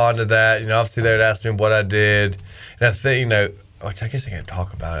respond to that? Obviously they would ask me what I did. And I think, which I guess I can't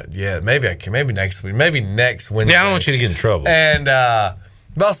talk about it yet. Maybe I can. Maybe next week. Maybe next Wednesday. Yeah, I don't want you to get in trouble. And but I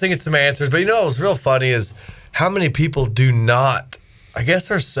was thinking some answers. But what was real funny is how many people do not, I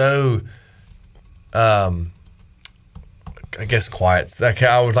guess, are so, I guess, quiet.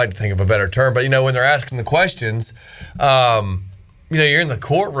 I would like to think of a better term. But, when they're asking the questions, you're in the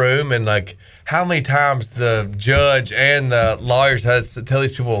courtroom and, like, how many times the judge and the lawyers had to tell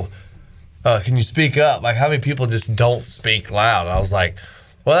these people, can you speak up? Like, how many people just don't speak loud? I was like,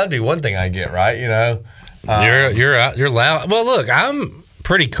 well, that'd be one thing I get, right? You're loud. Well, look, I'm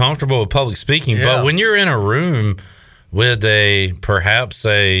pretty comfortable with public speaking, but when you're in a room with perhaps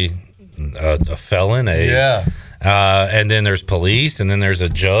a felon, and then there's police, and then there's a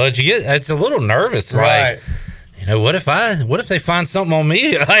judge, it's a little nervous, right? Like, what if they find something on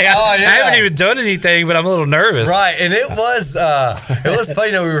me? Like, I haven't even done anything, but I'm a little nervous. Right, and it was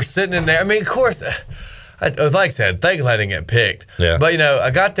funny. We were sitting in there. I mean, of course, like I said, thankfully I didn't get picked. Yeah. But I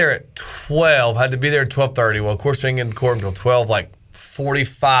got there at 12. Had to be there at 12:30. Well, of course, we didn't get in court until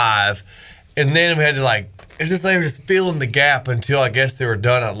 12:45, and then we had to it's just they were just filling the gap until I guess they were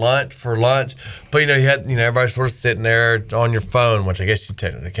done at lunch. But you had everybody sort of sitting there on your phone, which I guess you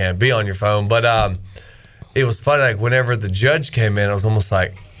technically can't be on your phone, but it was funny, like whenever the judge came in, it was almost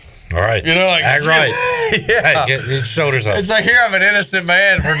like, all right, act right. Yeah. Hey, get your shoulders up. It's like, here I'm an innocent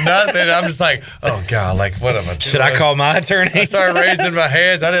man for nothing. I'm just like, oh God, like what am I doing? Should I call my attorney? I started raising my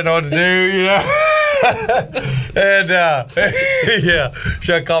hands. I didn't know what to do, you know. And yeah,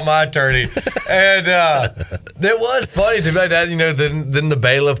 should I call my attorney? And it was funny to me like that, you know. Then the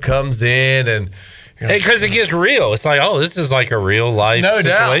bailiff comes in and because it gets real. It's like, oh, this is like a real life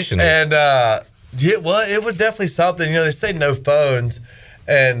situation. And it was definitely something. You know, they say no phones,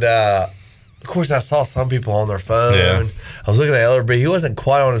 and of course I saw some people on their phone. Yeah. I was looking at Ellerby. He wasn't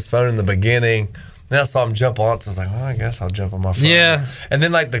quite on his phone in the beginning. Then I saw him jump on it, so I was like, well, I guess I'll jump on my phone. Yeah. And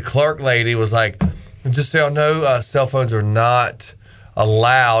then like the clerk lady was like, just so y'all know, cell phones are not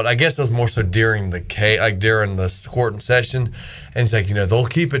allowed. I guess it was more so during the during the court session. And he's like, you know, they'll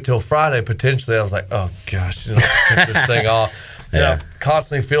keep it till Friday potentially. I was like, oh gosh, cut this thing off. Yeah. You know,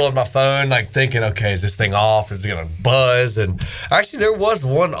 constantly feeling my phone, like thinking, okay, is this thing off? Is it gonna buzz? And actually, there was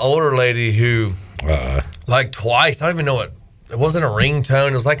one older lady who, like twice, I don't even know what. It wasn't a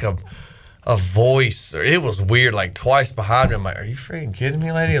ringtone. It was like a voice. It was weird. Like twice behind me. I'm like, are you freaking kidding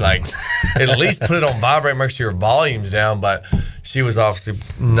me, lady? Like, at least put it on vibrate, make sure your volume's down. But she was obviously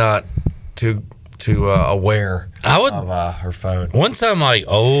not too aware of her phone. Once I'm like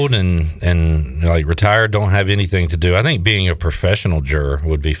old and like retired, don't have anything to do, I think being a professional juror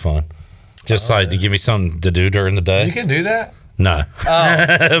would be fun. Just to give me something to do during the day. You can do that? No.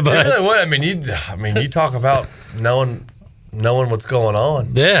 But it really would. I mean, you talk about knowing what's going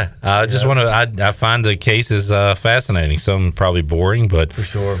on. Yeah, I just want to. I find the cases fascinating. Some probably boring, but for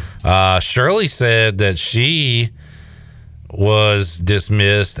sure. Shirley said that she was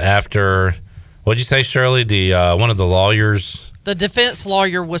dismissed after. What'd you say, Shirley? The one of the lawyers. The defense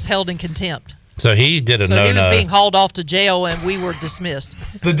lawyer was held in contempt. So he did a no-no. So he was being hauled off to jail, and we were dismissed.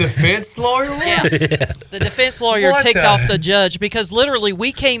 The defense lawyer? Yeah. The defense lawyer ticked off the judge because literally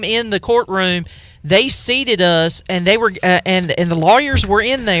we came in the courtroom. They seated us, and they were, and the lawyers were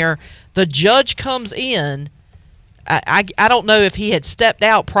in there. The judge comes in. I don't know if he had stepped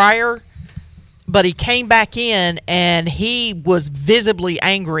out prior, but he came back in, and he was visibly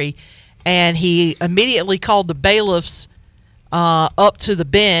angry, and he immediately called the bailiffs up to the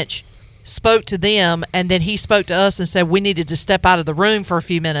bench, spoke to them, and then he spoke to us and said we needed to step out of the room for a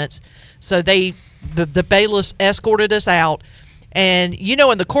few minutes. So the bailiffs escorted us out. And you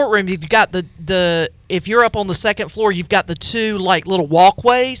know, in the courtroom, you've got the if you're up on the second floor, you've got the two like little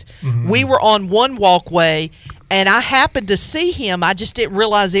walkways. Mm-hmm. We were on one walkway, and I happened to see him. I just didn't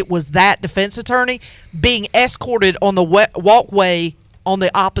realize it was that defense attorney being escorted on the walkway on the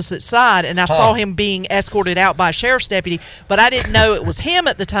opposite side, and I saw him being escorted out by a sheriff's deputy, but I didn't know it was him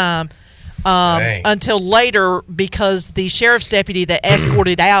at the time until later, because the sheriff's deputy that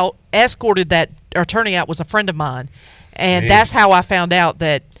escorted that attorney out was a friend of mine. And that's how I found out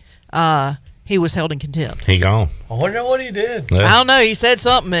that he was held in contempt. He gone. I wonder what he did. Yeah. I don't know. He said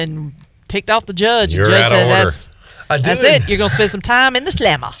something and ticked off the judge. You're the judge out said, of order. That's it. You're going to spend some time in the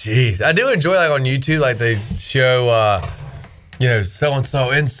slammer. Jeez. I do enjoy, like, on YouTube, like, they show,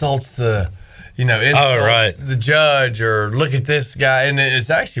 so-and-so insults the, the judge, or look at this guy. And it's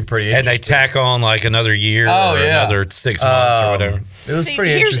actually pretty interesting. And they tack on, like, another year or another 6 months or whatever. It was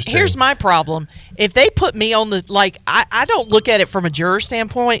pretty interesting. Here's my problem. If they put me on the, like, I don't look at it from a juror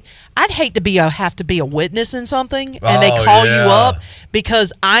standpoint. I'd hate to have to be a witness in something, and they call you up,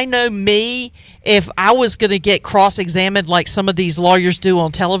 because I know me, if I was going to get cross-examined like some of these lawyers do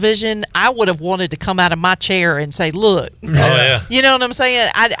on television, I would have wanted to come out of my chair and say, look. You know what I'm saying?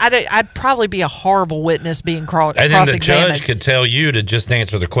 I'd probably be a horrible witness being cross-examined. And then the judge could tell you to just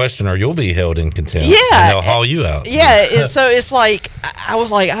answer the question, or you'll be held in contempt. Yeah. And they'll haul you out. Yeah. So it's like, I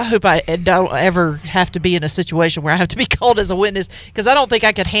was like, I hope I don't ever have to be in a situation where I have to be called as a witness, because I don't think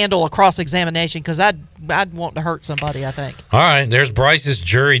I could handle a cross-examination, because I'd want to hurt somebody, I think. All right, there's Bryce's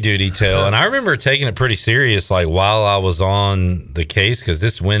jury duty tale, and I remember taking it pretty serious, like, while I was on the case, because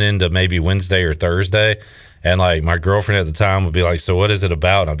this went into maybe Wednesday or Thursday, and, like, my girlfriend at the time would be like, so what is it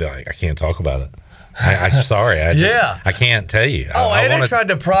about? And I'd be like, I can't talk about it. I'm sorry. I can't tell you. And they tried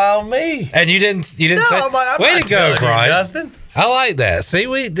to pry on me. And you didn't say, I'm way not to go, Bryce. Nothing. I like that. See,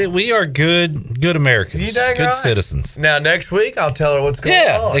 we are good Americans, good citizens. Now, next week, I'll tell her what's going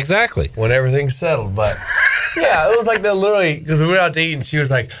on. Yeah, exactly. When everything's settled. But, yeah, it was like they literally, because we went out to eat, and she was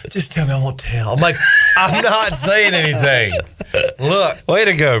like, just tell me, I won't tell. I'm like, I'm not saying anything. Look. Way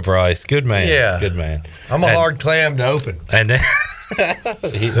to go, Bryce. Good man. Yeah. Good man. I'm a hard clam to open. And then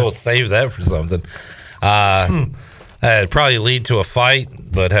he'll save that for something. It'd probably lead to a fight,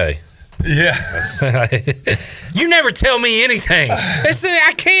 but hey. Yeah. You never tell me anything.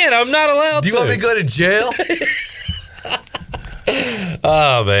 I can't. I'm not allowed to. Do you want me to go to jail?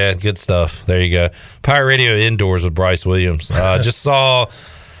 Oh, man. Good stuff. There you go. Pirate Radio Indoors with Bryce Williams. Just saw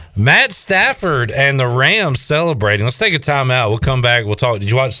Matt Stafford and the Rams celebrating. Let's take a time out. We'll come back. We'll talk.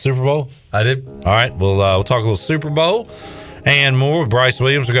 Did you watch the Super Bowl? I did. All right. We'll talk a little Super Bowl and more with Bryce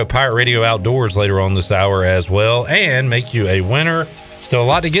Williams. We'll go Pirate Radio Outdoors later on this hour as well and make you a winner. Still a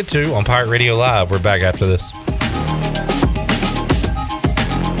lot to get to on Pirate Radio Live. We're back after this.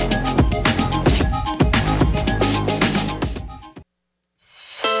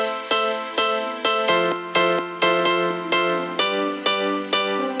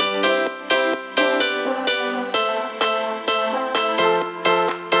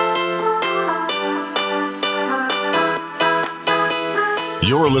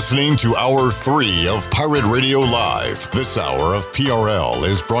 You're listening to Hour 3 of Pirate Radio Live. This hour of PRL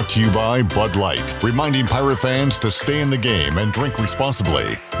is brought to you by Bud Light, reminding Pirate fans to stay in the game and drink responsibly.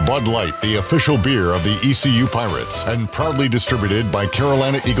 Bud Light, the official beer of the ECU Pirates, and proudly distributed by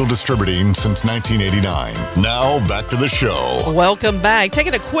Carolina Eagle Distributing since 1989. Now, back to the show. Welcome back.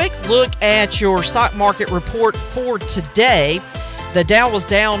 Taking a quick look at your stock market report for today. The Dow was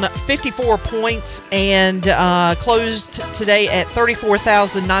down 54 points and closed today at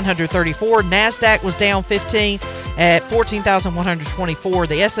 34,934. NASDAQ was down 15 at 14,124.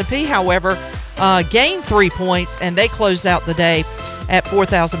 The S&P, however, gained 3 points, and they closed out the day at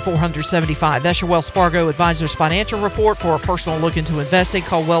 4,475. That's your Wells Fargo Advisors Financial Report. For a personal look into investing,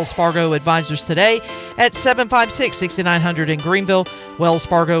 call Wells Fargo Advisors today at 756-6900 in Greenville. Wells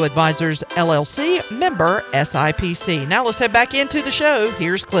Fargo Advisors, LLC, member SIPC. Now let's head back into the show.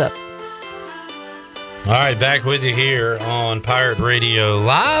 Here's Clip. All right, back with you here on Pirate Radio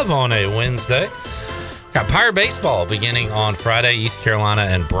Live on a Wednesday. Got Pirate Baseball beginning on Friday, East Carolina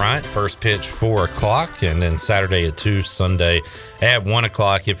and Bryant. First pitch 4 o'clock, and then Saturday at 2, Sunday at 1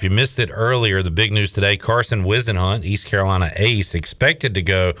 o'clock. If you missed it earlier, the big news today, Carson Whisenhunt, East Carolina ace, expected to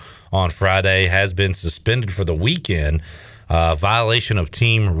go on Friday, has been suspended for the weekend. Violation of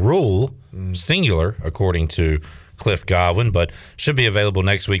team rule, singular, according to Cliff Godwin, but should be available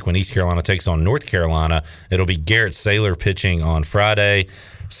next week when East Carolina takes on North Carolina. It'll be Garrett Saylor pitching on Friday.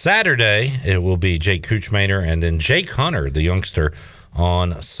 Saturday, it will be Jake Kuchmaner and then Jake Hunter, the youngster,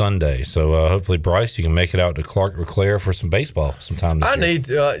 on Sunday. So hopefully, Bryce, you can make it out to Clark LeClaire for some baseball sometime this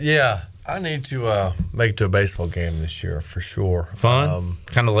year. I need to make it to a baseball game this year for sure. Fun,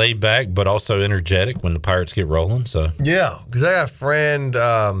 kind of laid back, but also energetic when the Pirates get rolling. So yeah, because I got a friend.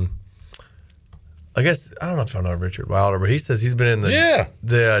 I guess I don't know if y'all know Richard Wilder, but he says he's been in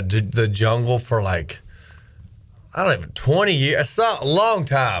the jungle for like, I don't even 20 years. It's a long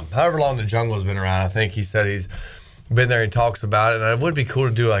time. However long the jungle has been around, I think he said he's been there and talks about it. And it would be cool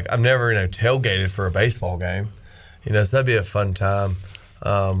to do like, I've never tailgated for a baseball game, so that'd be a fun time.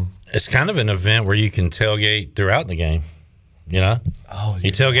 It's kind of an event where you can tailgate throughout the game. You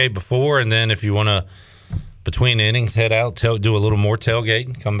tailgate before, and then if you want to between innings head out, do a little more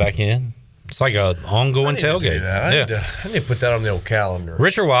tailgating, come back in. It's like an ongoing tailgate. I need to put that on the old calendar.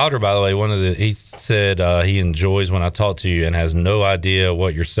 Richard Wilder, by the way, he said he enjoys when I talk to you and has no idea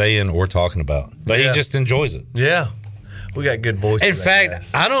what you're saying or talking about, but he just enjoys it. Yeah, we got good voices. In fact,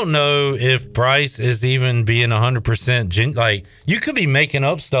 I don't know if Bryce is even being 100% like, you could be making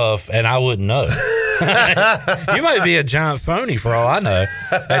up stuff and I wouldn't know. You might be a giant phony for all I know,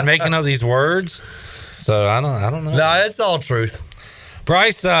 and making up these words. So I don't know. No, it's all truth.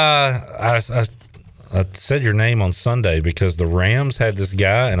 Bryce, I said your name on Sunday because the Rams had this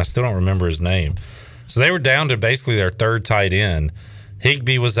guy, and I still don't remember his name. So they were down to basically their third tight end.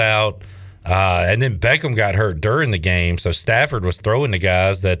 Higbee was out, and then Beckham got hurt during the game, so Stafford was throwing to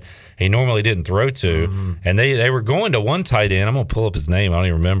guys that he normally didn't throw to, and they were going to one tight end. I'm going to pull up his name. I don't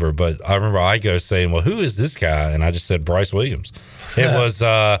even remember, but I remember Igo saying, well, who is this guy? And I just said Bryce Williams. It was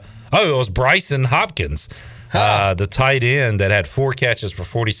it was Bryson Hopkins. The tight end that had 4 catches for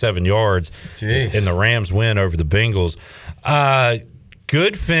 47 yards in the Rams win over the Bengals.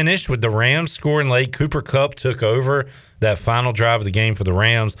 Good finish with the Rams scoring late. Cooper Kupp took over that final drive of the game for the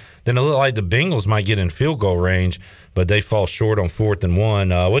Rams. Then it looked like the Bengals might get in field goal range, but they fall short on 4th and 1.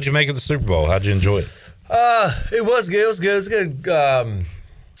 What'd you make of the Super Bowl? How'd you enjoy it? It was good. It was good. It was a good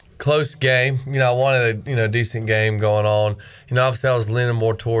close game. I wanted a decent game going on. Obviously I was leaning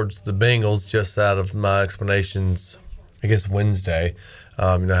more towards the Bengals just out of my explanations, I guess, Wednesday.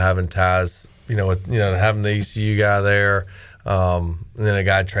 Having ties, with having the ECU guy there, and then a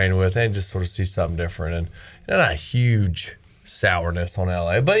guy training with, and just sort of see something different. And not a huge sourness on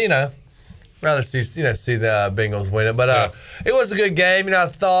LA, but rather see the Bengals win it. But it was a good game. I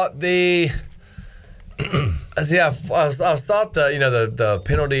thought I thought the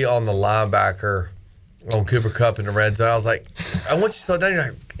penalty on the linebacker on Cooper Kupp in the red zone. I was like, I want you to slow down. You're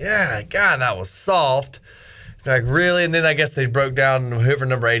like, yeah, God, that was soft. You're like, really? And then I guess they broke down whoever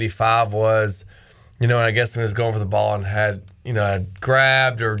number 85 was, and I guess when he was going for the ball and had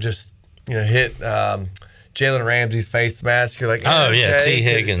grabbed or just, hit Jalen Ramsey's face mask. You're like, oh, yeah, T.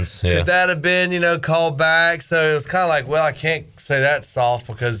 Higgins. Could that have been, called back? So it was kind of like, well, I can't say that's soft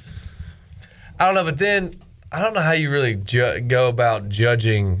because I don't know. But then I don't know how you really go about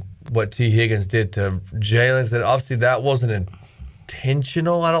judging what T. Higgins did to Jalen. Obviously, that wasn't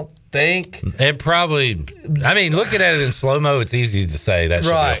intentional, I don't think. It probably, looking at it in slow-mo, it's easy to say that should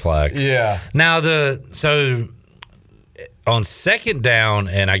be a flag. Yeah. Now, so on second down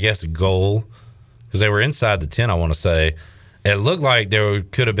and I guess a goal, because they were inside the 10, I want to say, it looked like there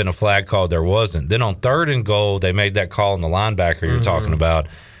could have been a flag called. There wasn't. Then on third and goal, they made that call on the linebacker you're talking about,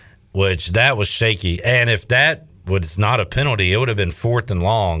 which that was shaky. And if that was not a penalty, it would have been 4th and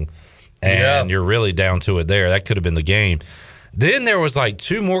long, and you're really down to it there. That could have been the game. Then there was like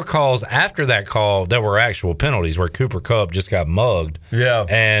 2 more calls after that call that were actual penalties where Cooper Kupp just got mugged. Yeah.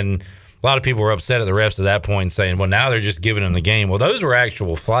 And a lot of people were upset at the refs at that point saying, well, now they're just giving him the game. Well, those were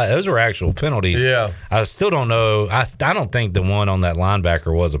actual penalties. Yeah. I still don't know. I don't think the one on that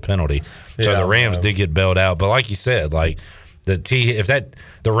linebacker was a penalty. So the Rams did get bailed out. But like you said, like the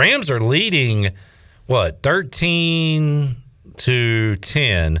Rams are leading,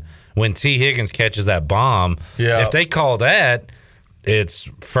 13-10 when T. Higgins catches that bomb. Yeah. If they call that, it's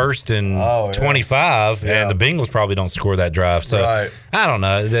 1st and 25, and the Bengals probably don't score that drive. So I don't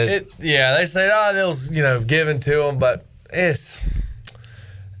know. They say, it was given to them, but it's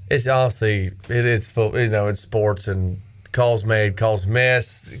honestly it's sports and calls made, calls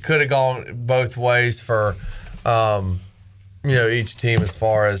missed. It could have gone both ways for each team as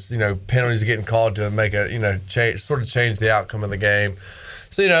far as penalties getting called to make a change the outcome of the game.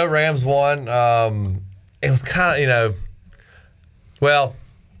 So Rams won. It was kind of well,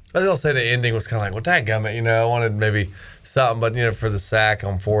 I was gonna say the ending was kind of like, well, dadgummit, I wanted maybe something, but for the sack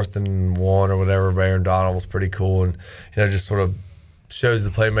on 4th and 1 or whatever, Aaron Donald was pretty cool, and just sort of shows the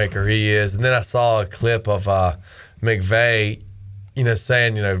playmaker he is. And then I saw a clip of McVay,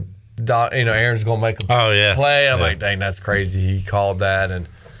 saying, Aaron's gonna make a play. I'm like, dang, that's crazy. He called that, and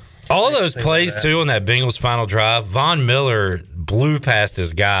all those plays too on that Bengals final drive. Von Miller blew past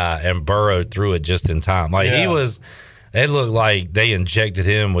his guy and Burrow threw it just in time. He was. It looked like they injected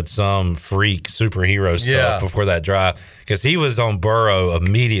him with some freak superhero stuff before that drive because he was on Burrow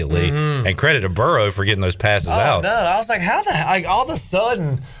immediately. And credit to Burrow for getting those passes out. No, I was like, how all of a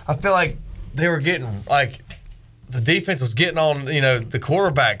sudden, I feel like they were getting the defense was getting on the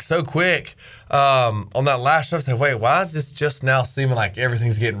quarterback so quick on that last drive. I said, wait, why is this just now seeming like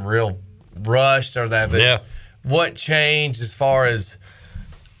everything's getting real rushed or that? But what changed as far as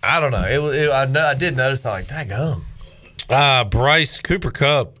I don't know. I did notice. I'm like, daggum. Bryce Cooper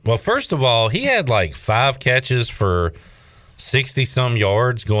Kupp. Well, first of all, he had 5 catches for 60-some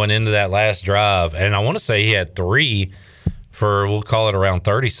yards going into that last drive. And I want to say he had 3 for, we'll call it around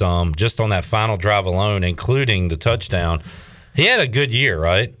 30-some, just on that final drive alone, including the touchdown. He had a good year,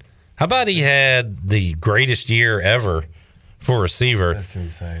 right? How about he had the greatest year ever for a receiver? That's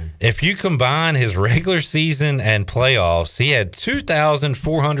insane. If you combine his regular season and playoffs, he had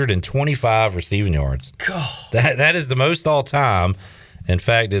 2,425 receiving yards. God. That is the most all time. In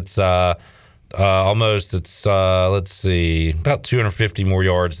fact, it's let's see, about 250 more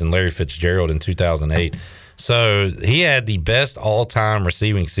yards than Larry Fitzgerald in 2008. So he had the best all time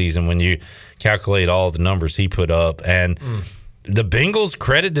receiving season when you calculate all the numbers he put up. And the Bengals,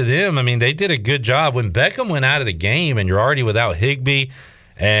 credit to them. I mean, they did a good job. When Beckham went out of the game and you're already without Higbee,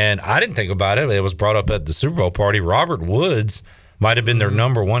 and I didn't think about it, it was brought up at the Super Bowl party, Robert Woods might have been their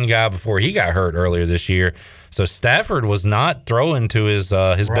number 1 guy before he got hurt earlier this year. So Stafford was not throwing to his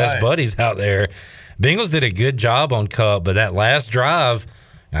best buddies out there. Bengals did a good job on Kupp, but that last drive,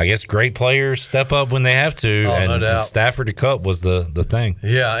 I guess great players step up when they have to, and Stafford to Kupp was the thing.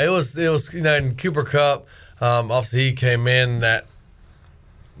 Yeah, it was and Cooper Kupp, obviously he came in that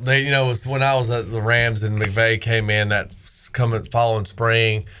they was when I was at the Rams and McVay came in that following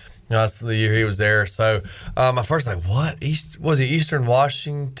spring. That's the year he was there. So my first what was he Eastern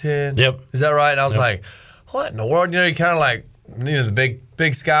Washington? Yep, is that right? And I was like, what in the world? You kind of like the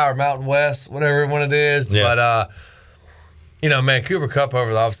big sky or Mountain West, whatever one it is. Yeah. But man, Cooper Kupp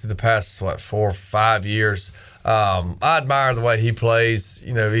over obviously the past 4 or 5 years. I admire the way he plays.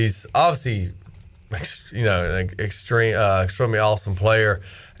 He's obviously an extremely awesome player,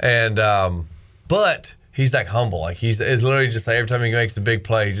 and but he's humble. It's literally just every time he makes a big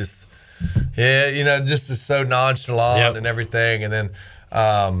play, he just just is so nonchalant and everything. And then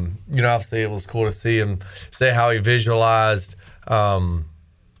Obviously it was cool to see him say how he visualized, after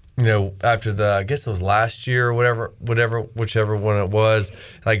I guess it was last year or whichever one it was,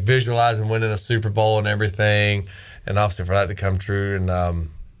 like visualizing winning a Super Bowl and everything, and obviously for that to come true. And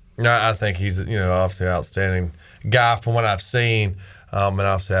I think he's obviously an outstanding guy from what I've seen, and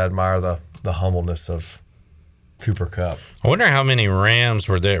obviously I admire the humbleness of Cooper Kupp. I wonder how many Rams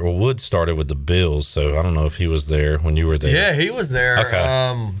were there. Well, Wood started with the Bills, so I don't know if he was there when you were there. Yeah, he was there. Okay.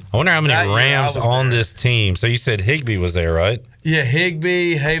 I wonder how many Rams on this team. So you said Higbee was there, right? Yeah,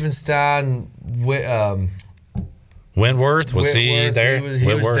 Higbee, Havenstein, Wentworth, was he there?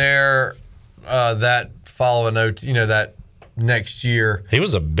 He was there that following that next year. He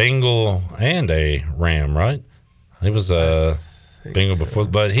was a Bengal and a Ram, right? He was a Bengal before,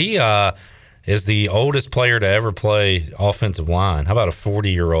 but he is the oldest player to ever play offensive line. How about a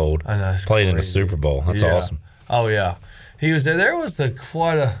 40-year-old played in the Super Bowl? That's awesome. Oh, yeah. He was there. There was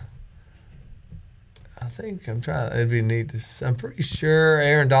quite a – I think it'd be neat to – I'm pretty sure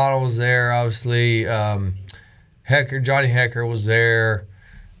Aaron Donald was there, obviously. Johnny Hecker was there.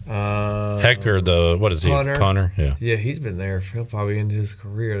 Hecker, what is he? Punter? Yeah. Yeah, he's been there. He'll probably end his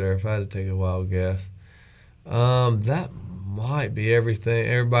career there if I had to take a wild guess. That might be everything.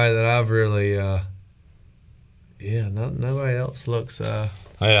 Everybody that I've really, nobody else looks.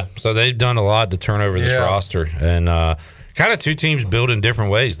 Yeah, so they've done a lot to turn over this roster, and kind of two teams built in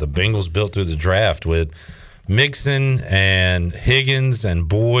different ways. The Bengals built through the draft with Mixon and Higgins and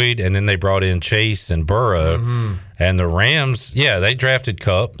Boyd, and then they brought in Chase and Burrow. Mm-hmm. And the Rams, they drafted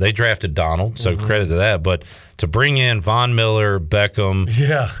Kupp, they drafted Donald, so credit to that. But to bring in Von Miller, Beckham,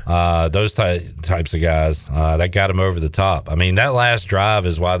 those types of guys, that got them over the top. I mean, that last drive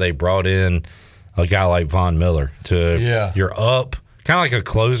is why they brought in a guy like Von Miller. You're up, kind of like a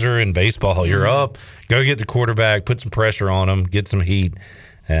closer in baseball. You're up, go get the quarterback, put some pressure on him, get some heat.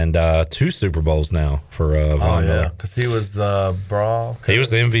 And 2 Super Bowls now for Von Miller. Because he was the Broncos. He was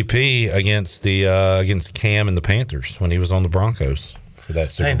the MVP against Cam and the Panthers when he was on the Broncos for that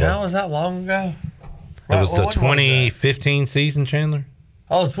Super Bowl. Hey, now was that long ago? It was the 2015 season, Chandler.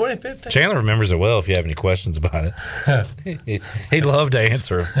 Oh, 2015? Chandler remembers it well if you have any questions about it. He'd love to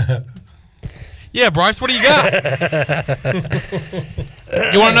answer them. Yeah, Bryce, what do you got?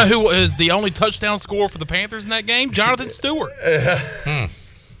 You want to know who is the only touchdown scorer for the Panthers in that game? Jonathan Stewart.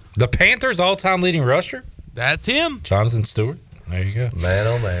 The Panthers' all-time leading rusher? That's him. Jonathan Stewart. There you go. Man,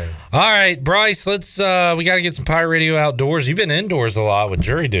 oh, man. All right, Bryce, we got to get some Pirate Radio outdoors. You've been indoors a lot with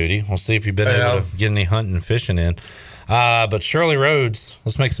jury duty. We'll see if you've been able to get any hunting and fishing in. But Shirley Rhodes,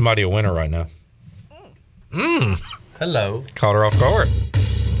 let's make somebody a winner right now. Hello. Caught her off guard.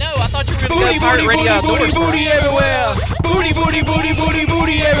 No, I thought you were going to go Pirate Radio outdoors. Booty everywhere.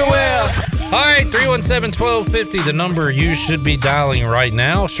 Booty everywhere. All right, 317-1250, the number you should be dialing right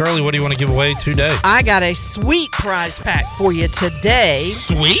now. Shirley, what do you want to give away today? I got a sweet prize pack for you today.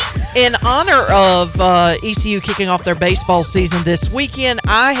 Sweet? In honor of ECU kicking off their baseball season this weekend,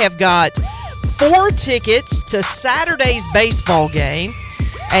 I have got 4 tickets to Saturday's baseball game,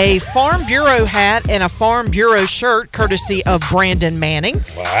 a Farm Bureau hat and a Farm Bureau shirt courtesy of Brandon Manning.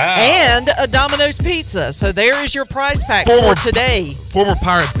 Wow. And a Domino's pizza. So there is your prize pack for today. Former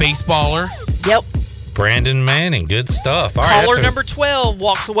Pirate baseballer. Yep. Brandon Manning. Good stuff. All Caller right, number 12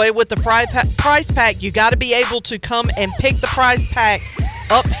 walks away with the prize pack. You got to be able to come and pick the prize pack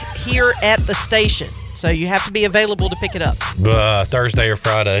up here at the station. So you have to be available to pick it up. Thursday or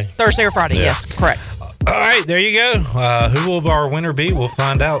Friday? Thursday or Friday, yes, correct. All right, there you go. Who will our winner be? We'll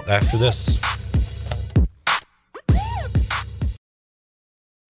find out after this.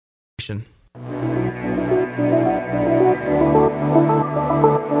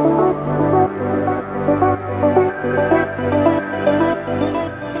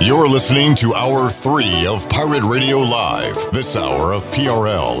 You're listening to Hour 3 of Pirate Radio Live. This hour of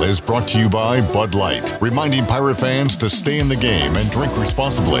PRL is brought to you by Bud Light, reminding Pirate fans to stay in the game and drink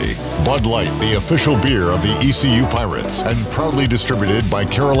responsibly. Bud Light, the official beer of the ECU Pirates, and proudly distributed by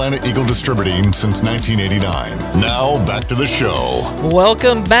Carolina Eagle Distributing since 1989. Now, back to the show.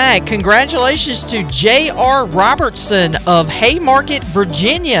 Welcome back. Congratulations to J.R. Robertson of Haymarket,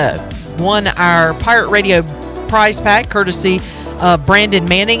 Virginia. Won our Pirate Radio prize pack courtesy Brandon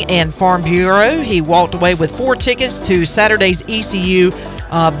Manning and Farm Bureau. He walked away with 4 tickets to Saturday's ECU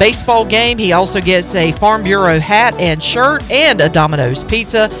baseball game. He also gets a Farm Bureau hat and shirt and a Domino's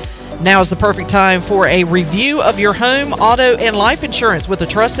pizza. Now is the perfect time for a review of your home, auto, and life insurance with a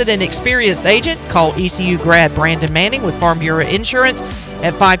trusted and experienced agent. Call ECU grad Brandon Manning with Farm Bureau Insurance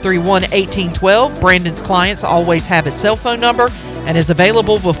at 531-1812. Brandon's clients always have his cell phone number and is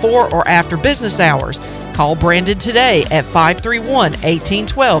available before or after business hours. Call Brandon today at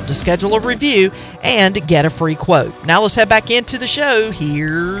 531-1812 to schedule a review and get a free quote. Now let's head back into the show.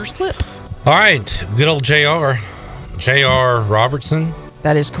 Here's Clip. All right, good old JR Robertson.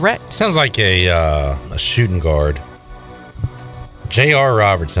 That is correct. Sounds like a shooting guard. J.R.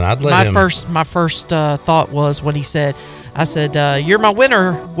 Robertson. I'd let him. My first thought was when he said, I said, "You're my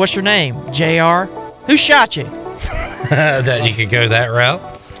winner. What's your name, J.R.? Who shot you?" That you could go that route.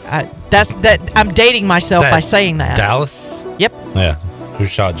 I'm dating myself by saying that. Dallas. Yep. Yeah. Who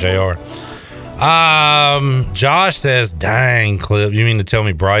shot J.R.? Josh says, "Dang, Clip. You mean to tell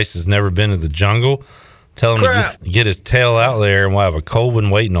me Bryce has never been to the jungle? Tell him to get his tail out there, and we'll have a cold one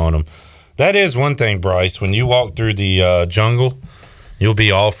waiting on him." That is one thing, Bryce. When you walk through the jungle, you'll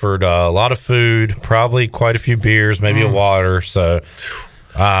be offered a lot of food, probably quite a few beers, maybe a water. So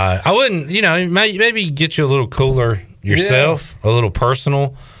I wouldn't, maybe get you a little cooler yourself, a little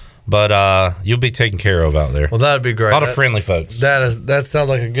personal, but you'll be taken care of out there. Well, that'd be great. A lot of friendly folks. That sounds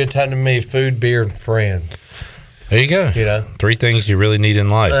like a good time to me. Food, beer, and friends. There you go. 3 things you really need in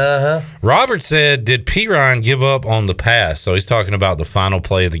life. Robert said, did Perine give up on the pass? So he's talking about the final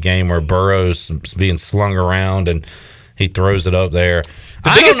play of the game where Burrow's being slung around and he throws it up there.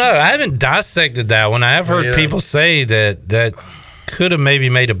 I don't know. I haven't dissected that one. I have heard people say that could have maybe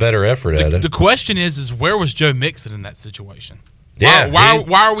made a better effort at it. The question is where was Joe Mixon in that situation? Yeah.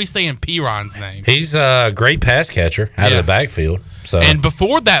 Why are we saying Perine's name? He's a great pass catcher out of the backfield. So. And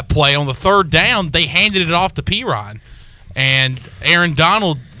before that play, on the 3rd down, they handed it off to Perine. And Aaron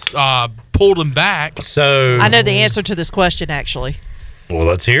Donald pulled him back. So I know the answer to this question, actually. Well,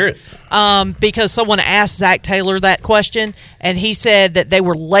 let's hear it. Because someone asked Zach Taylor that question, and he said that they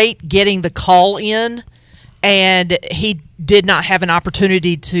were late getting the call in, and he did not have an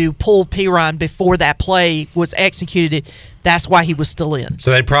opportunity to pull Perine before that play was executed. That's why he was still in.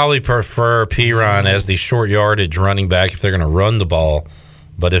 So they probably prefer Perine as the short yardage running back if they're going to run the ball.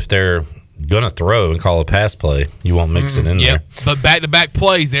 But if they're going to throw and call a pass play, you won't mix it in there. But back-to-back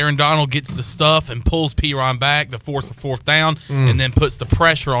plays, Aaron Donald gets the stuff and pulls Perine back to force a 4th down and then puts the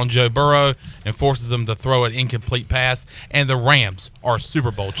pressure on Joe Burrow and forces him to throw an incomplete pass. And the Rams are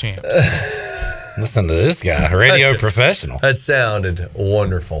Super Bowl champs. Listen to this guy, radio professional. That sounded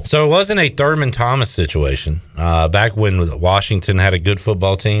wonderful. So it wasn't a Thurman Thomas situation. Back when Washington had a good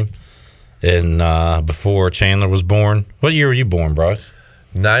football team and before Chandler was born. What year were you born, Bryce?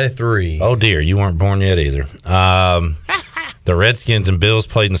 93. Oh, dear. You weren't born yet either. The Redskins and Bills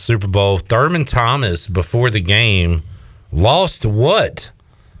played in the Super Bowl. Thurman Thomas, before the game, lost what?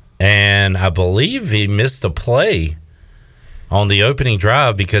 And I believe he missed a play on the opening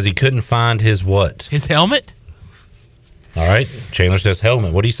drive because he couldn't find his what? His helmet? All right. Chandler says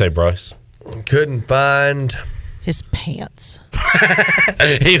helmet. What do you say, Bryce? Couldn't find his pants.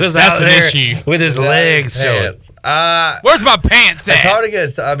 He was out there with his legs showing. Where's my pants at? It's hard to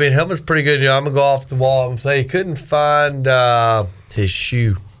get. I mean, helmet's pretty good. I'm going to go off the wall and say he couldn't find his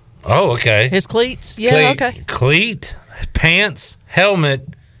shoe. Oh, okay. His cleats? Yeah, okay. Cleat, pants, helmet.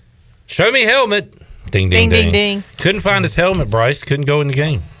 Show me helmet. Ding, ding, ding. Couldn't find his helmet, Bryce. Couldn't go in the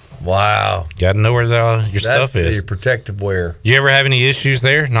game. Wow. Got to know where your stuff is. Your protective wear. You ever have any issues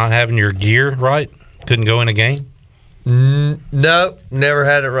there, not having your gear right? Couldn't go in a game? No, never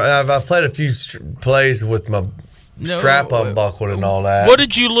had it right. I've played a few plays with my strap unbuckled and all that. What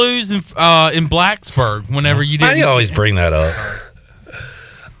did you lose in Blacksburg whenever you did? Why do you always bring that up?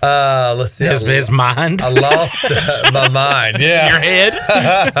 Let's see. His mind? I lost my mind. Yeah. Your head?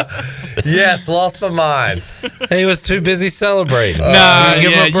 Yes, lost my mind. He was too busy celebrating.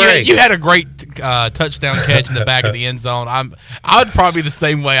 You had a great touchdown catch in the back of the end zone. I'd probably be the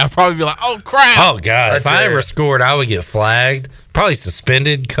same way. I'd probably be like, oh, crap. Oh, God. If I ever scored, I would get flagged, probably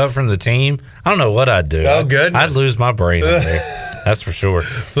suspended, cut from the team. I don't know what I'd do. Oh, goodness. I'd lose my brain out there. That's for sure.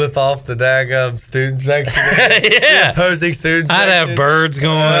 Flip off the daggum student section. Yeah. Opposing student I'd section. have birds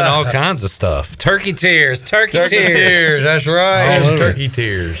going, all kinds of stuff. Turkey tears. Turkey tears. That's right. Turkey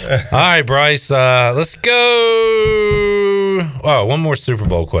tears. All right, Bryce. Let's go. Oh, one more Super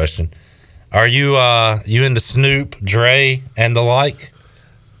Bowl question. Are you into Snoop, Dre, and the like?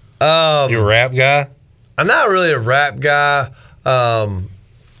 You a rap guy? I'm not really a rap guy. I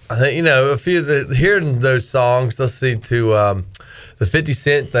think, a few of hearing those songs, let's see, the 50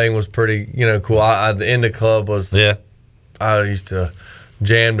 Cent thing was pretty, cool. The end of club was, I used to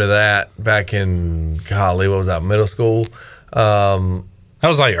jam to that back in, golly, what was that, middle school? That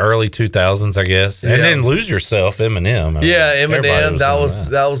was like early 2000s, I guess. And then Lose Yourself, Eminem. Eminem,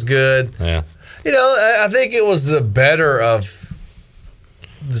 that was good. Yeah. I think it was the better of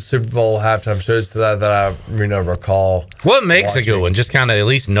the Super Bowl halftime shows that I recall. What makes a good one? Just kind of at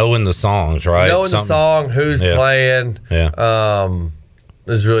least knowing the songs, right? Knowing the song, who's playing. Yeah.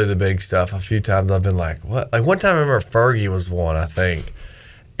 Is really the big stuff. A few times I've been like, what? Like one time I remember Fergie was one, I think.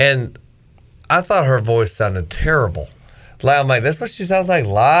 And I thought her voice sounded terrible. Like, I'm like, that's what she sounds like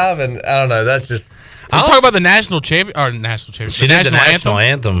live? And I don't know. That's just... I'll talk about the national championship. She did the national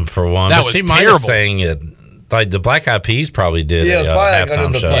anthem for one. That was she might terrible. have sang it. Like the Black Eyed Peas probably did. Yeah, it was probably like halftime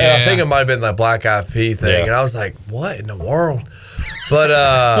under the show. I think it might have been that Black Eyed Pea thing. Yeah. And I was like, what in the world? But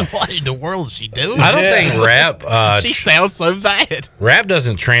what in the world is she doing? I don't think rap. She sounds so bad. Rap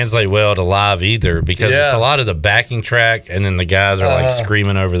doesn't translate well to live either because it's a lot of the backing track, and then the guys are like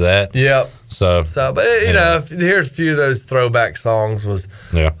screaming over that. Yep. So, but you know, here's a few of those throwback songs was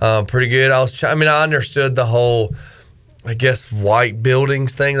pretty good. I understood the whole, I guess, white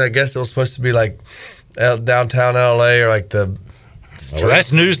buildings thing. I guess it was supposed to be like downtown LA or like the. Well,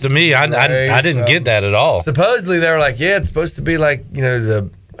 that's news to me. I didn't get that at all. Supposedly they were like, yeah, it's supposed to be like, you know, the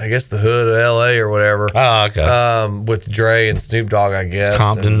hood of LA or whatever. Oh, okay. With Dre and Snoop Dogg, I guess.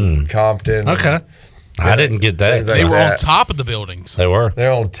 Compton. Okay. I didn't get that. They were on top of the buildings. They were.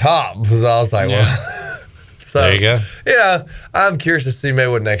 They're on top. So I was like, well. So, there you go. Yeah, I'm curious to see maybe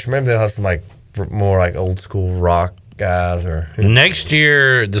what next year. Maybe they'll have some like more like old school rock guys or. Next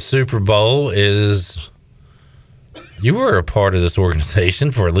year, the Super Bowl is. You were a part of this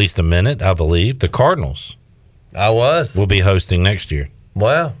organization for at least a minute, I believe. The Cardinals. I was. Will be hosting next year.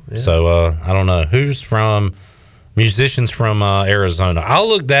 Wow. Yeah. So I don't know who's from. Musicians from Arizona. I'll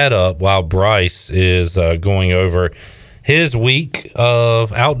look that up while Bryce is going over his week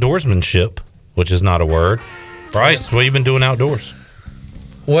of outdoorsmanship, which is not a word. Bryce, what have you been doing outdoors?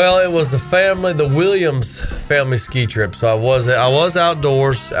 Well, it was the Williams family ski trip. So I was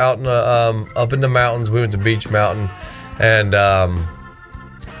outdoors, out in up in the mountains. We went to Beach Mountain and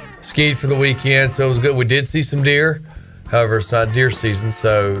skied for the weekend. So it was good. We did see some deer. However, it's not deer season.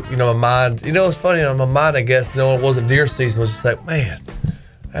 So, you know, my mind, you know, it's funny. My mind, I guess, no, it wasn't deer season. Was just like, man,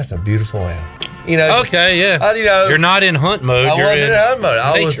 that's a beautiful animal. You know, okay, yeah. You know, you're not in hunt mode. I wasn't in hunt mode.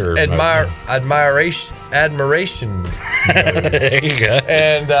 I was admiration. There you go.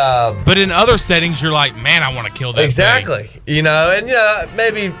 And but in other settings, you're like, man, I want to kill that. Exactly. thing. You know, and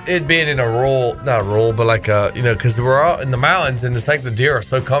maybe it being in not rural, but like you know, because we're all in the mountains, and it's like the deer are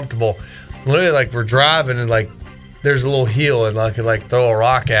so comfortable. Literally, like we're driving, and like there's a little hill, and I could like throw a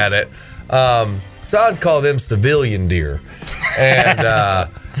rock at it. So I'd call them civilian deer, and.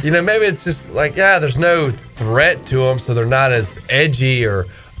 You know, maybe it's just like, there's no threat to them, so they're not as edgy or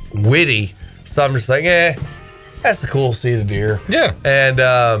witty. So I'm just like, that's a cool see the deer. Yeah. And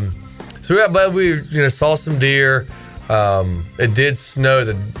so we saw some deer. It did snow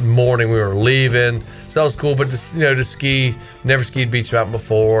the morning we were leaving, so that was cool. But to ski, never skied Beach Mountain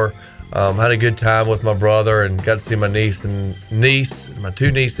before. Had a good time with my brother and got to see my niece, my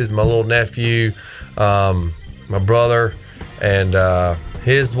two nieces, my little nephew, my brother, and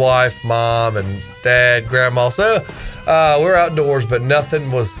his wife, mom, and dad, grandma. So we're outdoors, but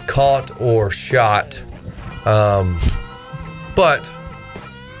nothing was caught or shot. But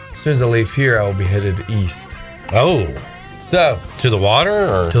as soon as I leave here, I will be headed east. Oh. So. To the water?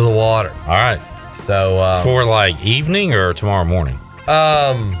 Or? To the water. All right. So. For like evening or tomorrow morning?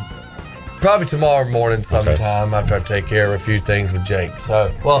 Probably tomorrow morning sometime after I take care of a few things with Jake.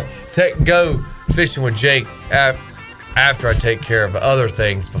 So, go fishing with Jake after I take care of other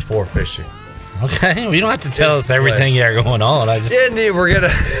things before fishing. Okay, well, you don't have to tell us everything you got going on. We're gonna.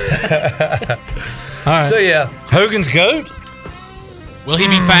 All right. So yeah, Hogan's goat. Will he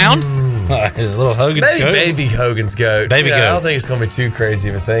be found? His little Hogan's maybe goat. Baby Hogan's goat. Baby goat. I don't think it's gonna be too crazy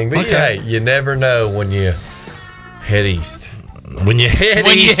of a thing. But okay. You never know when you head east. When you head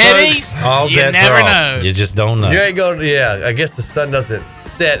east, all you bets never are off. know. You just don't know. You ain't going. Yeah, I guess the sun doesn't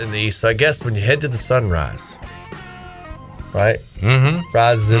set in the east. So I guess when you head to the sunrise. Right? Mm-hmm.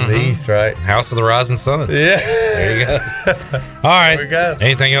 Rises in the east, right? House of the Rising Sun. Yeah. There you go. All right. There we go.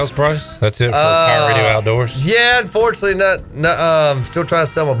 Anything else, Bryce? That's it for Pirate Radio Outdoors? Yeah, unfortunately, not still trying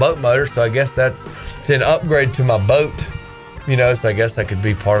to sell my boat motor, so I guess that's an upgrade to my boat. So I guess I could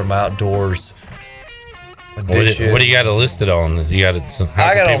be part of my outdoors edition. What do you got it listed on? You got it.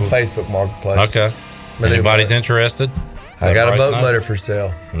 I got it on Facebook Marketplace. Okay. Anybody's interested? I got a boat motor for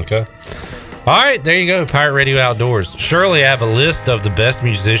sale. Okay. All right, there you go. Pirate Radio Outdoors. Shirley, I have a list of the best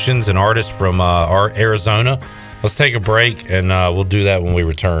musicians and artists from Arizona. Let's take a break, and we'll do that when we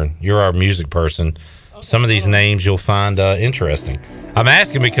return. You're our music person. Some of these names you'll find interesting. I'm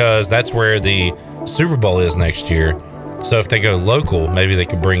asking because that's where the Super Bowl is next year, So if they go local, maybe they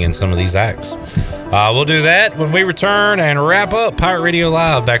could bring in some of these acts. We'll do that when we return and wrap up Pirate Radio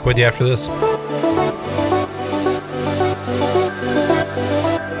Live. Back with you after this.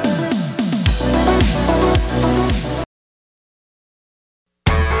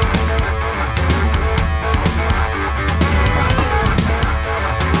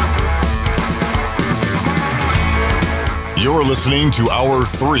 You're listening to Hour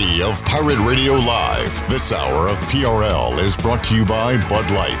 3 of Pirate Radio Live. This hour of PRL is brought to you by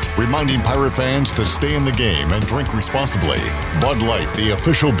Bud Light, reminding pirate fans to stay in the game and drink responsibly. Bud Light, the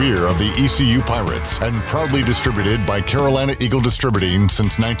official beer of the ECU Pirates, and proudly distributed by Carolina Eagle Distributing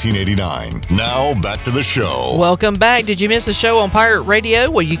since 1989. Now, back to the show. Welcome back. Did you miss a show on Pirate Radio?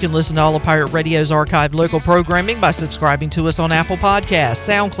 Well, you can listen to all of Pirate Radio's archived local programming by subscribing to us on Apple Podcasts,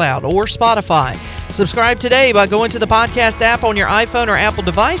 SoundCloud, or Spotify. Subscribe today by going to the podcast app on your iPhone or Apple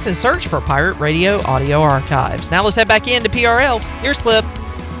device and search for Pirate Radio Audio Archives. Now let's head back into PRL. Here's Clip.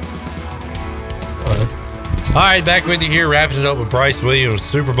 All right, back with you here, wrapping it up with Bryce Williams.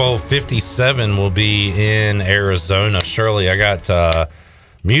 Super Bowl 57 will be in Arizona. Shirley, I got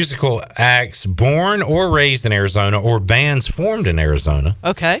musical acts born or raised in Arizona or bands formed in Arizona.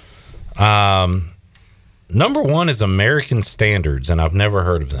 Okay. Number one is American Standards, and I've never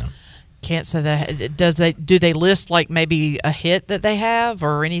heard of them. Can't say that. Do they list like maybe a hit that they have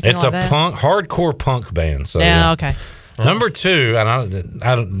or anything like that? It's a hardcore punk band. So yeah, okay. Number two, and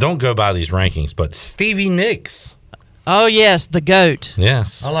I don't go by these rankings, but Stevie Nicks. Oh yes, the goat.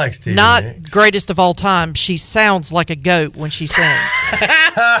 Yes, I like Stevie Not Nicks. greatest of all time. She sounds like a goat when she sings.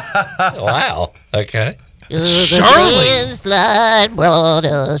 Wow. Okay. Shirley. Slide brought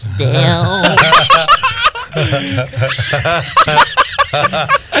us down.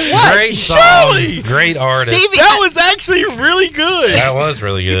 Great song. Shirley! Great artist. Stevie, that was actually really good. That was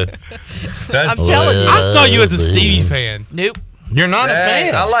really good. I'm telling you. I saw you as a Stevie fan. Nope. You're not a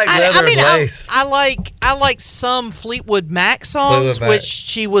fan. I like Leather and Lace. I like some Fleetwood Mac songs, Fleetwood Mac. which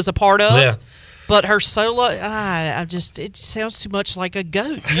she was a part of. Yeah. But her solo, it sounds too much like a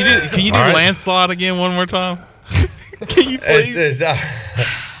goat. Can you do All right. Landslide again one more time? Can you please?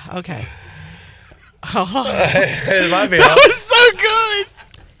 Okay. It might be That was so good.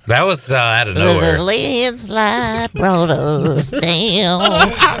 That was out of nowhere. The landslide brought us down.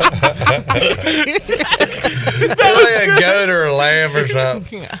 like a goat or a lamb or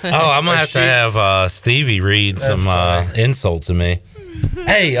something. Oh, I'm gonna have to have Stevie read some insults to me.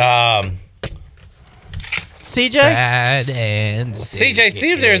 Hey, CJ? Bad and CJ,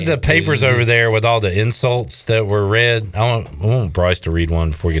 see if there's the papers over there with all the insults that were read. I want Bryce to read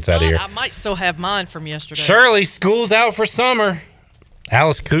one before he gets out of here. I might still have mine from yesterday. Shirley, school's out for summer.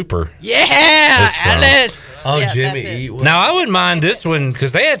 Alice Cooper. Yeah, Alice. Oh, Yeah, Jimmy that's it. Eat World. Now, I wouldn't mind this one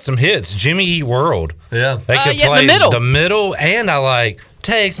because they had some hits. Jimmy Eat World. Yeah. They could yeah, play The Middle. and I like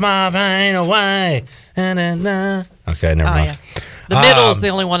Takes My Pain Away. Na-na-na. Okay, never Oh, mind. yeah. The Middle's the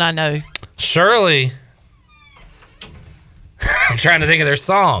only one I know. Shirley. I'm trying to think of their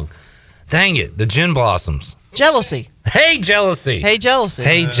song. Dang it. The Gin Blossoms. Jealousy. Hey, Jealousy. Hey, Jealousy.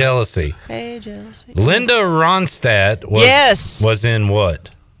 Hey, Jealousy. Hey, Jealousy. Linda Ronstadt was in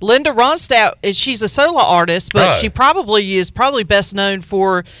what? Linda Ronstadt, she's a solo artist, but Oh. she is probably best known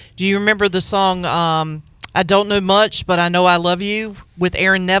for, do you remember the song I Don't Know Much, But I Know I Love You with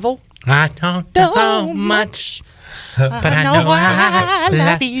Aaron Neville? I don't know much, but I know I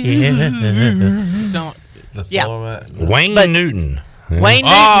love you. So, Yeah. Wayne Newton. Wayne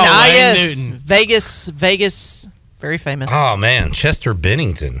Newton, yes. Newton. Vegas, very famous. Oh, man. Chester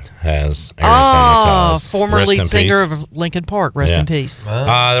Bennington has former Rest lead in singer peace. of Linkin Park. Rest in peace.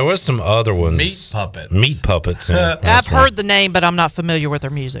 There was some other ones. Meat Puppets. Meat Puppets. Yeah, I've heard the name, but I'm not familiar with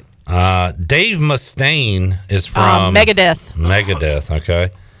their music. Dave Mustaine is from Megadeth. Megadeth, okay.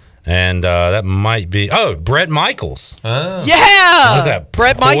 And that might be... Oh, Bret Michaels. Oh. Yeah! What is that,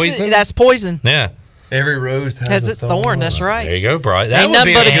 Bret Michaels, Poison? that's Poison. Yeah. Every rose Has its thorn, that's right. There you go, Bryce. That Ain't would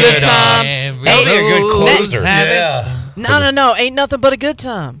nothing be but a good time. that would be a good closer. Yeah. No. Ain't nothing but a good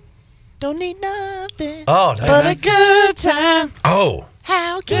time. Don't need nothing Oh, but a good time. Oh.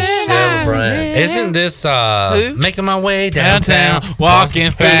 How can Michelle I Branch. resist? Isn't this Who? Making My Way Downtown? downtown,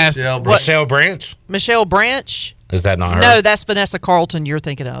 walking fast. Michelle Branch? Michelle Branch? Is that not her? No, that's Vanessa Carlton you're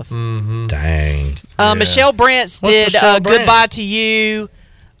thinking of. Dang. Michelle Branch did Michelle Branch? Goodbye to You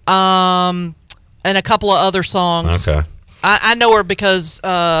and a couple of other songs. Okay. I know her because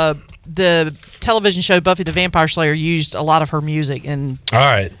the television show Buffy the Vampire Slayer used a lot of her music All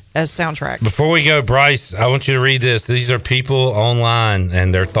right. as soundtrack. Before we go, Bryce, I want you to read this. These are people online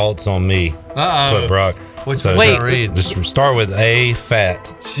and their thoughts on me. Uh-oh. Clip Rock. Which one should I read? Just start with A, fat.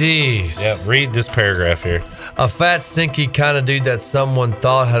 Jeez. Yep, read this paragraph here. A fat, stinky kind of dude that someone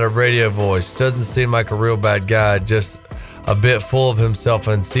thought had a radio voice. Doesn't seem like a real bad guy, just a bit full of himself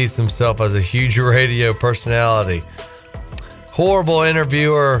and sees himself as a huge radio personality. Horrible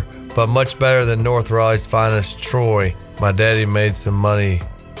interviewer, but much better than North Raleigh's finest Troy. My daddy made some money,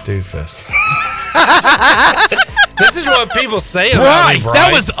 doofus. This is what people say about me, Bryce.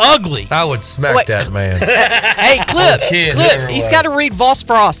 That was ugly. I would smack that man. Hey, Clip. He's got to read Voss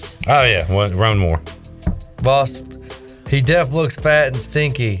Frost. Oh, yeah. Run more. Boss, he def looks fat and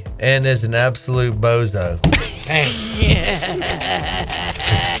stinky and is an absolute bozo.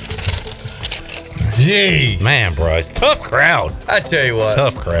 Jeez. Man, Bryce. Tough crowd. I tell you what.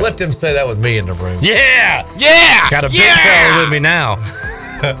 Tough crowd. Let them say that with me in the room. Yeah. Got a big fella with me now.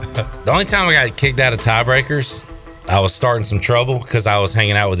 The only time I got kicked out of tiebreakers, I was starting some trouble because I was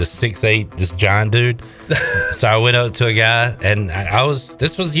hanging out with this 6'8", this giant dude. So I went up to a guy, and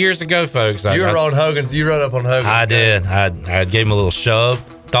this was years ago, folks. You were on Hogan's. You rode up on Hogan's. I did. I gave him a little shove.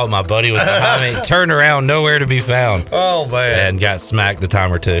 Thought my buddy was behind me. Turned around, nowhere to be found. Oh, man. And got smacked a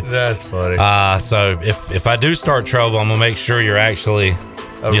time or two. That's funny. So if I do start trouble, I'm going to make sure you're actually,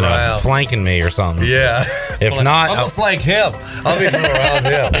 flanking me or something. Yeah. If not, I'm going to flank him. I'll be from around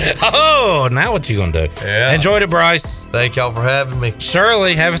him. Oh, now what you going to do? Yeah. Enjoyed it, Bryce. Thank y'all for having me.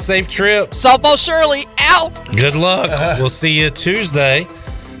 Shirley, have a safe trip. Softball Shirley, out. Good luck. We'll see you Tuesday.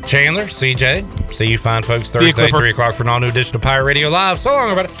 Chandler, CJ, see you fine folks Thursday, 3 o'clock for an all-new edition of Pirate Radio Live. So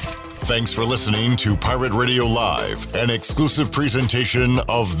long, everybody. Thanks for listening to Pirate Radio Live, an exclusive presentation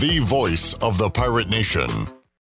of the voice of the Pirate Nation.